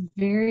 but it's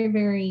very,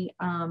 very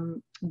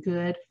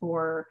good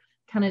for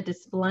kind of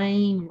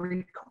displaying,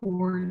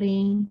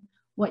 recording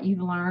what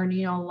you've learned.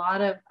 A lot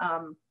of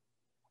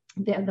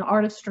the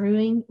art of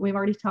strewing we've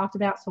already talked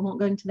about, so I won't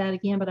go into that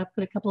again, but I've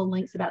put a couple of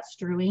links about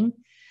strewing.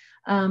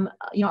 A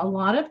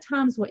lot of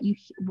times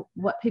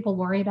what people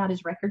worry about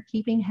is record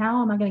keeping.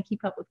 How am I going to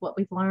keep up with what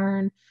we've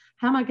learned?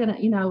 How am I going to,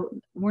 if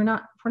we're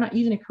not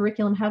using a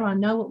curriculum, how do I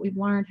know what we've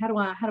learned? How do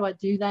I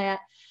do that?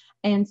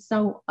 And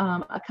so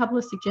a couple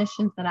of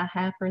suggestions that I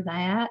have for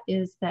that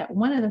is that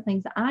one of the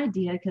things I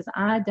did, because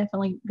I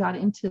definitely got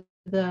into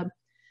the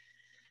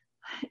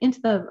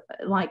into the,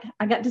 like,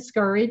 I got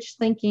discouraged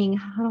thinking,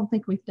 I don't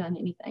think we've done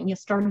anything. You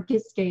start to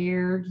get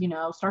scared, you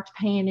know, start to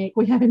panic.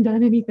 We haven't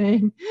done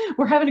anything.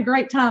 We're having a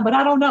great time, but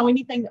I don't know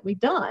anything that we've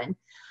done.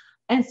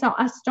 And so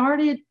I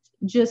started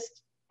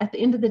just at the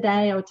end of the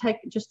day, I would take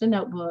just a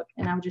notebook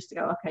and I would just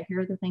go, okay, here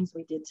are the things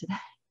we did today.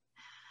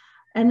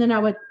 And then I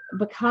would,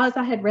 because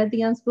I had read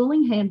the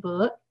Unschooling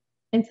handbook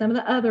and some of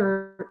the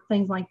other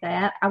things like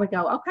that, I would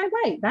go, okay,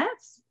 wait,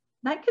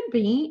 that could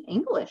be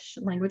English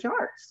language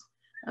arts.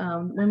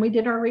 When we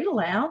did our read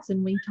alouds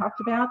and we talked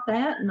about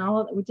that and all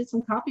of that, we did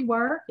some copy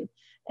work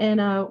and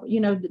you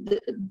know,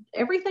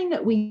 everything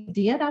that we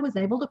did, I was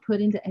able to put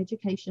into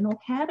educational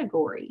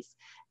categories,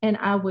 and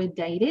I would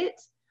date it.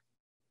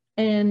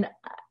 And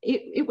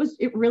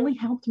it really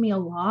helped me a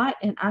lot.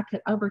 And I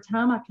could, over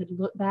time, I could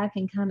look back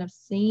and kind of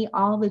see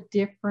all the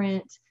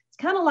different, it's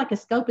kind of like a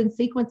scope and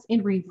sequence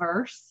in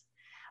reverse.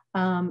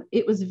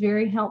 It was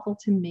very helpful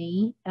to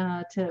me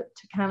to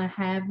kind of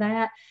have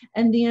that.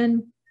 And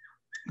then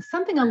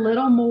something a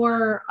little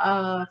more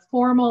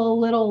formal,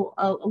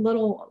 a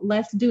little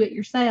less do it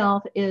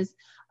yourself is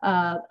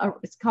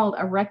it's called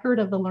A Record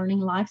of the Learning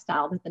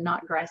Lifestyle that the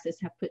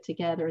Knotgrasses have put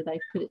together. They've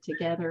put it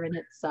together, and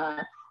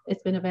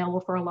it's been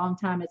available for a long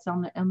time. It's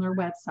on their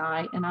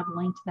website, and I've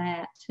linked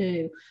that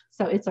too.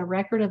 So it's A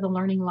Record of the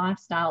Learning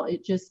Lifestyle.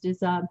 It just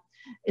is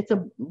it's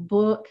a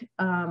book,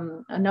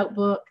 a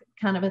notebook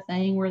kind of a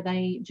thing where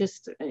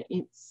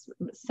it's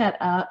set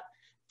up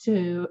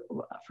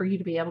for you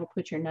to be able to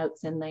put your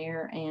notes in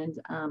there, and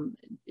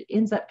it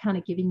ends up kind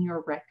of giving you a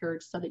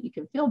record so that you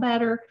can feel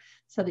better,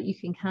 so that you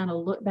can kind of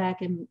look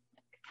back and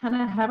kind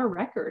of have a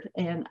record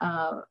and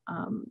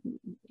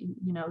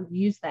you know,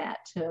 use that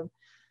to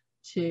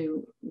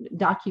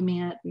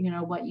document, you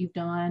know, what you've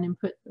done and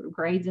put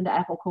grades into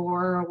Apple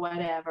Core or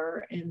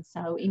whatever. And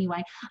so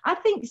anyway, I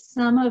think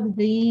some of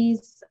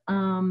these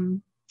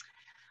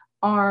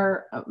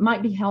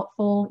might be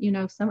helpful, you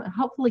know,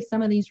 hopefully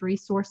some of these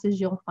resources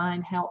you'll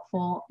find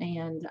helpful.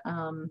 And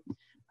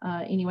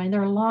anyway,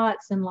 there are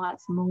lots and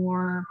lots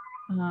more,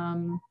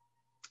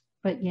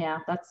 but yeah,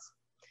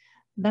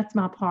 that's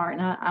my part,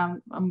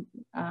 and I'm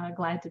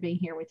glad to be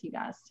here with you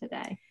guys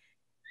today.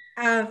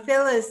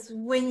 Phyllis,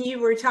 when you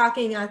were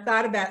talking, I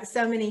thought about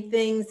so many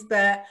things,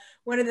 but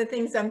one of the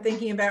things I'm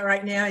thinking about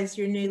right now is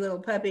your new little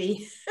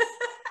puppy.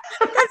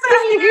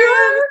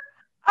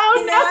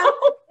 Oh,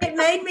 no. It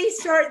made me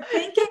start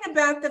thinking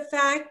about the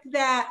fact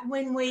that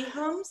when we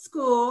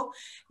homeschool,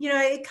 you know,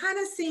 it kind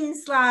of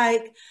seems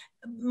like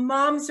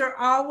moms are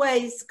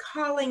always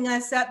calling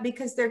us up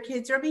because their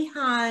kids are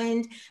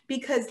behind,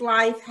 because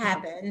life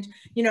happened.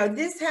 You know,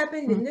 this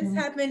happened and this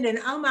happened, and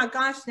oh my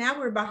gosh, now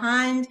we're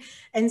behind.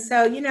 And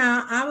so, you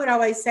know, I would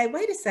always say,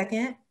 wait a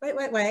second,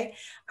 wait.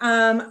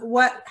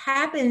 What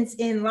happens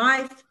in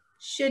life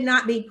should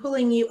not be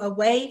pulling you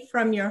away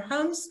from your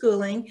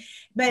homeschooling,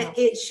 but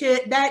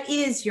that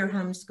is your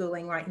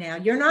homeschooling right now.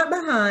 You're not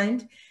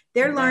behind.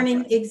 They're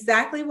learning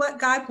exactly what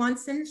God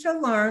wants them to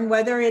learn,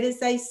 whether it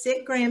is a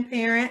sick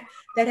grandparent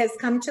that has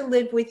come to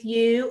live with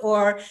you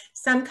or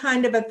some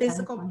kind of a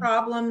physical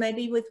problem,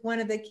 maybe with one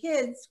of the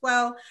kids.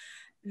 Well,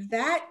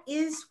 that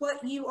is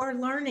what you are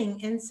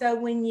learning. And so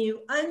when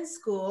you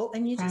unschool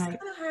and you just kind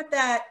of have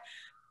that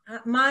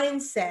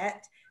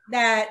mindset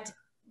that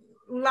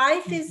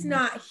life is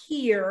not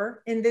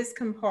here in this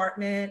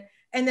compartment,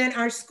 and then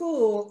our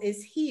school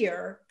is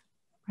here,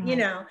 you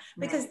know,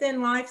 because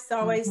then life's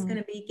always going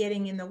to be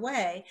getting in the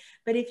way.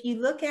 But if you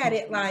look at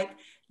it like,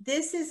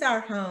 this is our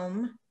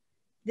home,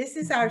 this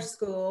is our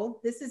school,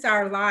 this is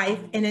our life,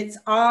 and it's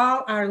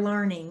all our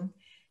learning,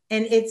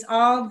 and it's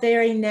all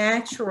very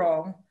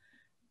natural,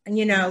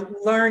 you know,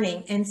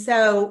 learning. And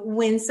so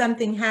when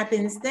something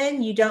happens,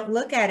 then you don't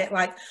look at it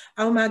like,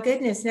 oh my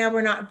goodness, now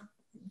we're not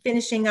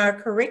finishing our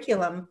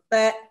curriculum.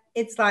 But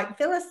it's like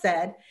Phyllis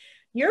said,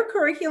 your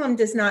curriculum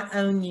does not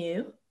own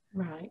you.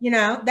 Right. You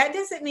know, that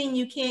doesn't mean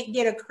you can't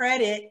get a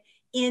credit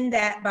in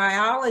that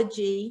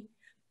biology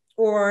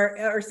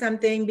or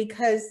something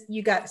because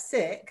you got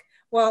sick.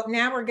 Well,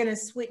 now we're going to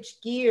switch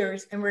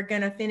gears and we're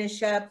going to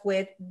finish up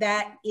with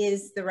that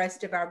is the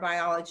rest of our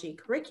biology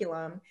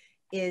curriculum,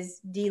 is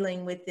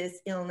dealing with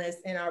this illness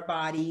in our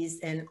bodies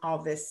and all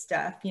this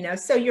stuff, you know.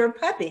 So your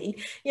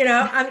puppy, you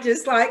know, I'm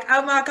just like,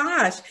 oh my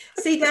gosh,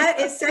 see, that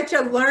is such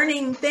a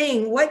learning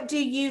thing. What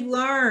do you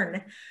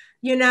learn?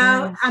 You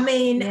know, I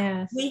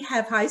mean, we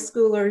have high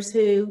schoolers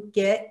who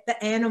get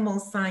the animal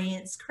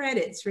science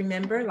credits,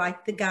 remember,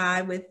 like the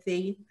guy with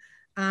the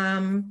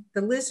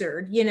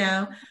lizard, you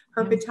know,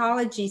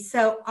 herpetology.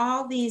 So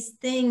all these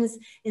things,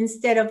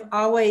 instead of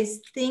always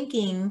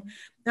thinking,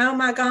 oh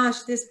my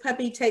gosh, this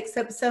puppy takes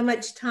up so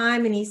much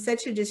time and he's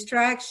such a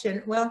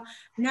distraction. Well,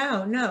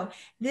 no,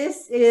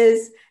 this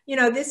is, you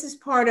know, this is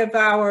part of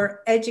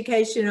our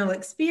educational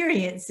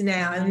experience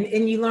now.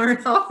 And you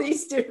learn all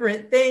these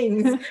different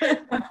things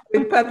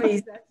with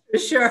puppies, that's for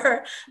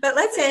sure. But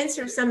let's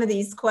answer some of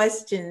these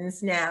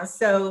questions now.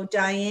 So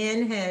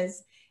Diane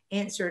has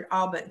answered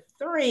all but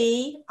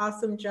 3.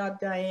 Awesome job,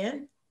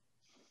 Diane.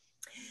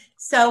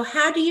 So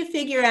how do you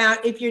figure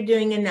out if you're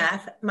doing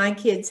enough? My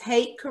kids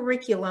hate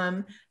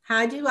curriculum.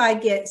 How do I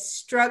get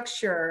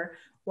structure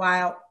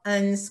while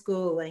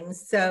unschooling?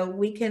 So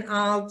we can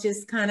all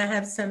just kind of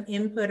have some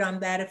input on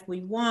that if we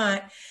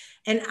want.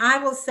 And I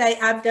will say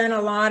I've done a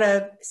lot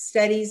of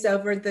studies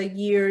over the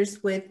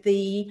years with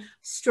the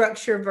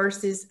structure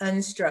versus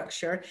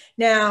unstructured.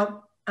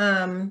 Now,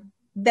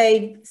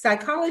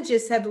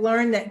 psychologists have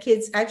learned that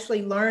kids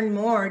actually learn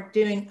more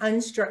doing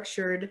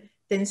unstructured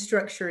than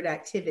structured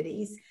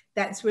activities.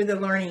 That's where the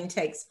learning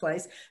takes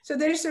place. So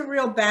there's a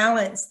real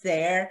balance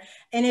there.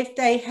 And if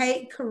they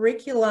hate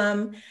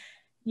curriculum,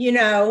 you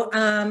know,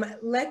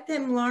 let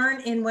them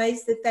learn in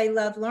ways that they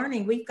love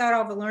learning. We've got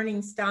all the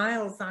learning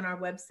styles on our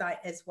website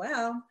as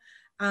well.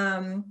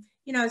 You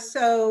know,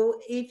 so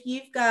if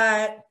you've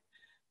got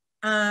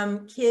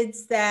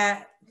kids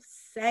that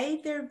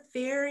say they're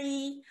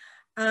very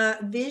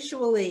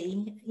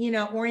visually, you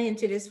know,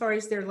 oriented as far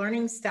as their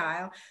learning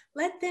style,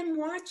 let them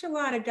watch a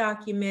lot of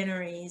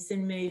documentaries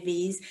and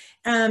movies.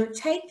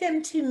 Take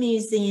them to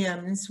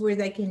museums where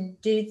they can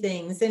do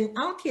things. And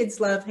all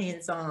kids love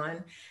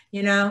hands-on,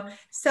 you know.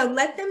 So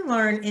let them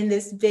learn in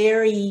this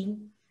very,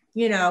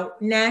 you know,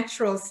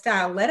 natural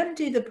style. Let them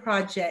do the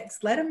projects.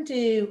 Let them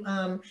do,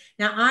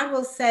 now I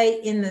will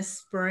say in the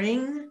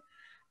spring,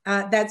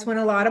 that's when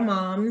a lot of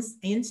moms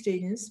and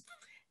students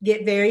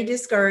get very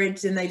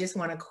discouraged and they just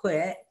want to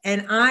quit.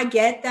 And I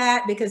get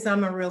that because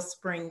I'm a real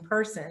spring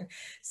person.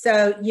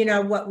 So, you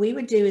know, what we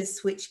would do is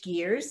switch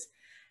gears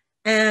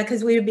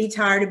because we would be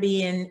tired of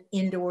being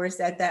indoors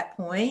at that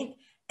point.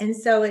 And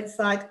so it's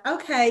like,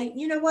 okay,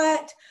 you know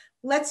what?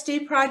 Let's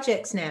do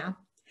projects now.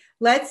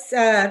 Let's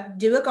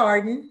do a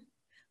garden.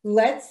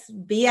 Let's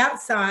be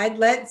outside.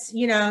 Let's,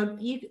 you know,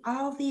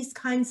 all these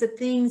kinds of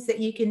things that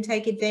you can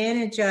take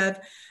advantage of,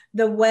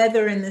 the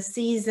weather and the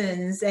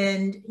seasons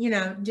and, you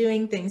know,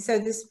 doing things. So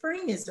the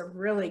spring is a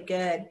really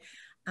good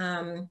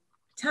time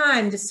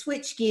to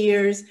switch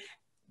gears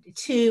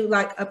to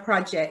like a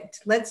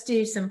project. Let's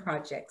do some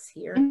projects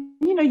here. And,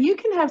 you know, you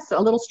can have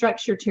a little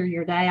structure to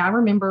your day. I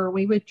remember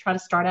we would try to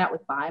start out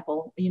with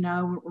Bible, you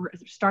know,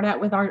 start out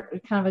with our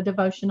kind of a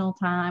devotional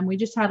time. We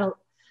just had a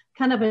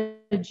kind of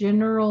a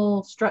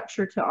general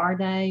structure to our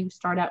day. We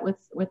start out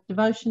with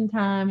devotion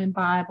time and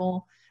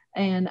Bible.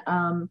 And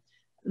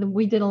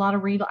we did a lot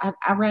of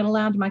I read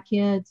aloud to my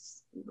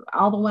kids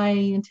all the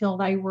way until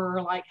they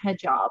were like had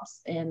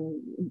jobs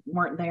and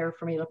weren't there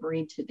for me to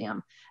read to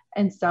them.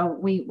 And so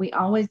we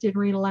always did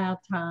read aloud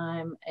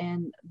time.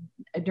 And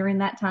during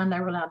that time, they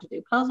were allowed to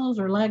do puzzles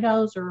or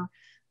Legos or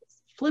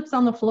flips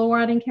on the floor.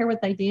 I didn't care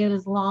what they did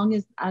as long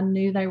as I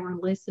knew they were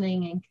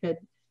listening and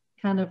could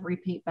kind of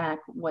repeat back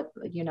what,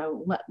 you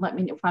know, let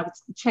me know if I would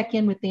check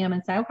in with them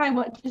and say, okay,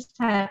 what just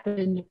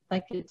happened? If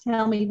they could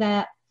tell me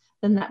that,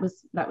 then that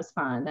was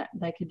fine. That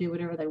they could do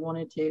whatever they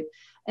wanted to.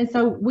 And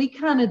so we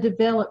kind of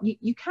develop,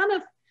 you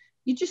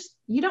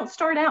don't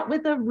start out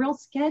with a real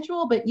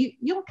schedule, but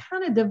you'll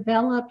kind of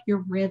develop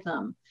your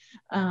rhythm.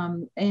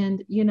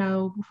 And, you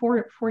know,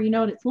 before you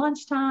know it, it's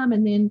lunchtime,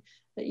 and then,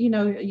 you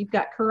know, you've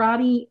got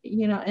karate,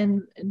 you know,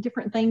 and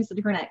different things,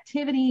 different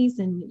activities.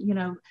 And, you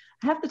know,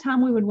 half the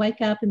time we would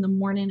wake up in the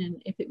morning, and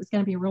if it was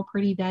going to be a real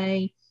pretty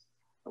day,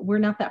 we're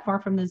not that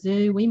far from the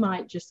zoo, we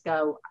might just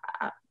go,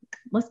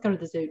 let's go to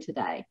the zoo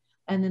today.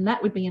 And then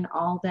that would be an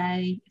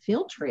all-day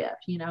field trip.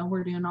 You know,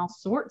 we're doing all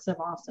sorts of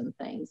awesome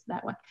things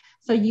that way.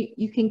 So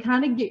you can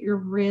kind of get your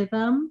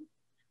rhythm,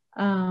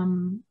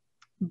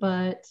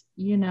 but,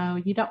 you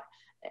know, you don't,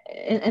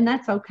 and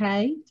that's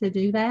okay to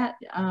do that.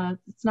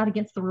 It's not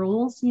against the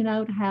rules, you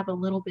know, to have a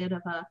little bit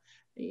of a,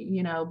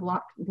 you know,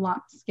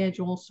 block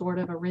schedule, sort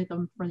of a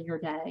rhythm for your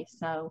day.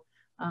 So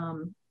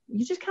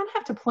you just kind of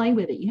have to play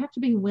with it. You have to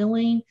be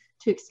willing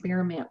to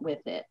experiment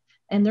with it.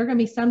 And there are going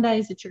to be some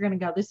days that you're going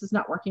to go, this is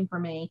not working for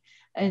me.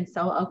 And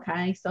so,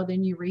 okay, so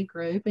then you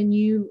regroup and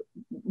you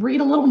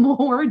read a little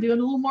more, do a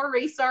little more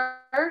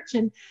research,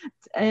 and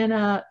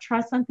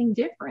try something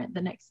different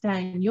the next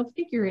day, and you'll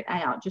figure it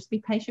out. Just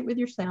be patient with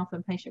yourself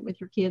and patient with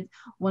your kids.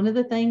 One of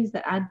the things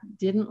that I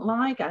didn't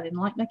like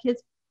my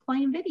kids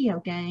playing video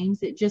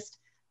games. It just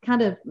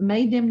kind of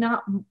made them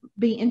not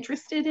be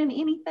interested in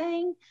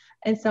anything.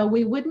 And so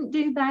we wouldn't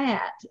do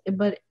that,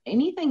 but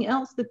anything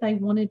else that they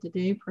wanted to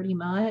do pretty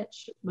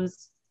much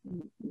was,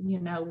 you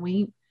know,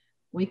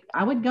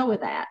 I would go with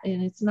that.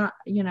 And it's not,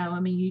 you know, I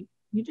mean,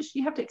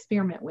 you have to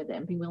experiment with it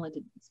and be willing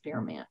to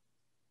experiment.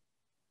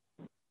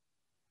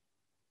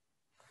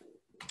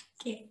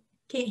 Can't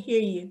hear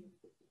you.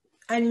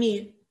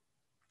 Unmute.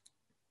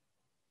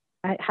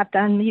 I have to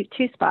unmute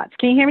 2 spots.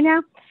 Can you hear me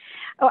now?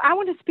 Oh, I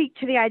want to speak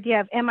to the idea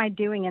of, am I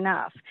doing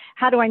enough?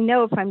 How do I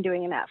know if I'm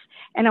doing enough?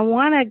 And I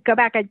want to go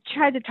back. I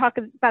tried to talk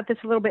about this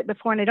a little bit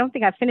before, and I don't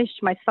think I finished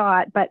my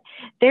thought, but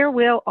there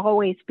will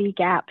always be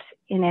gaps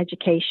in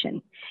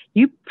education.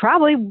 You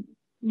probably,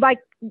 like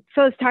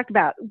Phyllis talked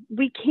about,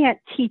 we can't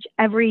teach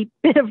every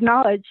bit of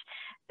knowledge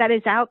that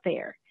is out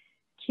there.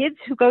 Kids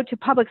who go to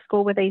public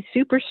school with a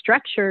super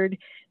structured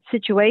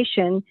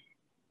situation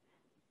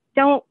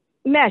don't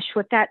mesh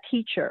with that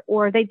teacher,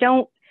 or they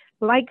don't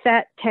like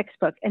that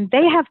textbook, and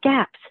they have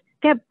gaps.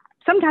 have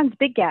sometimes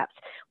big gaps.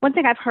 One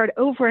thing I've heard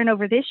over and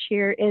over this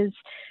year is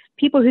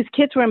people whose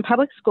kids were in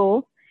public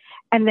school,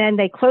 and then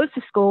they closed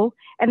the school,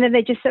 and then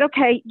they just said,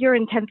 okay, you're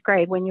in 10th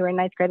grade when you were in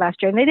 9th grade last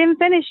year, and they didn't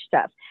finish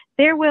stuff.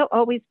 There will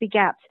always be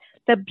gaps.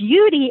 The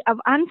beauty of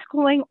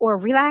unschooling or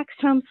relaxed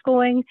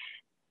homeschooling,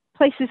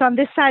 places on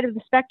this side of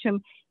the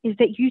spectrum, is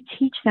that you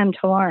teach them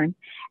to learn,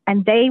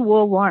 and they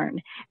will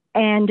learn.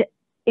 And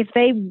if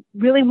they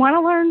really want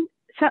to learn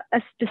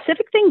a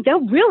specific thing,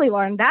 they'll really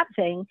learn that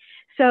thing.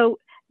 So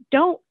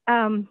don't,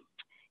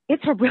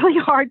 it's a really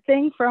hard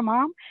thing for a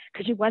mom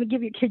because you want to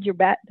give your kid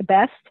the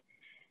best,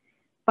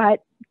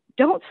 but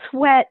don't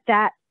sweat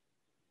that.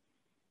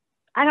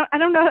 I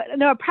don't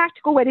know a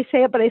practical way to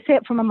say it, but I say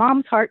it from a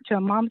mom's heart to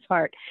a mom's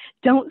heart.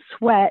 Don't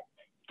sweat,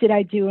 did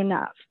I do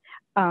enough?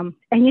 And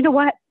you know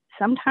what?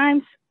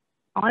 Sometimes,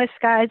 honest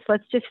guys,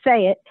 let's just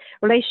say it,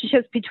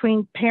 relationships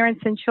between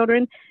parents and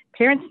children,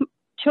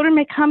 children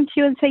may come to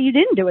you and say you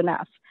didn't do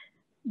enough.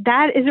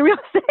 That is a real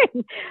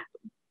thing.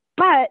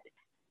 But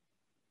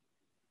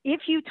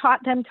if you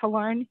taught them to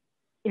learn,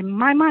 in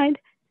my mind,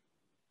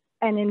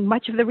 and in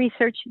much of the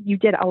research, you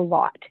did a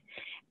lot.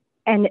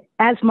 And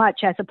as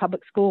much as a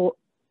public school,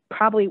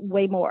 probably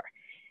way more.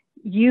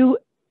 You're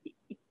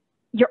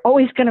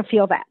always going to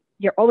feel that.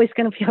 You're always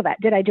going to feel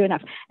that. Did I do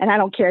enough? And I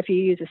don't care if you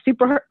use a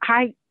super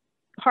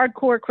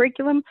hardcore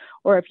curriculum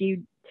or if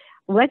you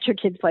let your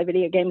kids play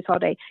video games all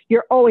day.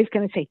 You're always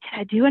going to say, did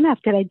I do enough?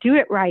 Did I do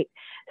it right?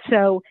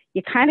 So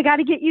you kind of got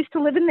to get used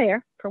to living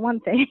there, for one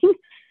thing. You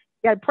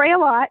got to pray a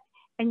lot.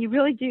 And you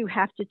really do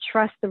have to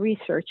trust the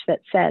research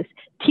that says,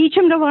 teach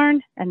them to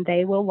learn and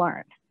they will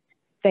learn.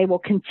 They will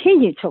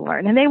continue to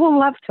learn and they will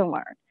love to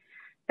learn.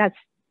 That's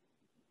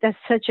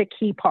such a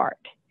key part.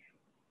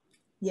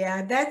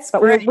 Yeah, that's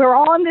but great. We're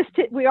all in this,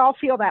 we all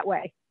feel that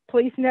way.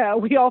 Please know,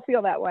 we all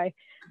feel that way.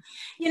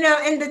 You know,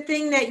 and the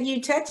thing that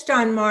you touched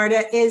on,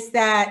 Marta, is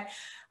that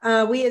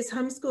we as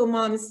homeschool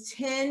moms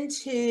tend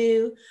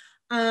to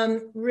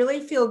really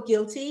feel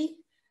guilty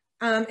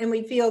and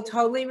we feel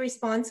totally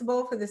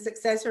responsible for the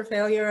success or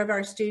failure of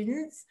our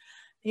students.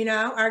 You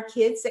know, our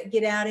kids that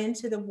get out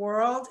into the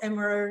world, and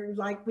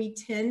we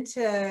tend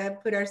to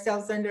put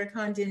ourselves under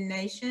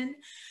condemnation.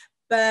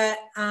 But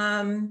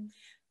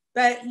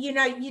you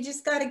know, you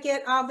just got to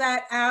get all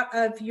that out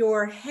of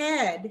your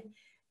head,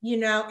 you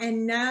know,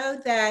 and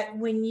know that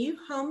when you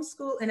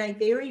homeschool in a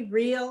very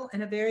real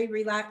and a very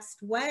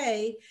relaxed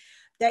way,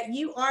 that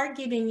you are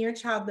giving your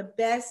child the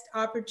best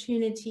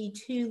opportunity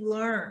to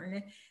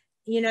learn,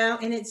 you know,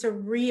 and it's a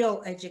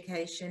real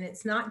education.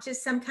 It's not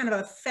just some kind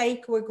of a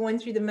fake, we're going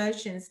through the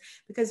motions,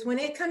 because when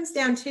it comes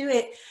down to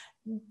it,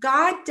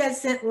 God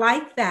doesn't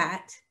like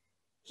that.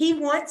 He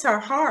wants our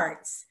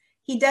hearts.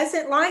 He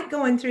doesn't like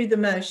going through the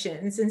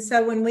motions. And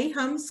so when we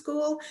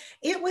homeschool,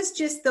 it was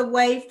just the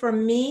way for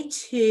me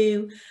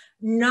to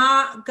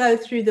not go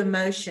through the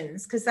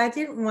motions, because I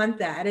didn't want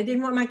that. I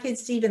didn't want my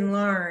kids to even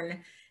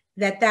learn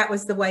that that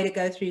was the way to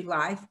go through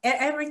life.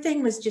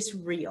 Everything was just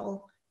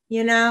real,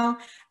 you know?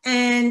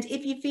 And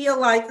if you feel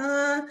like,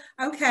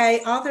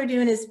 okay, all they're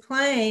doing is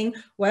playing,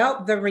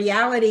 well, the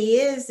reality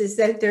is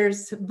that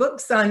there's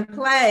books on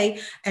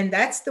play, and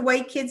that's the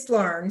way kids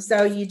learn.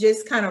 So you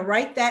just kind of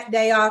write that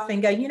day off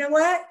and go, you know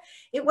what?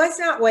 It was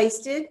not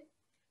wasted.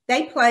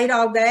 They played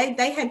all day.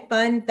 They had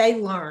fun. They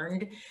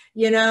learned,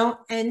 you know?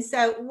 And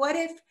so what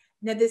if,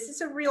 now this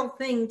is a real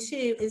thing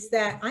too, is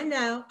that I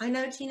know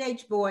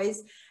teenage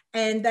boys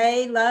and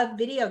they love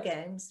video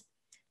games.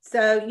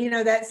 So, you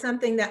know, that's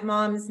something that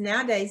moms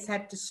nowadays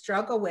have to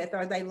struggle with.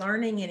 Are they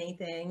learning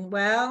anything?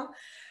 Well,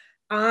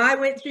 I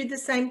went through the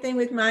same thing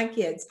with my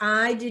kids.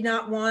 I did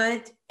not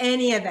want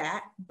any of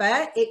that,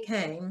 but it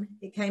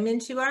came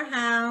into our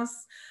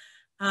house.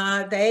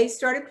 They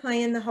started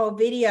playing the whole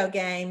video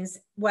games.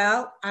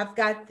 Well, I've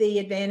got the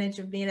advantage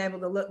of being able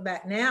to look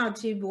back now.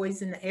 2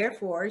 boys in the Air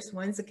Force,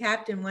 one's a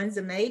captain, one's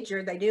a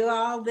major. They do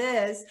all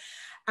this.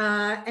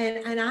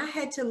 And I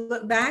had to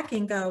look back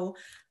and go,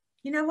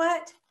 you know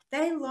what?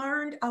 They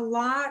learned a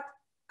lot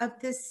of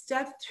this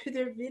stuff through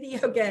their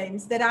video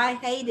games that I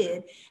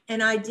hated,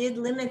 and I did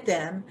limit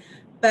them.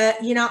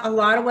 But, you know, a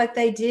lot of what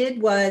they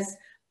did was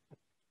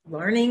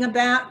learning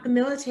about the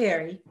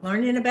military,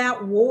 learning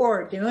about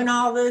war, doing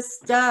all this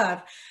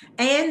stuff.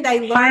 And they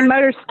learned fine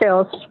motor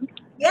skills.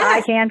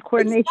 Yes, eye-hand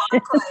coordination.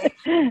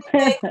 Exactly.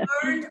 They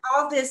learned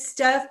all this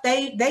stuff.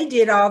 They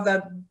did all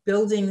the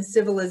building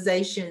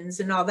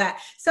civilizations and all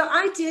that. So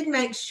I did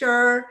make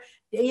sure,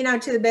 you know,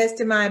 to the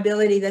best of my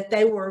ability, that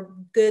they were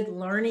good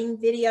learning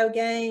video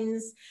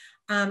games.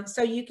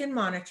 So you can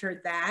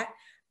monitor that.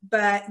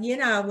 But, you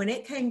know, when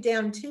it came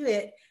down to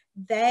it,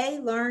 they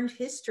learned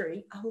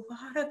history. A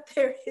lot of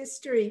their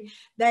history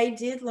they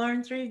did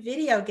learn through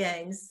video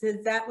games. So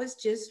that was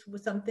just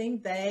something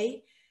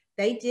they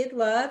did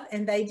love,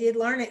 and they did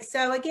learn it.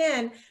 So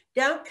again,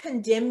 don't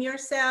condemn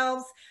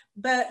yourselves,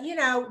 but you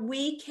know,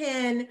 we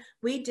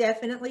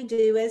definitely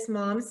do as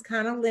moms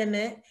kind of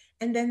limit.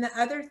 And then the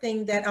other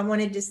thing that I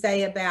wanted to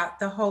say about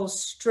the whole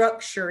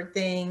structure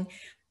thing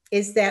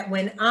is that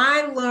when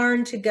I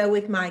learned to go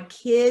with my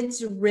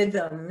kids'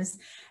 rhythms,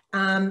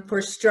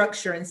 for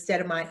structure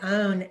instead of my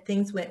own,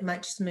 things went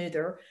much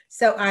smoother.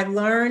 So I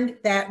learned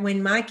that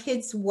when my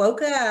kids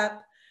woke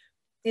up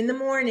in the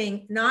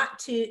morning, not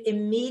to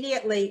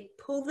immediately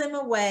pull them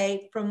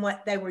away from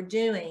what they were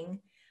doing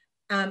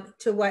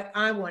to what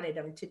I wanted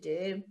them to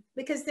do,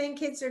 because then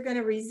kids are going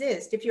to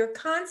resist. If you're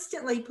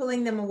constantly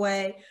pulling them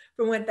away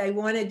from what they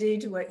want to do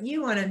to what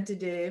you want them to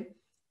do,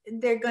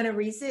 they're going to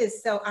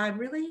resist. So I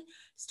really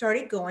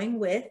started going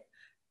with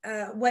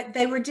what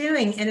they were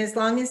doing. And as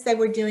long as they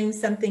were doing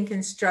something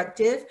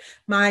constructive,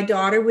 my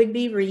daughter would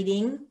be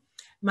reading,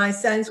 my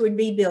sons would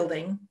be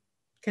building,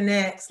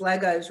 Connects,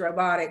 Legos,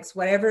 robotics,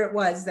 whatever it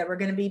was that we're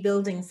going to be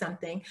building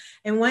something.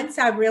 And once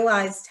I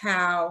realized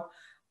how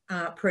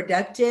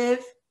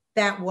productive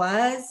that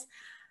was,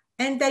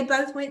 and they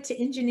both went to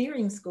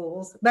engineering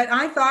schools. But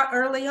I thought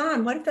early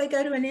on, what if they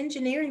go to an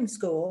engineering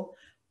school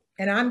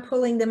and I'm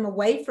pulling them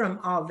away from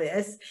all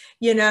this,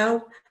 you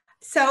know?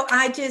 So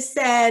I just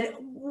said,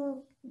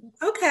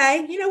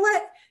 okay, you know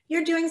what?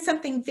 You're doing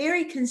something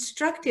very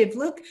constructive.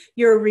 Look,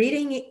 you're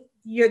reading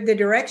the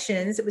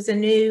directions. It was a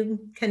new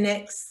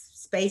Connects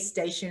space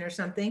station or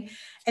something.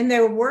 And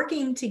they're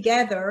working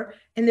together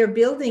and they're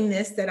building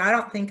this that I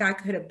don't think I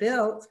could have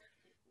built.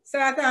 So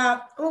I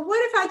thought, well,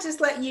 what if I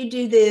just let you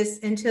do this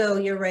until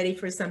you're ready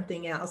for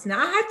something else? Now,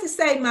 I have to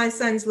say my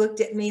sons looked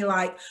at me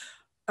like,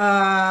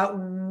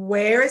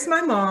 where is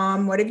my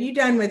mom? What have you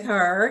done with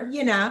her?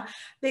 You know,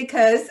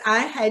 because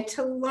I had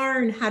to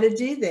learn how to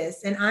do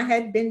this. And I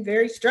had been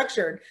very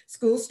structured.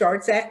 School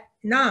starts at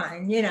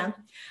 9, you know.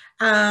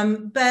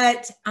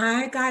 But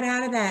I got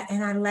out of that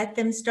and I let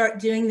them start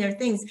doing their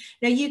things.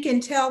 Now, you can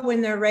tell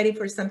when they're ready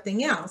for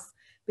something else,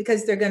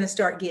 because they're going to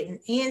start getting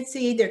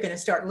antsy. They're going to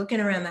start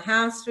looking around the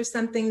house for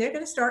something. They're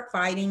going to start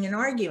fighting and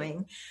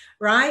arguing,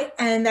 right?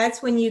 And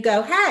that's when you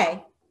go,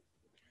 hey,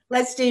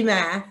 let's do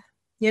math,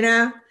 you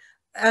know?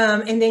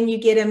 And then you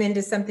get them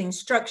into something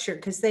structured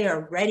because they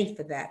are ready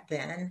for that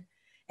then.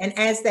 And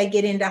as they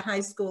get into high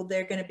school,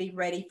 they're going to be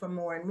ready for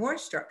more and more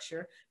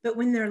structure. But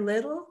when they're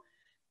little,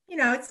 you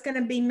know, it's going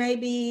to be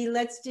maybe,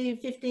 let's do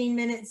 15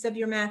 minutes of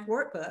your math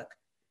workbook,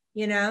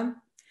 you know?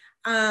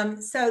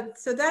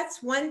 So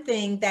that's one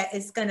thing that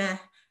is going to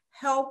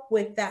help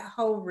with that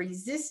whole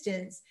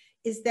resistance,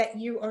 is that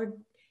you're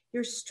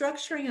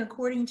structuring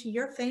according to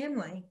your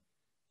family.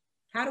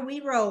 How do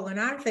we roll in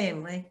our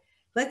family?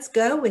 Let's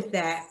go with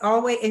that.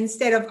 Always,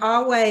 instead of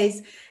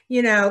always,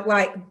 you know,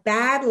 like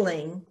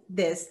battling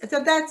this.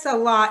 So that's a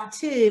lot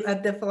too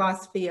of the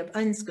philosophy of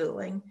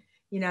unschooling,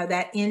 you know,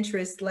 that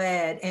interest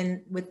led,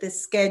 and with the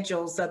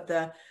schedules of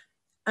the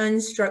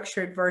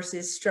unstructured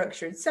versus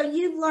structured. So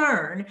you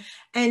learn,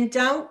 and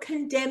don't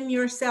condemn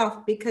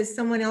yourself because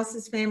someone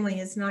else's family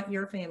is not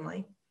your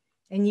family.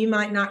 And you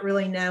might not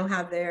really know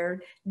how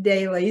their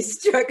daily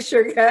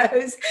structure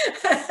goes,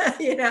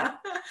 you know.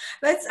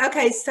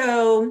 Okay,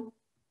 so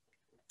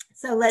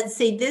let's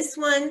see. This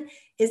one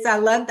is, I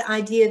love the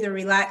idea of the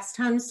relaxed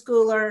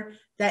homeschooler.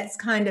 That's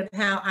kind of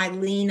how I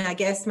lean. I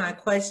guess my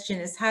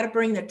question is how to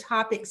bring the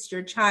topics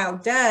your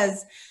child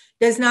does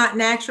not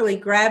naturally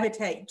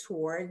gravitate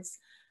towards,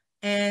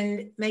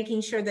 and making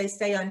sure they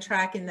stay on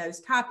track in those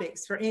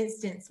topics. For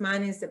instance,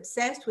 mine is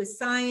obsessed with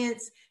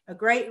science, a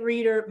great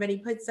reader, but he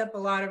puts up a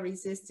lot of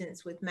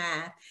resistance with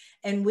math.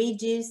 And we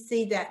do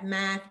see that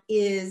math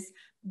is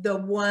the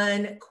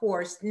one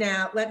course.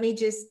 Now, let me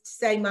just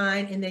say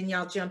mine and then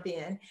y'all jump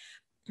in.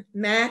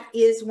 Math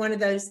is one of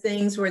those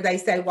things where they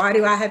say, why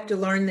do I have to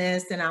learn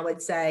this? And I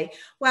would say,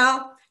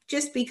 well,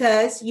 just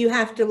because you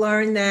have to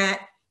learn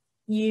that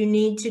you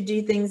need to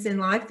do things in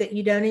life that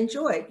you don't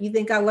enjoy. You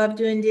think I love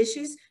doing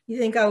dishes? You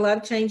think I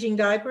love changing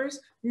diapers?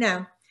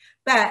 No,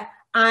 but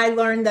I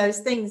learned those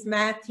things.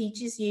 Math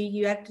teaches you,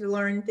 you have to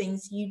learn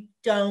things you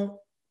don't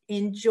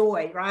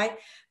enjoy, right?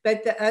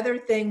 But the other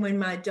thing, when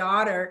my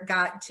daughter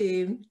got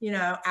to, you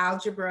know,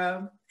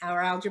 algebra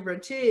or algebra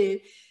 2,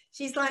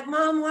 she's like,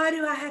 Mom, why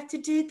do I have to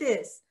do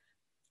this?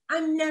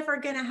 I'm never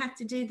going to have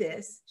to do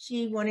this.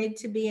 She wanted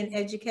to be an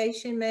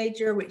education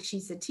major, which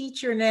she's a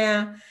teacher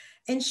now.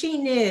 And she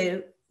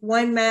knew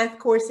one math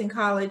course in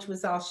college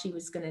was all she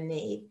was going to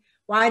need.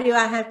 Why do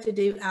I have to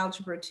do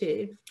algebra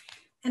 2?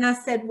 And I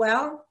said,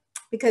 well,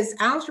 because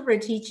algebra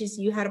teaches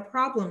you how to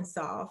problem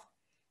solve.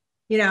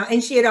 You know,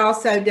 and she had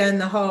also done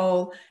the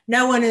whole,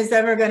 no one is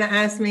ever going to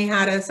ask me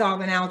how to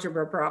solve an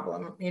algebra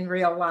problem in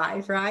real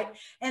life, right?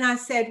 And I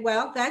said,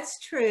 well, that's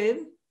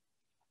true.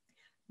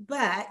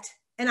 But,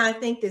 and I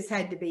think this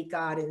had to be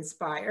God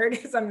inspired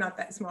because I'm not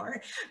that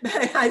smart.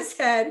 But I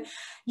said,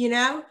 you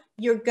know,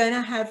 you're going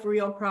to have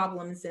real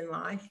problems in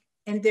life,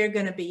 and they're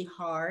going to be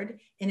hard,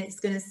 and it's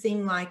going to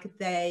seem like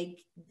they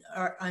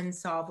are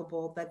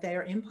unsolvable, but they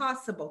are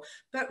impossible.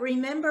 But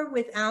remember,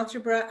 with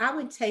algebra, I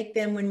would take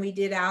them, when we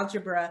did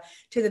algebra,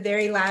 to the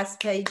very last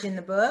page in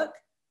the book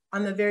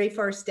on the very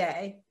first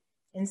day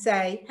and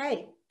say,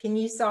 hey, can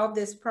you solve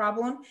this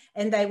problem?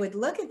 And they would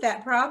look at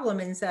that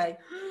problem and say,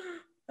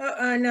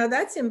 no,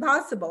 that's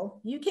impossible.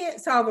 You can't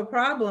solve a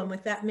problem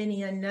with that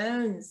many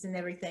unknowns and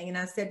everything. And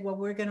I said, well,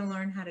 we're going to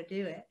learn how to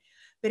do it.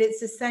 but it's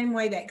the same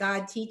way that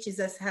God teaches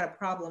us how to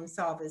problem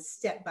solve, is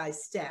step by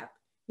step.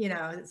 You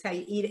know, it's how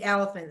you eat an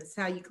elephant, it's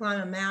how you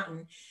climb a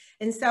mountain.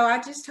 And so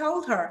I just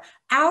told her,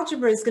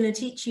 algebra is going to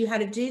teach you how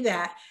to do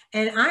that.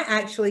 And I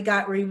actually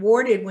got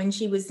rewarded when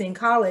she was in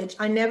college.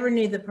 I never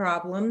knew the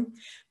problem,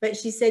 but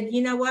she said,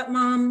 you know what,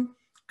 Mom,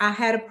 I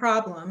had a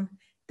problem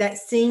that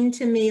seemed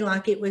to me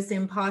like it was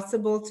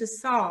impossible to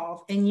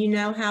solve. And you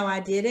know how I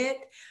did it?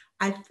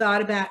 I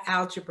thought about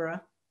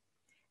algebra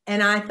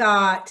and I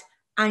thought,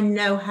 I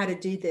know how to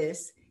do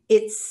this.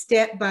 It's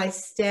step by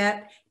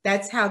step.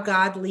 That's how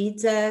God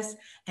leads us.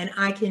 And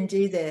I can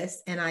do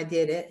this. And I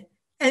did it.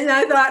 And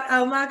I thought,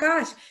 oh my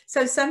gosh.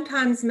 So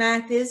sometimes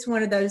math is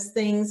one of those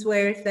things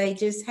where if they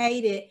just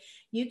hate it,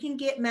 you can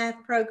get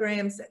math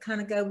programs that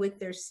kind of go with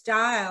their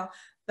style.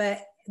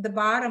 But the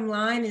bottom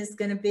line is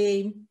going to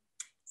be,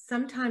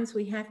 sometimes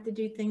we have to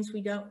do things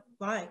we don't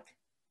like.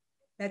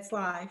 That's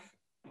life.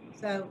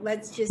 So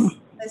let's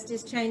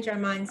just change our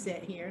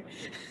mindset here.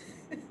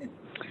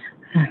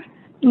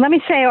 Let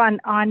me say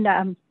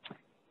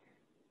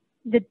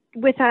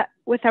with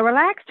a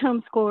relaxed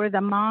homeschooler,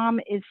 the mom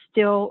is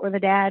still, or the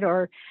dad,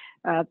 or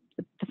the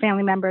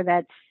family member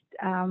that's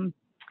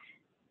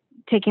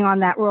taking on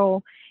that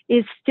role,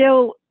 is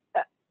still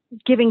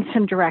giving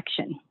some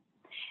direction.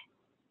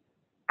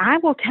 I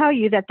will tell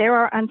you that there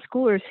are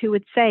unschoolers who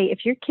would say,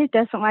 if your kid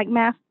doesn't like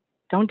math,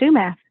 don't do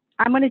math.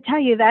 I'm going to tell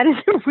you that is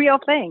a real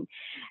thing.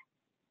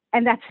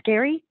 And that's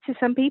scary to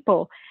some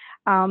people.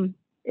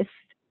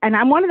 And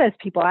I'm one of those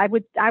people. I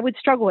would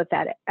struggle with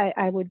that.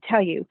 I would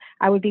tell you,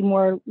 I would be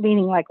more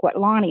leaning like what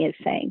Lonnie is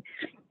saying.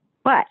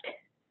 But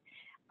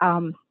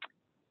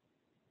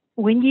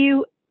when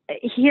you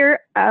hear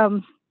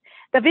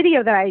the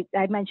video that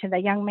I mentioned, a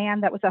young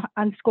man that was an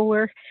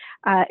unschooler,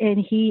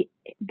 and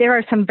there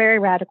are some very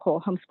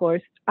radical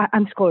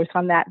unschoolers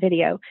on that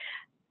video.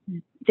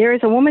 There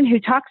is a woman who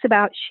talks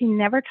about she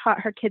never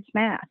taught her kids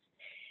math.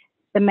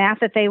 The math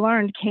that they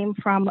learned came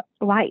from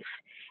life.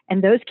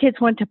 And those kids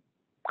went to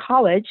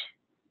college.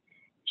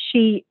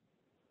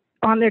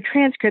 On their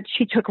transcripts,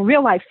 she took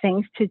real life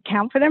things to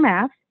count for their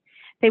math.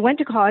 They went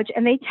to college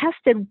and they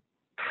tested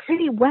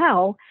pretty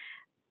well.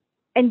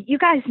 And you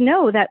guys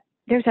know that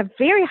there's a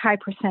very high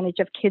percentage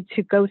of kids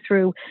who go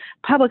through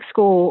public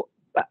school,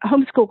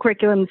 homeschool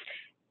curriculums,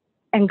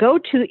 and go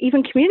to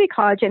even community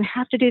college and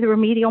have to do the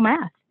remedial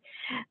math.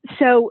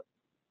 So,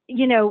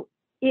 you know,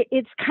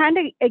 it's kind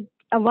of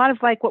a lot of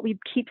like what we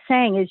keep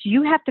saying is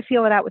you have to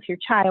feel it out with your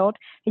child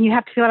and you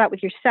have to feel it out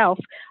with yourself.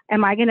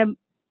 Am I going to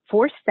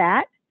force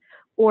that?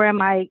 Or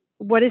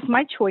what is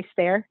my choice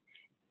there?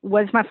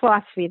 What is my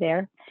philosophy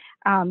there?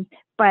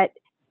 But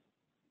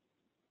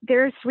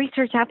there's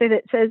research out there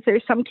that says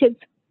there's some kids,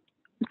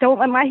 don't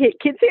let my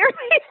kids hear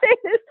me say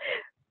this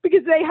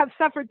because they have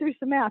suffered through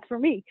some math for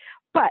me.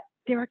 But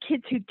there are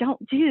kids who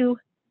don't do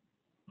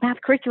math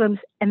curriculums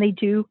and they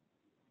do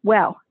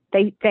well.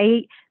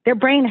 Their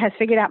brain has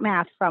figured out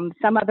math from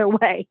some other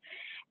way.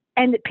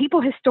 And people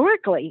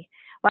historically,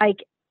 like,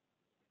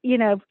 you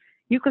know,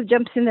 Euclid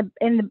jumps in the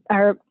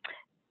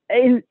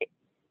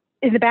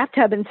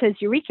bathtub and says,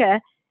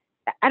 Eureka.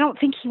 I don't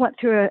think he went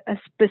through a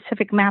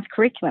specific math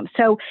curriculum.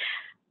 So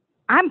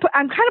I'm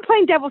kind of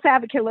playing devil's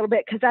advocate a little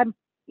bit because I'm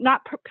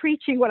not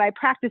preaching what I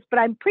practice, but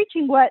I'm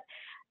preaching what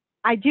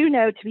I do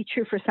know to be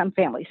true for some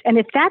families. And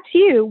if that's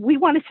you, we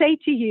want to say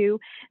to you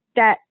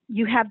that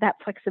you have that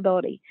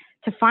flexibility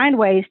to find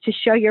ways to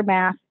show your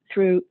math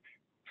through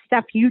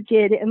stuff you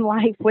did in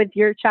life with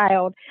your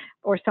child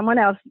or someone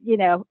else, you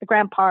know, a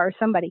grandpa or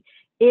somebody.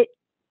 It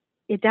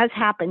does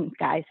happen,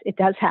 guys. It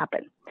does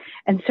happen.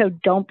 And so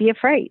don't be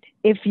afraid.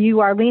 If you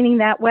are leaning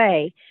that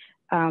way,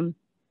 and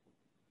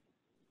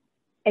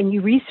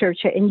you research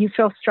it and you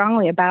feel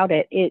strongly about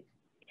it,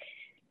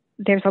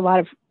 there's a lot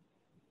of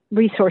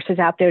resources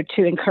out there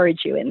to encourage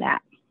you in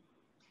that.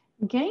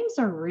 Games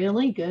are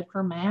really good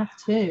for math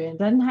too. It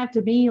doesn't have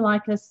to be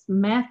like a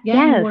math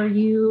game where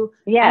you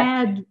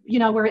add, you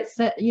know, where it's,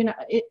 you know,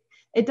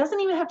 it doesn't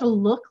even have to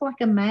look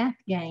like a math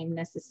game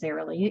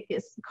necessarily.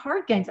 It's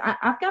card games.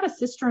 I've got a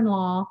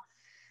sister-in-law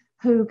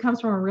who comes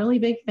from a really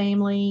big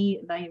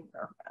family. They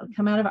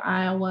come out of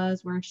Iowa,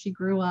 where she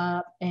grew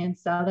up. And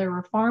so they were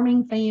a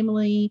farming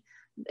family.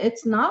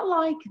 It's not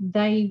like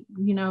they,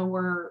 you know,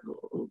 were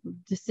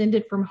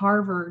descended from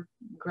Harvard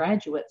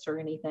graduates or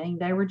anything.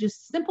 They were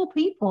just simple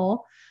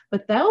people.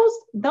 But those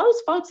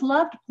folks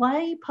loved to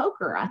play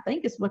poker, I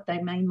think is what they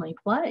mainly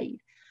played.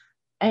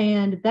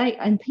 And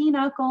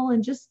pinochle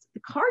and just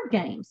the card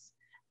games.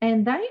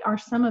 And they are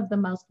some of the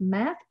most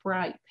math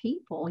bright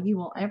people you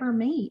will ever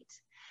meet.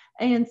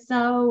 And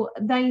so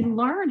they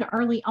learned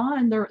early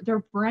on,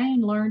 their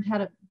brain learned how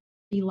to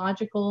be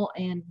logical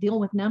and deal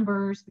with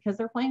numbers because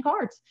they're playing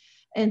cards.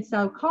 And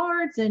so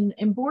cards and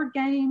board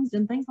games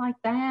and things like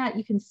that,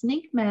 you can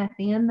sneak math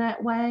in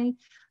that way.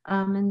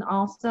 And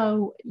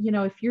also, you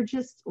know, if you're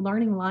just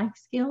learning life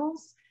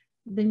skills,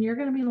 then you're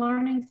going to be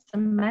learning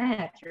some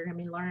math. You're going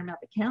to be learning about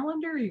the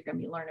calendar. You're going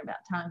to be learning about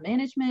time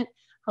management.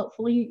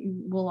 Hopefully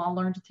we'll all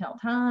learn to tell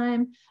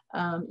time.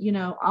 You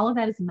know, all of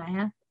that is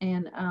math.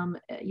 And,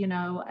 you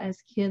know,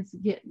 as kids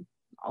get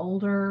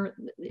older,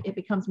 it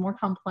becomes more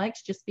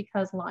complex just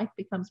because life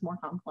becomes more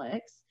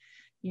complex,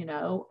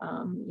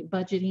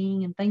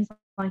 budgeting and things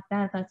like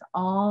that. That's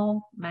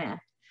all math.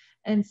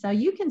 And so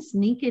you can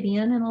sneak it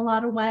in a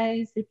lot of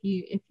ways if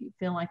you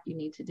feel like you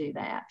need to do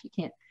that. If you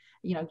can't,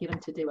 get them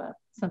to do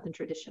something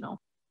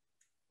traditional.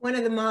 One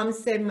of the moms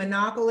said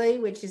Monopoly,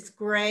 which is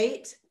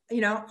great.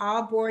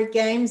 All board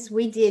games.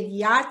 We did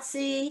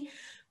Yahtzee.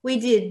 We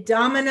did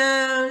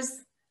dominoes.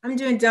 I'm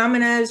doing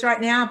dominoes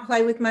right now. I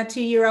play with my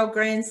 2-year-old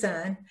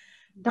grandson.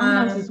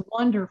 Dominoes is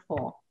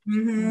wonderful.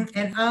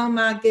 And oh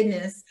my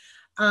goodness.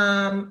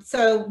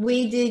 So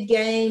we did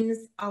games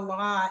a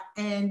lot.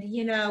 And,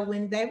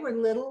 when they were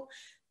little,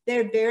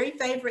 their very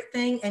favorite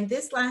thing, and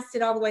this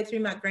lasted all the way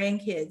through my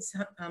grandkids.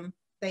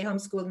 They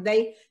homeschooled.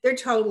 They're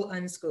total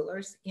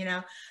unschoolers,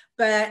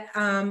 but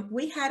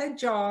we had a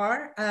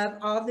jar of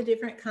all the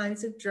different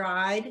kinds of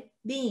dried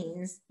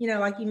beans,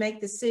 like you make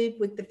the soup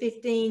with the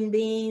 15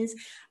 beans.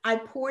 I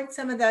poured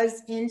some of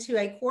those into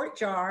a quart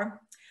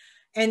jar,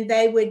 and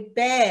they would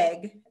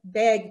beg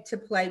to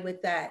play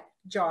with that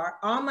jar.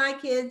 All my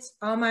kids,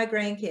 all my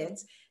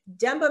grandkids,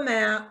 dump them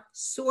out,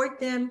 sort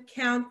them,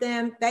 count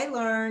them. They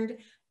learned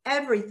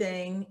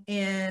everything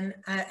in,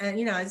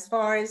 as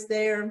far as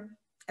their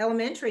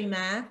elementary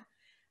math,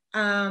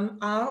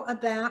 all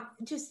about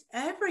just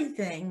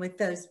everything with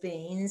those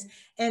beans.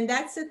 And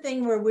that's the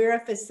thing where we're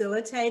a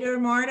facilitator,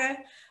 Marta,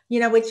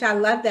 which I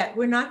love that.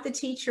 We're not the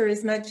teacher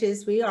as much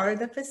as we are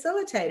the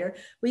facilitator.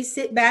 We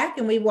sit back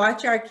and we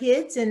watch our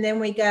kids, and then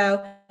we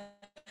go,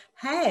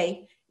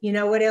 hey, you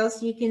know what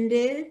else you can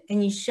do?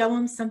 And you show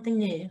them something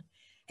new.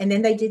 And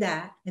then they do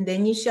that. And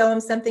then you show them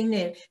something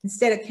new.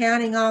 Instead of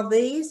counting all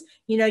these,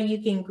 you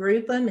can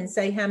group them and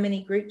say, how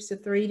many groups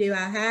of 3 do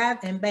I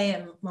have? And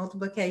bam,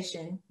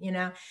 multiplication,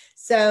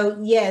 So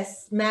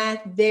yes,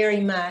 math very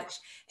much.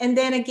 And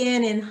then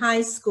again, in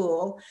high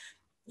school,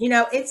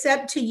 it's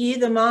up to you,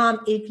 the mom,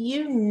 if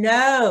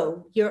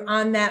you're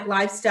on that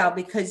lifestyle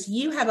because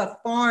you have a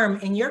farm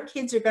and your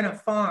kids are going to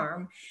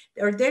farm,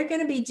 or they're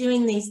going to be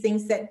doing these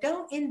things that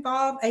don't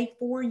involve a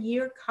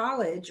 4-year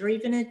college or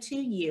even a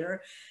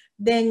 2-year,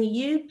 then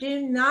you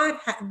do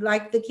not have,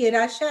 like the kid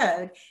I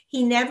showed,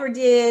 he never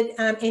did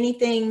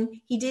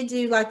anything. He did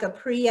do like a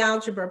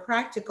pre-algebra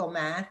practical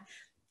math.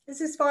 This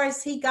is as far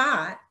as he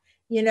got.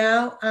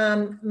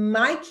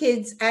 My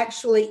kids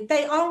actually,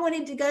 they all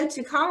wanted to go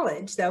to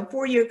college, though,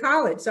 4-year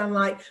college. So I'm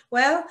like,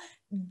 well,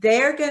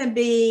 they're going to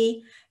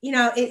be,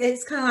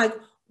 it's kind of like,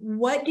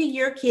 what do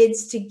your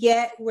kids to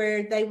get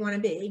where they want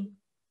to be?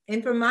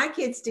 And for my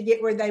kids to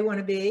get where they want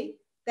to be,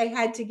 they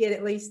had to get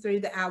at least through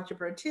the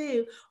algebra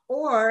 2,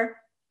 or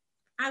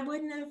I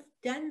wouldn't have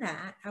done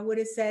that. I would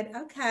have said,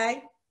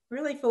 okay,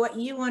 really for what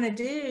you want to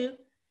do,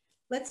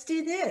 let's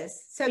do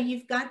this. So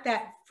you've got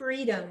that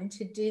freedom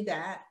to do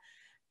that.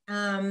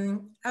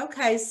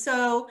 Okay,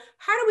 so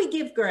how do we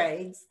give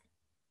grades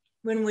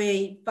when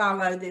we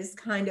follow this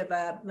kind of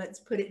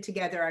let's put it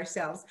together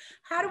ourselves?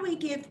 How do we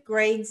give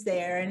grades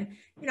there? And,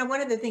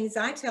 one of the things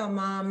I tell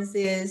moms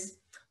is,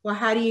 well,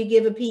 how do you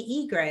give a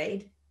PE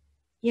grade?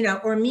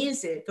 Or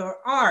music or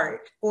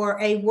art or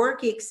a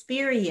work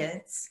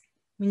experience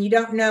when you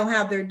don't know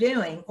how they're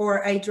doing,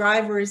 or a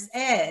driver's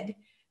ed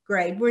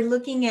grade. We're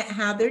looking at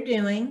how they're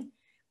doing.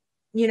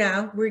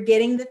 We're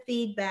getting the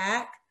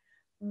feedback.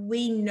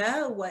 We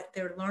know what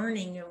they're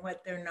learning and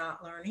what they're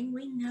not learning.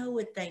 We know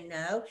what they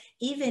know.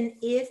 Even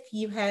if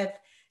you have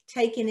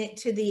taken it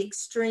to the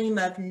extreme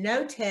of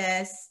no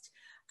test,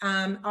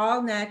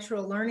 all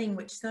natural learning,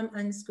 which some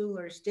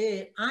unschoolers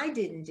do. I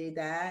didn't do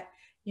that.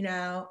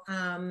 I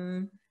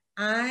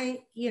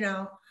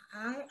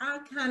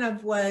kind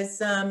of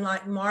was,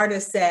 like Marta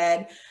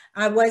said,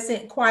 I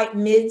wasn't quite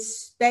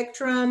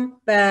mid-spectrum,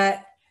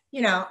 but,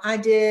 I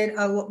did,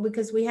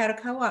 because we had a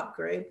co-op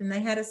group and they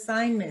had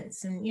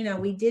assignments and,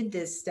 we did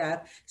this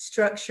stuff,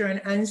 structure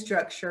and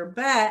unstructure,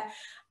 but,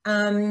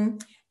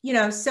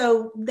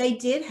 so they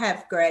did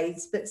have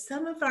grades, but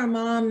some of our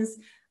moms,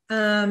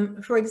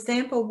 for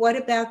example, what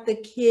about the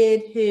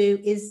kid who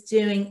is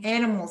doing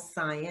animal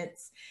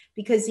science?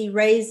 Because he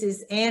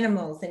raises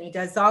animals and he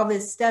does all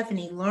this stuff and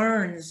he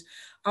learns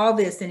all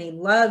this and he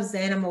loves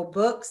animal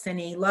books and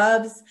he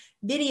loves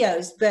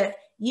videos, but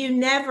you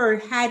never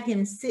had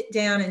him sit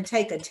down and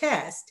take a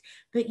test,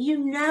 but he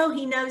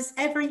knows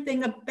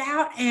everything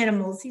about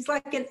animals. He's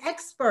like an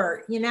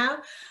expert,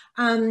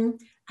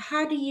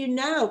 How do you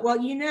know? Well,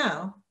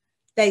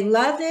 they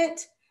love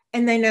it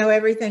and they know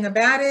everything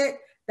about it.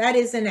 That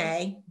is an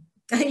A.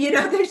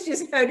 There's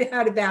just no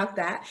doubt about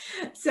that.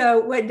 So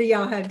what do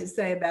y'all have to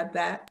say about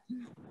that?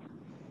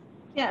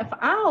 Yeah, if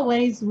I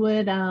always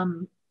would, I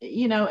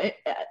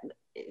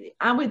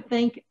would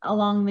think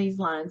along these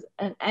lines.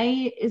 An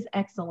A is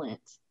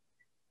excellent.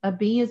 A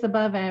B is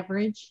above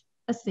average.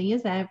 A C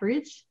is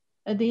average.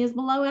 A D is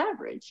below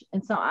average.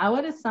 And so I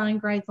would assign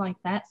grades like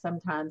that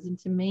sometimes. And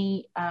to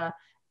me,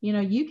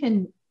 you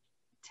can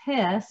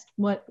test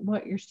what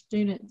your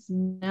students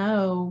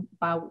know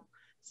by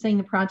seeing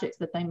the projects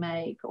that they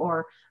make,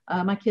 or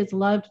my kids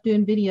loved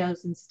doing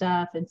videos and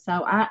stuff. And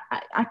so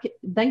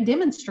they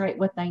demonstrate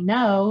what they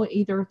know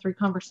either through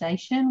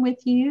conversation with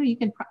you. You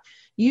can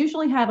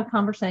usually have a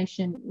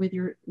conversation with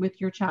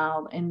your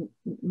child and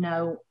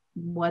know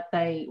what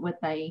they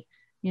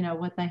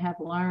have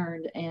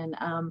learned. And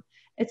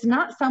it's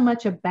not so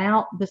much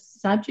about the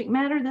subject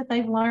matter that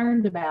they've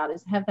learned about,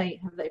 is have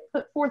they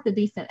put forth a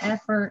decent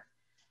effort?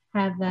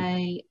 Have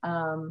they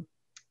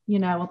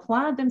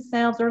applied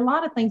themselves? There are a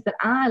lot of things that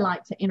I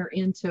like to enter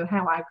into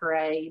how I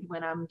grade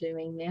when I'm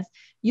doing this.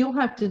 You'll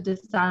have to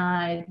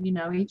decide,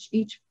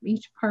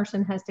 each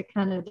person has to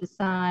kind of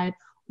decide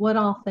what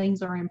all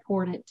things are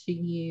important to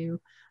you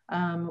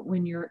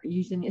when you're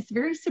using it. It's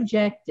very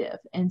subjective.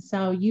 And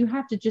so you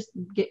have to just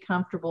get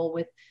comfortable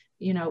with,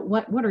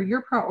 what are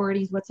your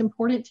priorities, what's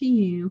important to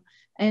you,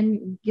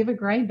 and give a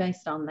grade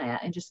based on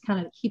that, and just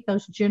kind of keep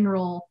those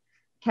general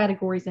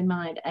categories in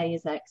mind. A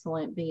is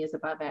excellent, B is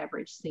above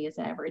average, C is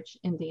average,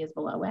 and D is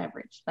below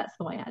average. That's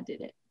the way I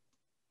did it.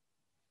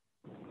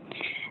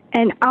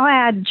 And I'll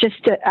add,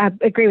 just to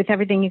agree with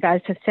everything you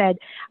guys have said.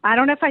 I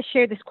don't know if I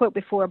shared this quote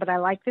before, but I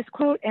like this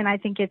quote, and I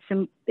think it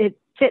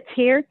fits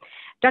here.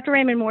 Dr.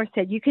 Raymond Moore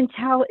said, "You can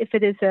tell if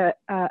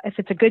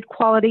it's a good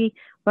quality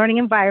learning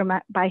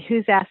environment by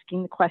who's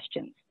asking the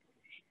questions.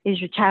 Is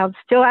your child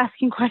still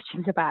asking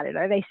questions about it?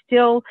 Are they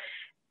still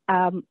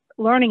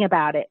learning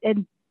about it?"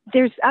 And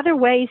there's other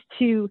ways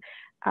to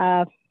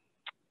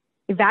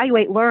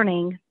evaluate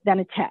learning than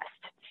a test.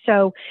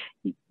 So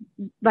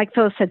like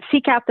Phyllis said,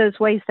 seek out those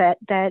ways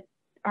that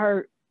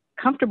are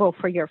comfortable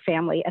for your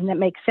family and that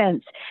make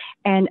sense.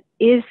 And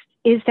is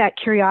that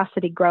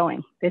curiosity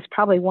growing? Is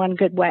probably one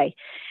good way.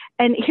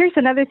 And here's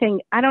another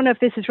thing. I don't know if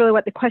this is really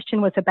what the question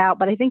was about,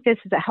 but I think this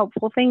is a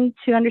helpful thing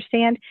to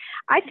understand.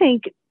 I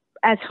think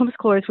as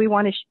homeschoolers, we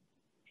want to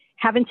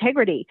have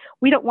integrity.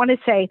 We don't want to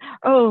say,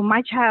 oh,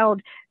 my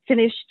child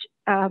finished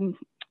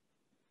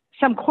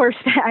some course.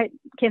 I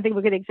can't think of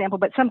a good example,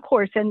 but some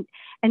course. And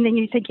then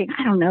you're thinking,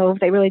 I don't know if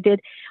they really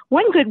did.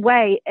 One good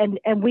way, and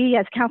we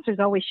as counselors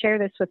always share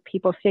this with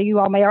people, so you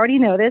all may already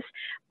know this,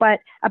 but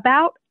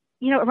about,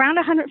 around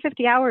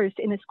 150 hours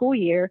in a school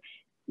year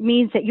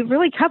means that you've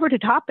really covered a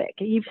topic.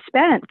 You've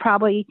spent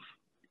probably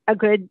a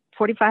good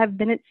 45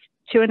 minutes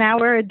to an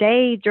hour a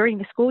day during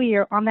the school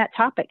year on that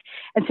topic.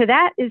 And so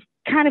that is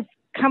kind of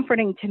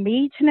comforting to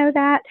me to know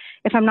that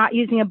if I'm not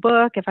using a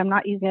book, if I'm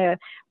not using an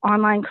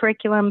online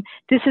curriculum,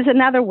 this is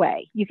another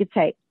way. You could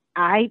say,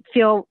 I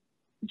feel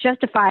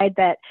justified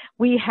that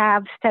we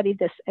have studied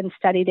this and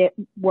studied it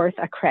worth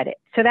a credit.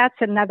 So that's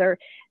another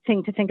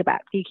thing to think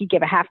about. You can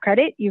give a half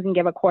credit, you can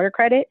give a quarter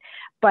credit,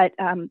 but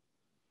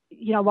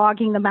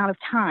logging the amount of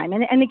time.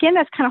 And again,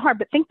 that's kind of hard,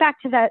 but think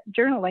back to that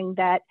journaling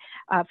that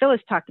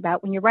Phyllis talked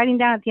about. When you're writing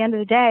down at the end of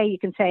the day, you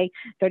can say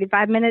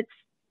 35 minutes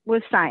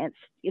with science,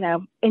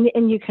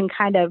 and you can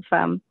kind of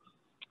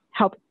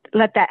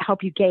let that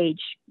help you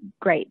gauge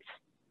grades.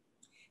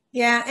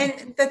 Yeah,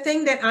 and the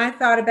thing that I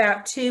thought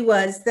about too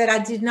was that I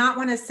did not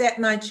want to set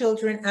my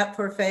children up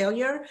for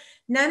failure.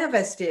 None of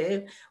us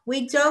do.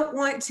 We don't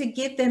want to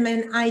give them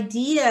an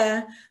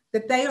idea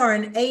that they are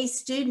an A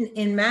student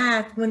in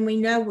math when we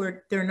know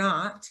they're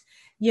not,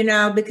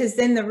 because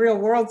then the real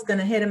world's going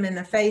to hit them in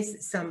the face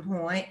at some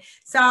point.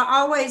 So I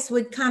always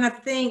would kind of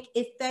think,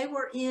 if they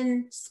were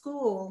in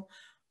school,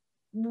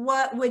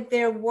 what would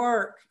their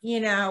work,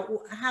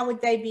 how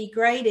would they be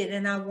graded?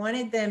 And I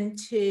wanted them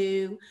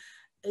to,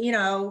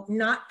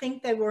 not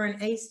think they were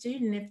an A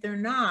student if they're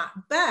not.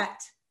 But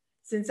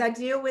since I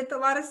deal with a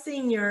lot of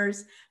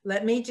seniors,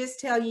 let me just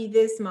tell you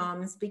this,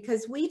 moms,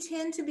 because we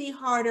tend to be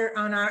harder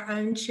on our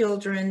own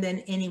children than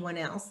anyone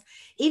else.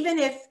 Even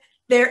if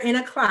they're in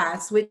a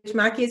class, which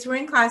my kids were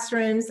in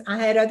classrooms, I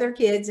had other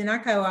kids in our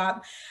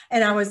co-op,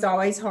 and I was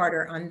always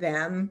harder on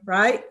them,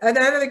 right?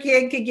 Another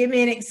kid could give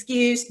me an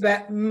excuse,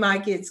 but my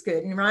kids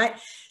couldn't, right?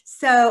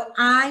 So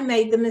I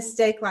made the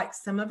mistake like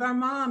some of our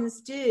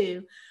moms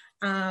do.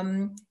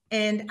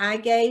 And I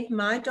gave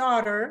my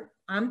daughter,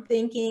 I'm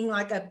thinking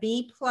like a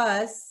B+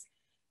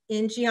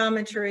 in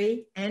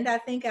geometry, and I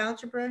think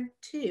algebra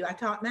too. I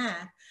taught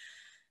math.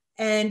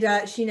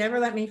 And she never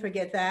let me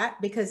forget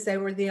that, because they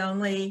were the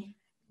only,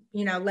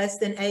 less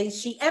than A's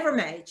she ever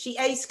made. She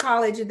aced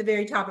college at the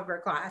very top of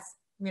her class.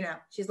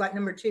 She's like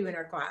number 2 in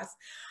her class.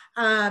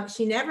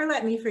 She never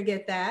let me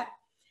forget that,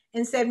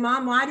 and said,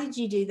 Mom, why did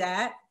you do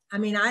that? I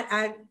mean,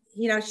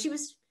 she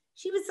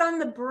was on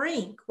the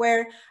brink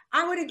where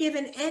I would have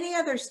given any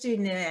other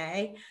student an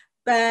A,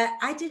 but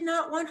I did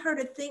not want her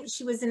to think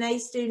she was an A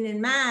student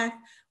in math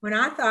when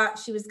I thought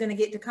she was going to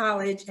get to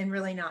college and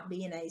really not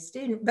be an A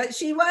student. But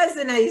she was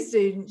an A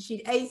student.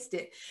 She'd aced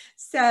it.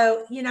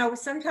 So,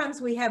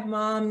 sometimes we have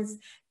moms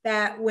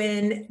that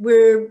when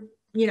we're,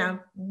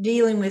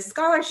 dealing with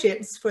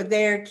scholarships for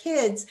their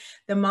kids,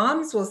 the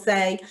moms will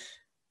say,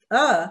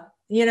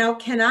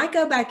 can I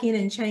go back in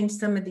and change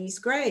some of these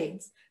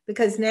grades?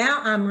 Because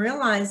now I'm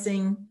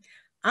realizing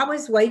I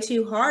was way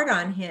too hard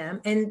on him.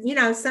 And,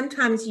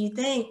 sometimes you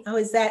think, oh,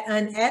 is that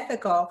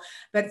unethical?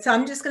 But so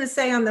I'm just going to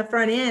say on the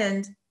front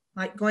end,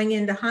 like going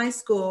into high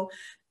school,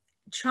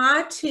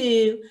 try to,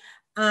 you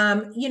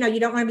know, you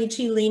don't want to be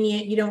too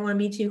lenient. You don't want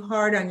to be too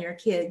hard on your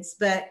kids,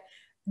 but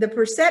the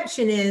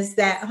perception is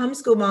that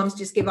homeschool moms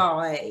just give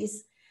all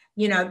A's.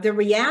 You know, the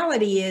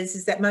reality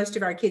is that most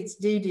of our kids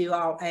do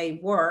all A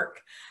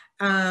work.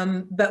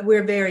 But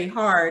we're very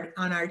hard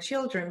on our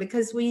children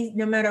because we,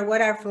 no matter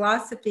what our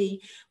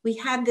philosophy, we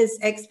have this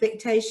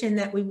expectation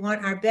that we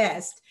want our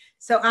best.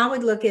 So I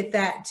would look at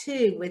that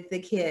too with the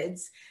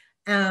kids,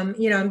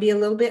 you know, and be a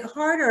little bit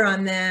harder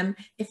on them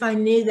if I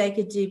knew they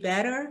could do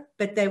better,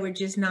 but they were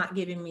just not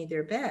giving me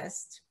their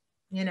best,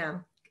 you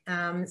know.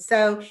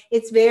 So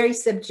it's very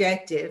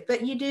subjective,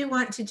 but you do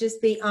want to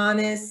just be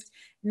honest,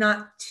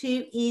 not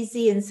too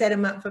easy and set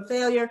them up for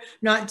failure,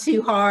 not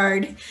too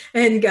hard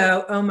and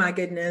go, oh my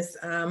goodness,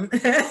 I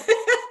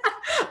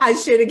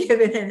should have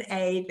given an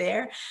A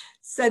there.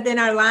 So then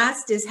our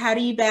last is, how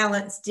do you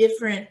balance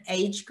different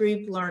age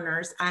group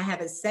learners? I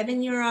have a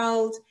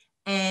 7-year-old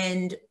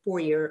and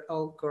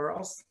 4-year-old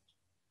girls,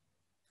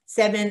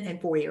 7 and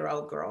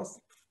 4-year-old girls.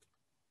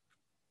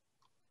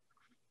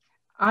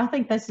 I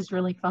think this is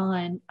really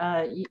fun.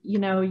 You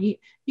know, you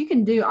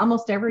can do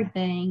almost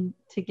everything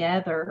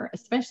together,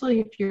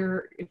 especially if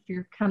you're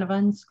kind of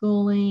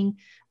unschooling.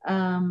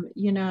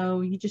 You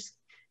know,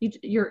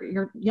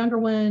 your younger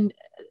one,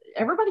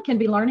 everybody can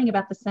be learning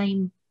about the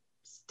same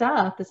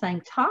stuff, the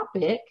same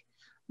topic,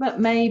 but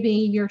maybe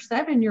your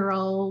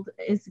 7-year-old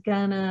is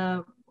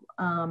gonna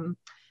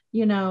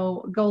you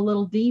know, go a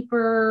little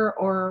deeper,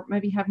 or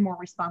maybe have more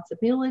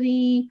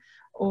responsibility,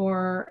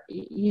 or,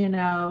 you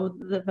know,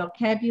 the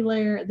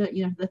vocabulary,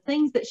 you know, the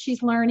things that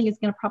she's learning is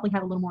going to probably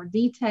have a little more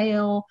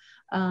detail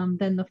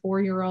than the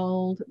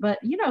 4-year-old. But,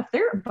 you know, if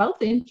they're both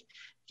if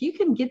you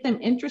can get them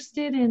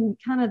interested in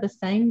kind of the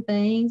same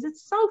things,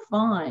 it's so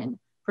fun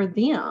for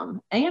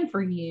them and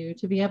for you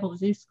to be able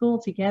to do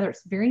school together.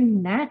 It's very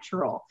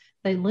natural.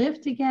 They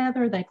live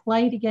together, they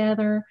play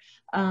together.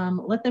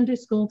 Let them do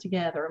school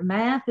together.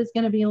 Math is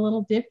going to be a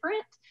little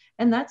different,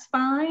 and that's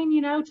fine.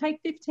 You know, take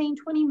 15,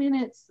 20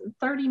 minutes,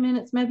 30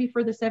 minutes, maybe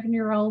for the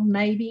 7-year-old,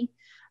 maybe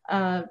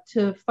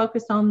to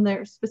focus on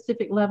their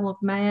specific level of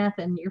math.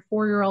 And your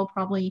 4-year-old,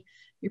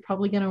 you're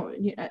probably going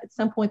to, at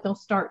some point they'll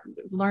start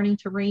learning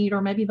to read,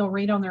 or maybe they'll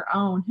read on their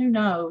own. Who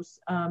knows?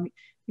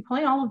 You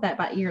play all of that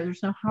by ear.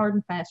 There's no hard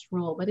and fast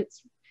rule, but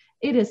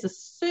it is a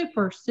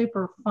super,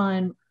 super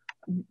fun,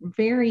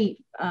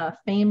 very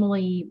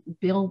family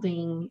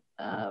building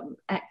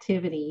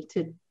activity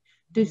to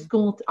do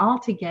school all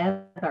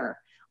together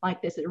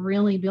like this. It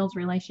really builds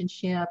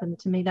relationship, and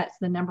to me, that's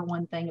the number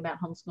one thing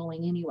about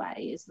homeschooling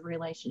anyway, is the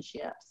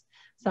relationships.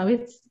 So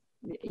it's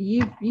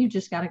you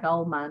just got a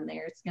gold mine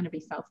there. It's going to be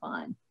so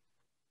fun.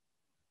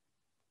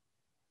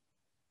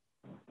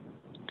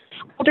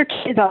 Older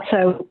kids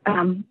also,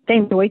 they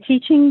enjoy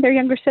teaching their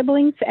younger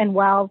siblings, and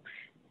while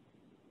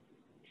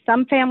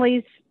some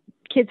families,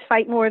 kids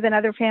fight more than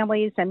other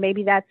families, and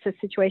maybe that's a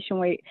situation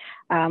where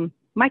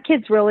my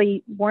kids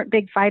really weren't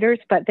big fighters,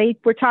 but they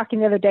were talking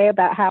the other day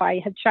about how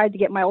I had tried to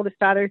get my oldest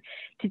daughter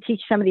to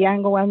teach some of the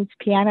younger ones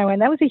piano,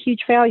 and that was a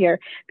huge failure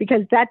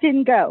because that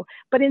didn't go.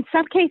 But in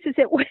some cases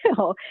it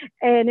will,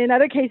 and in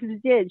other cases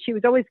it did. She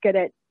was always good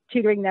at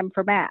tutoring them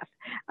for math.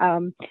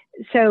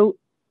 So,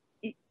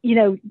 you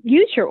know,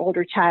 use your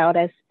older child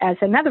as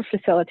another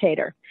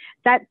facilitator.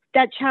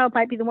 That child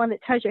might be the one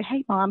that tells you,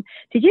 hey, Mom,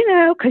 did you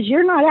know, because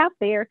you're not out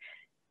there,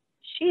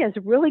 she is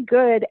really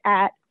good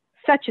at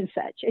such and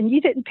such, and you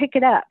didn't pick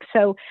it up.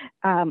 So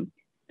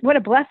what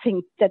a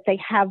blessing that they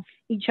have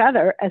each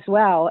other as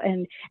well,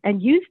 and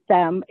use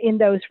them in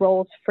those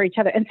roles for each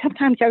other. And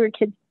sometimes younger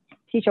kids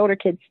teach older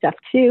kids stuff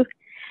too.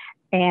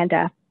 And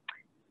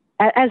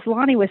as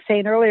Lonnie was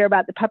saying earlier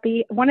about the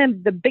puppy, one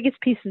of the biggest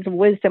pieces of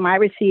wisdom I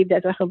received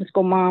as a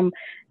homeschool mom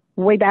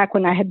way back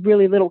when I had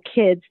really little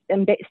kids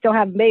and still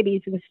have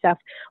babies and stuff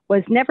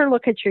was never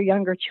look at your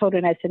younger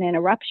children as an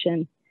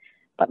interruption,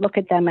 but look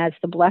at them as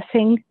the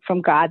blessing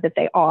from God that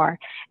they are.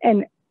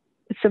 And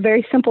it's a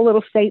very simple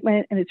little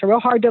statement, and it's real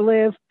hard to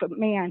live, but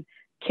man,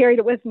 carried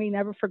it with me,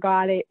 never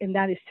forgot it. And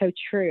that is so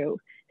true,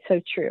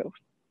 so true.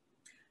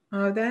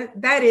 Oh,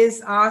 that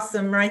is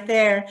awesome right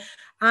there.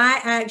 I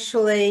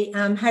actually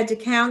had to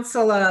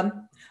counsel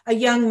a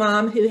young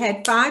mom who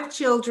had 5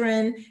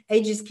 children,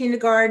 ages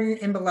kindergarten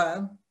and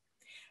below.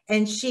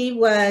 And she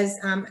was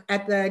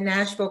at the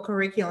Nashville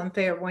Curriculum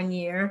Fair one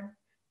year.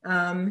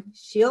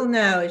 She'll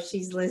know if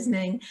she's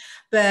listening,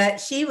 but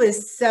she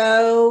was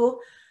so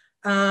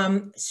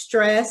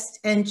stressed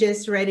and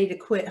just ready to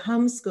quit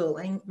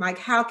homeschooling. Like,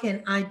 how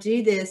can I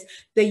do this?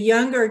 The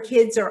younger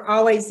kids are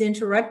always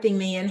interrupting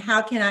me, and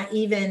how can I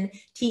even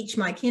teach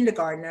my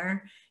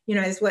kindergartner, you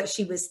know, is what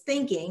she was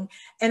thinking.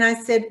 And I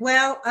said,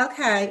 well,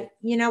 okay,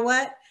 you know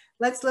what?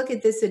 Let's look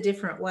at this a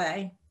different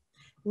way.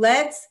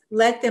 Let's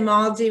let them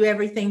all do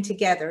everything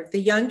together. The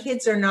young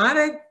kids are not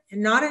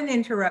an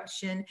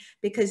interruption,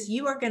 because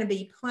you are going to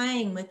be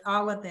playing with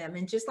all of them.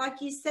 And just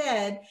like you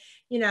said,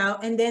 you know,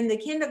 and then the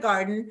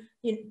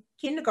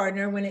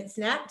kindergartner, when it's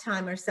nap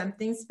time or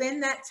something,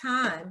 spend that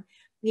time.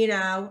 you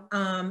know,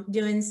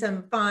 doing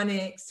some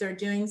phonics or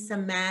doing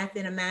some math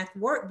in a math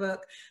workbook,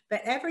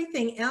 but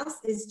everything else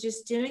is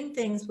just doing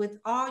things with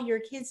all your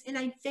kids in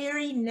a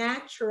very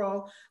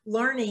natural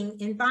learning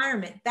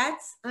environment.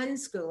 That's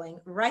unschooling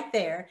right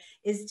there,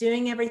 is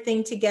doing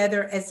everything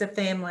together as a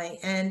family.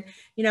 And,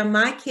 you know,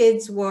 my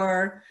kids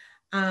were,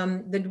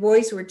 the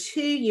boys were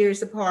 2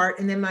 years apart,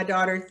 and then my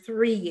daughter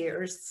 3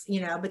 years,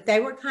 you know, but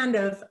they were kind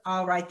of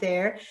all right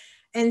there.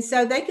 And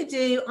so they could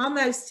do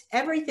almost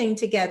everything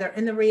together.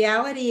 And the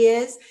reality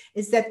is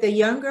that the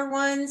younger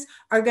ones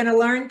are going to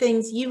learn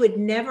things you would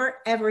never,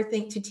 ever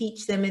think to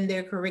teach them in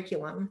their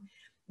curriculum.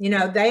 You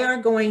know, they are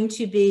going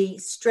to be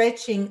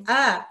stretching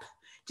up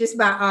just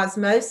by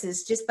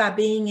osmosis, just by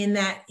being in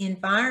that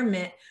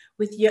environment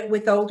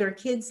with older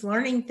kids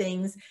learning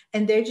things.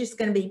 And they're just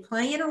going to be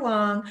playing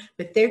along,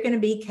 but they're going to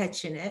be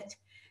catching it.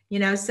 You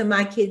know, so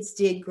my kids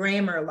did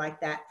grammar like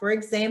that, for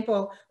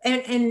example.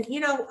 And you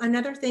know,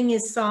 another thing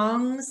is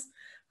songs.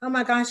 Oh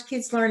my gosh,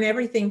 kids learn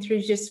everything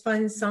through just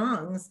fun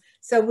songs.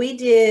 So we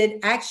did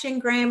action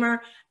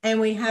grammar, and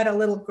we had a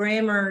little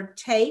grammar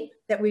tape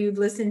that we would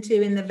listen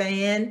to in the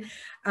van.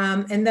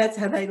 And that's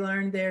how they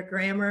learned their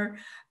grammar.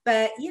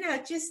 But, you know,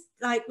 just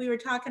like we were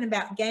talking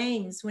about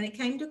games, when it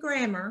came to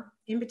grammar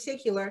in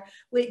particular,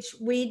 which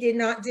we did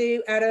not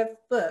do out of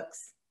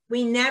books,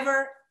 we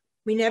never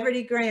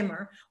did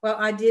grammar. Well,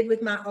 I did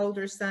with my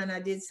older son. I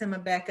did some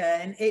of Becca,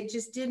 and it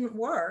just didn't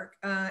work.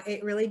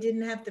 It really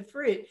didn't have the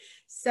fruit.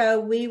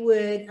 So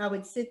I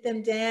would sit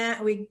them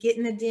down, we'd get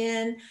in the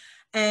den,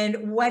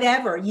 and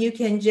whatever, you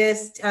can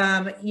just,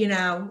 you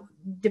know,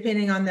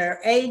 depending on their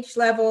age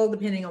level,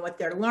 depending on what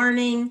they're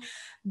learning.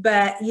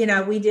 But, you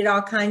know, we did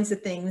all kinds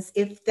of things.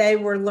 If they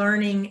were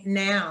learning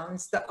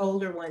nouns, the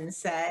older ones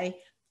say,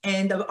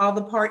 and all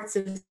the parts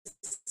of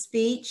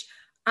speech,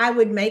 I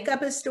would make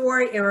up a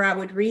story, or I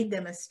would read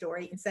them a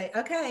story and say,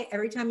 okay,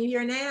 every time you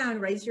hear a noun,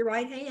 raise your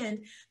right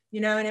hand,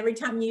 you know, and every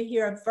time you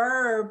hear a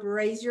verb,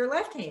 raise your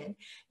left hand,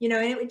 you know,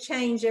 and it would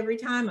change every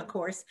time, of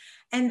course.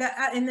 And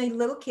the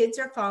little kids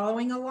are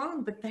following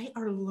along, but they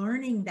are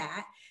learning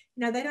that.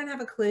 You know, they don't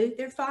have a clue,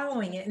 they're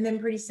following it. And then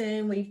pretty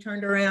soon we've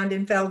turned around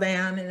and fell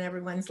down and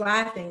everyone's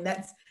laughing.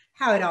 That's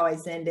how it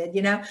always ended,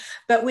 you know,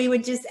 but we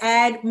would just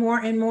add more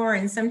and more.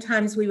 And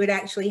sometimes we would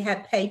actually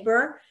have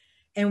paper,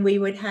 and we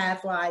would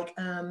have like,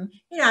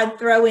 you know, I'd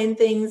throw in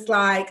things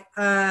like,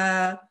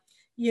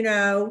 you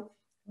know,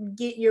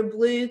 get your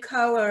blue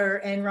color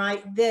and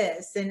write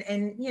this.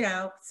 And, you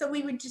know, so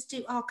we would just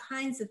do all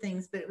kinds of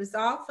things, but it was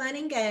all fun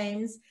and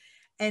games.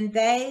 And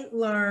they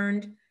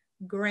learned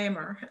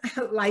grammar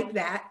like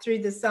that through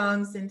the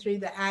songs and through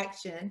the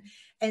action.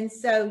 And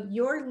so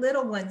your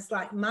little ones,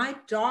 like my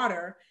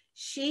daughter,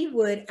 she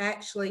would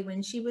actually,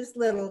 when she was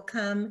little,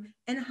 come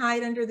and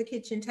hide under the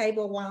kitchen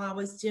table while I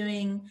was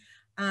doing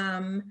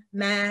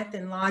math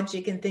and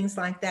logic and things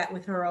like that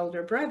with her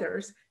older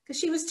brothers, because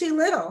she was too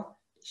little.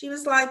 She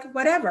was like,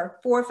 whatever,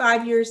 4 or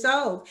 5 years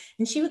old.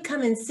 And she would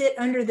come and sit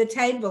under the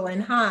table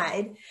and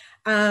hide.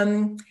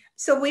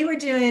 So we were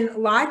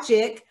doing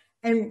logic,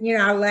 and, you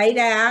know, I laid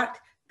out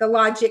the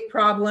logic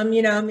problem,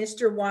 you know,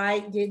 Mr.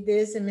 White did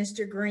this and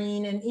Mr.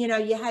 Green, and, you know,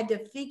 you had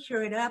to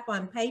figure it up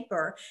on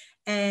paper.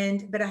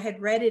 But I had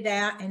read it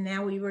out, and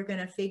now we were going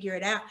to figure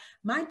it out.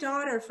 My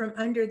daughter from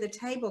under the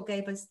table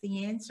gave us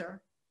the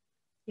answer.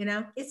 You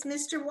know, it's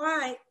Mr.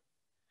 White.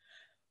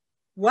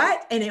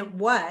 What? And it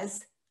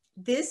was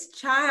this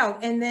child.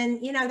 And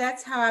then, you know,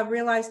 that's how I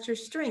realized her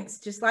strengths,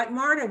 just like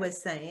Marta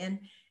was saying.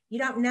 You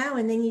don't know.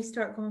 And then you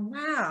start going,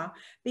 wow,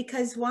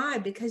 because why?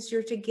 Because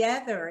you're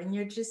together and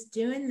you're just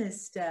doing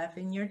this stuff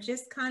and you're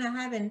just kind of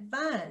having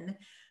fun.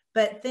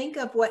 But think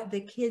of what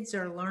the kids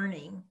are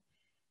learning.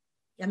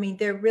 I mean,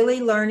 they're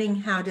really learning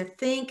how to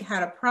think,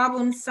 how to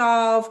problem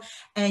solve.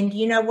 And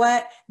you know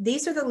what?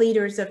 These are the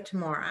leaders of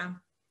tomorrow.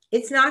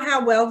 It's not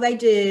how well they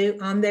do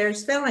on their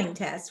spelling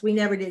tests. We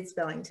never did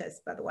spelling tests,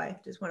 by the way.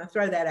 Just want to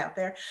throw that out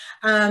there.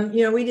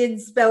 You know, we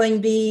did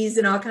spelling bees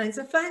and all kinds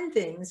of fun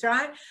things,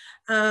 right?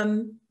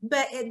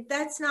 But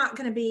that's not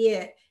going to be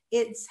it.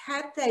 It's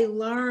have they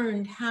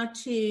learned how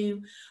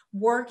to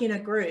work in a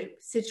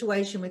group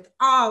situation with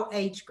all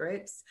age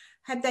groups?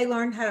 Have they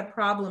learned how to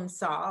problem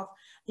solve?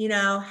 You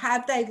know,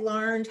 have they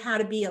learned how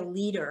to be a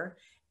leader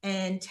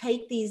and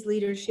take these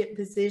leadership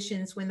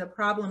positions when the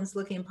problems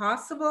look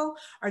impossible?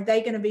 Are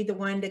they going to be the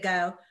one to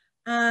go,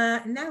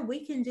 no,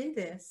 we can do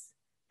this?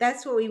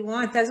 That's what we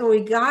want. That's what we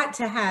got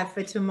to have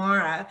for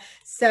tomorrow.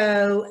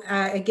 So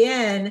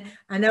again,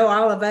 I know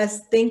all of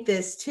us think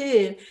this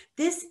too.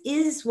 This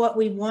is what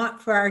we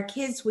want for our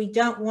kids. We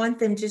don't want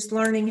them just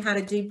learning how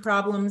to do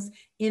problems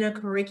in a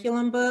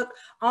curriculum book,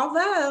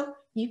 although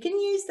you can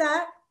use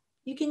that.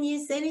 You can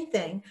use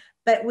anything,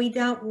 but we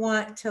don't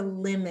want to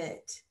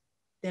limit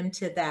them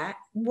to that.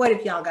 What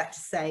have y'all got to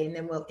say? And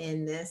then we'll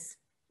end this.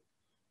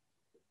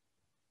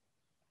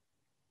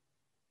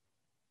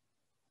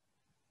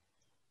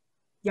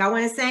 Y'all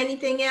want to say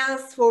anything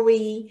else before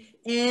we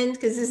end?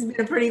 Because this has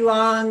been a pretty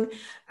long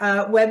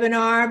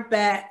webinar,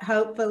 but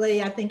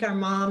hopefully I think our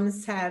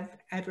moms have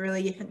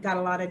really got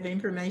a lot of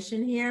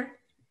information here.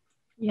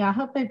 Yeah, I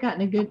hope they've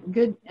gotten a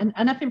good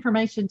enough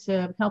information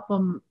to help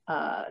them,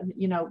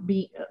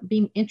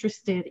 being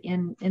interested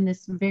in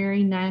this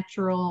very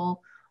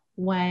natural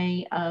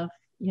way of,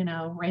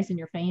 raising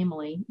your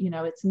family.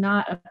 It's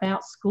not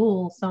about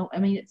school. So, I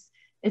mean,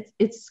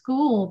 it's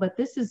school, but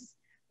this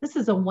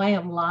is a way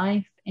of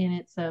life, and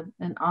it's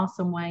an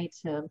awesome way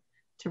to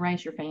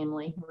raise your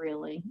family,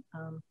 really.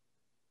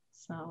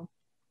 So.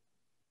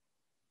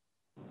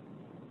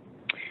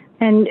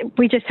 And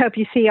we just hope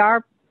you see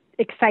our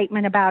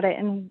excitement about it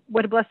and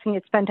what a blessing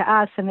it's been to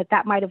us, and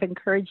that might have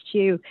encouraged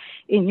you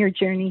in your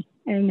journey.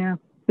 And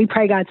we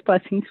pray God's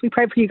blessings. We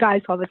pray for you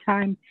guys all the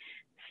time.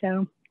 So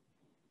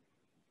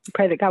we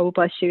pray that God will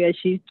bless you as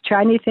you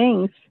try new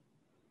things.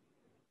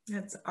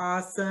 That's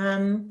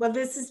awesome. Well,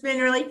 this has been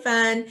really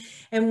fun.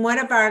 And one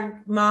of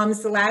our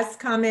moms, the last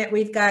comment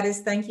we've got is,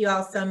 thank you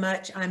all so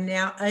much. I'm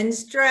now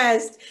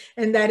unstressed.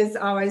 And that is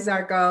always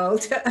our goal,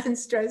 to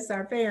unstress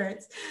our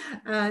parents.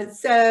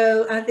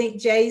 So I think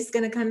Jay's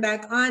going to come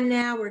back on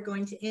now. We're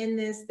going to end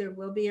this. There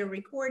will be a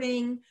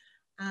recording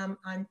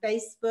on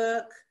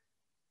Facebook.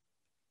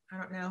 I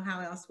don't know how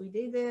else we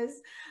do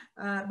this,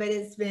 but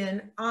it's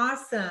been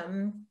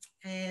awesome.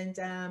 And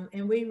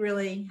we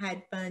really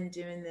had fun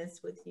doing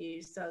this with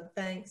you. So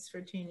thanks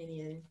for tuning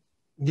in.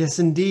 Yes,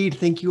 indeed.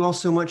 Thank you all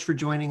so much for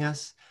joining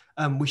us.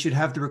 We should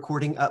have the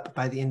recording up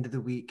by the end of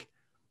the week.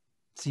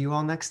 See you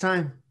all next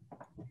time.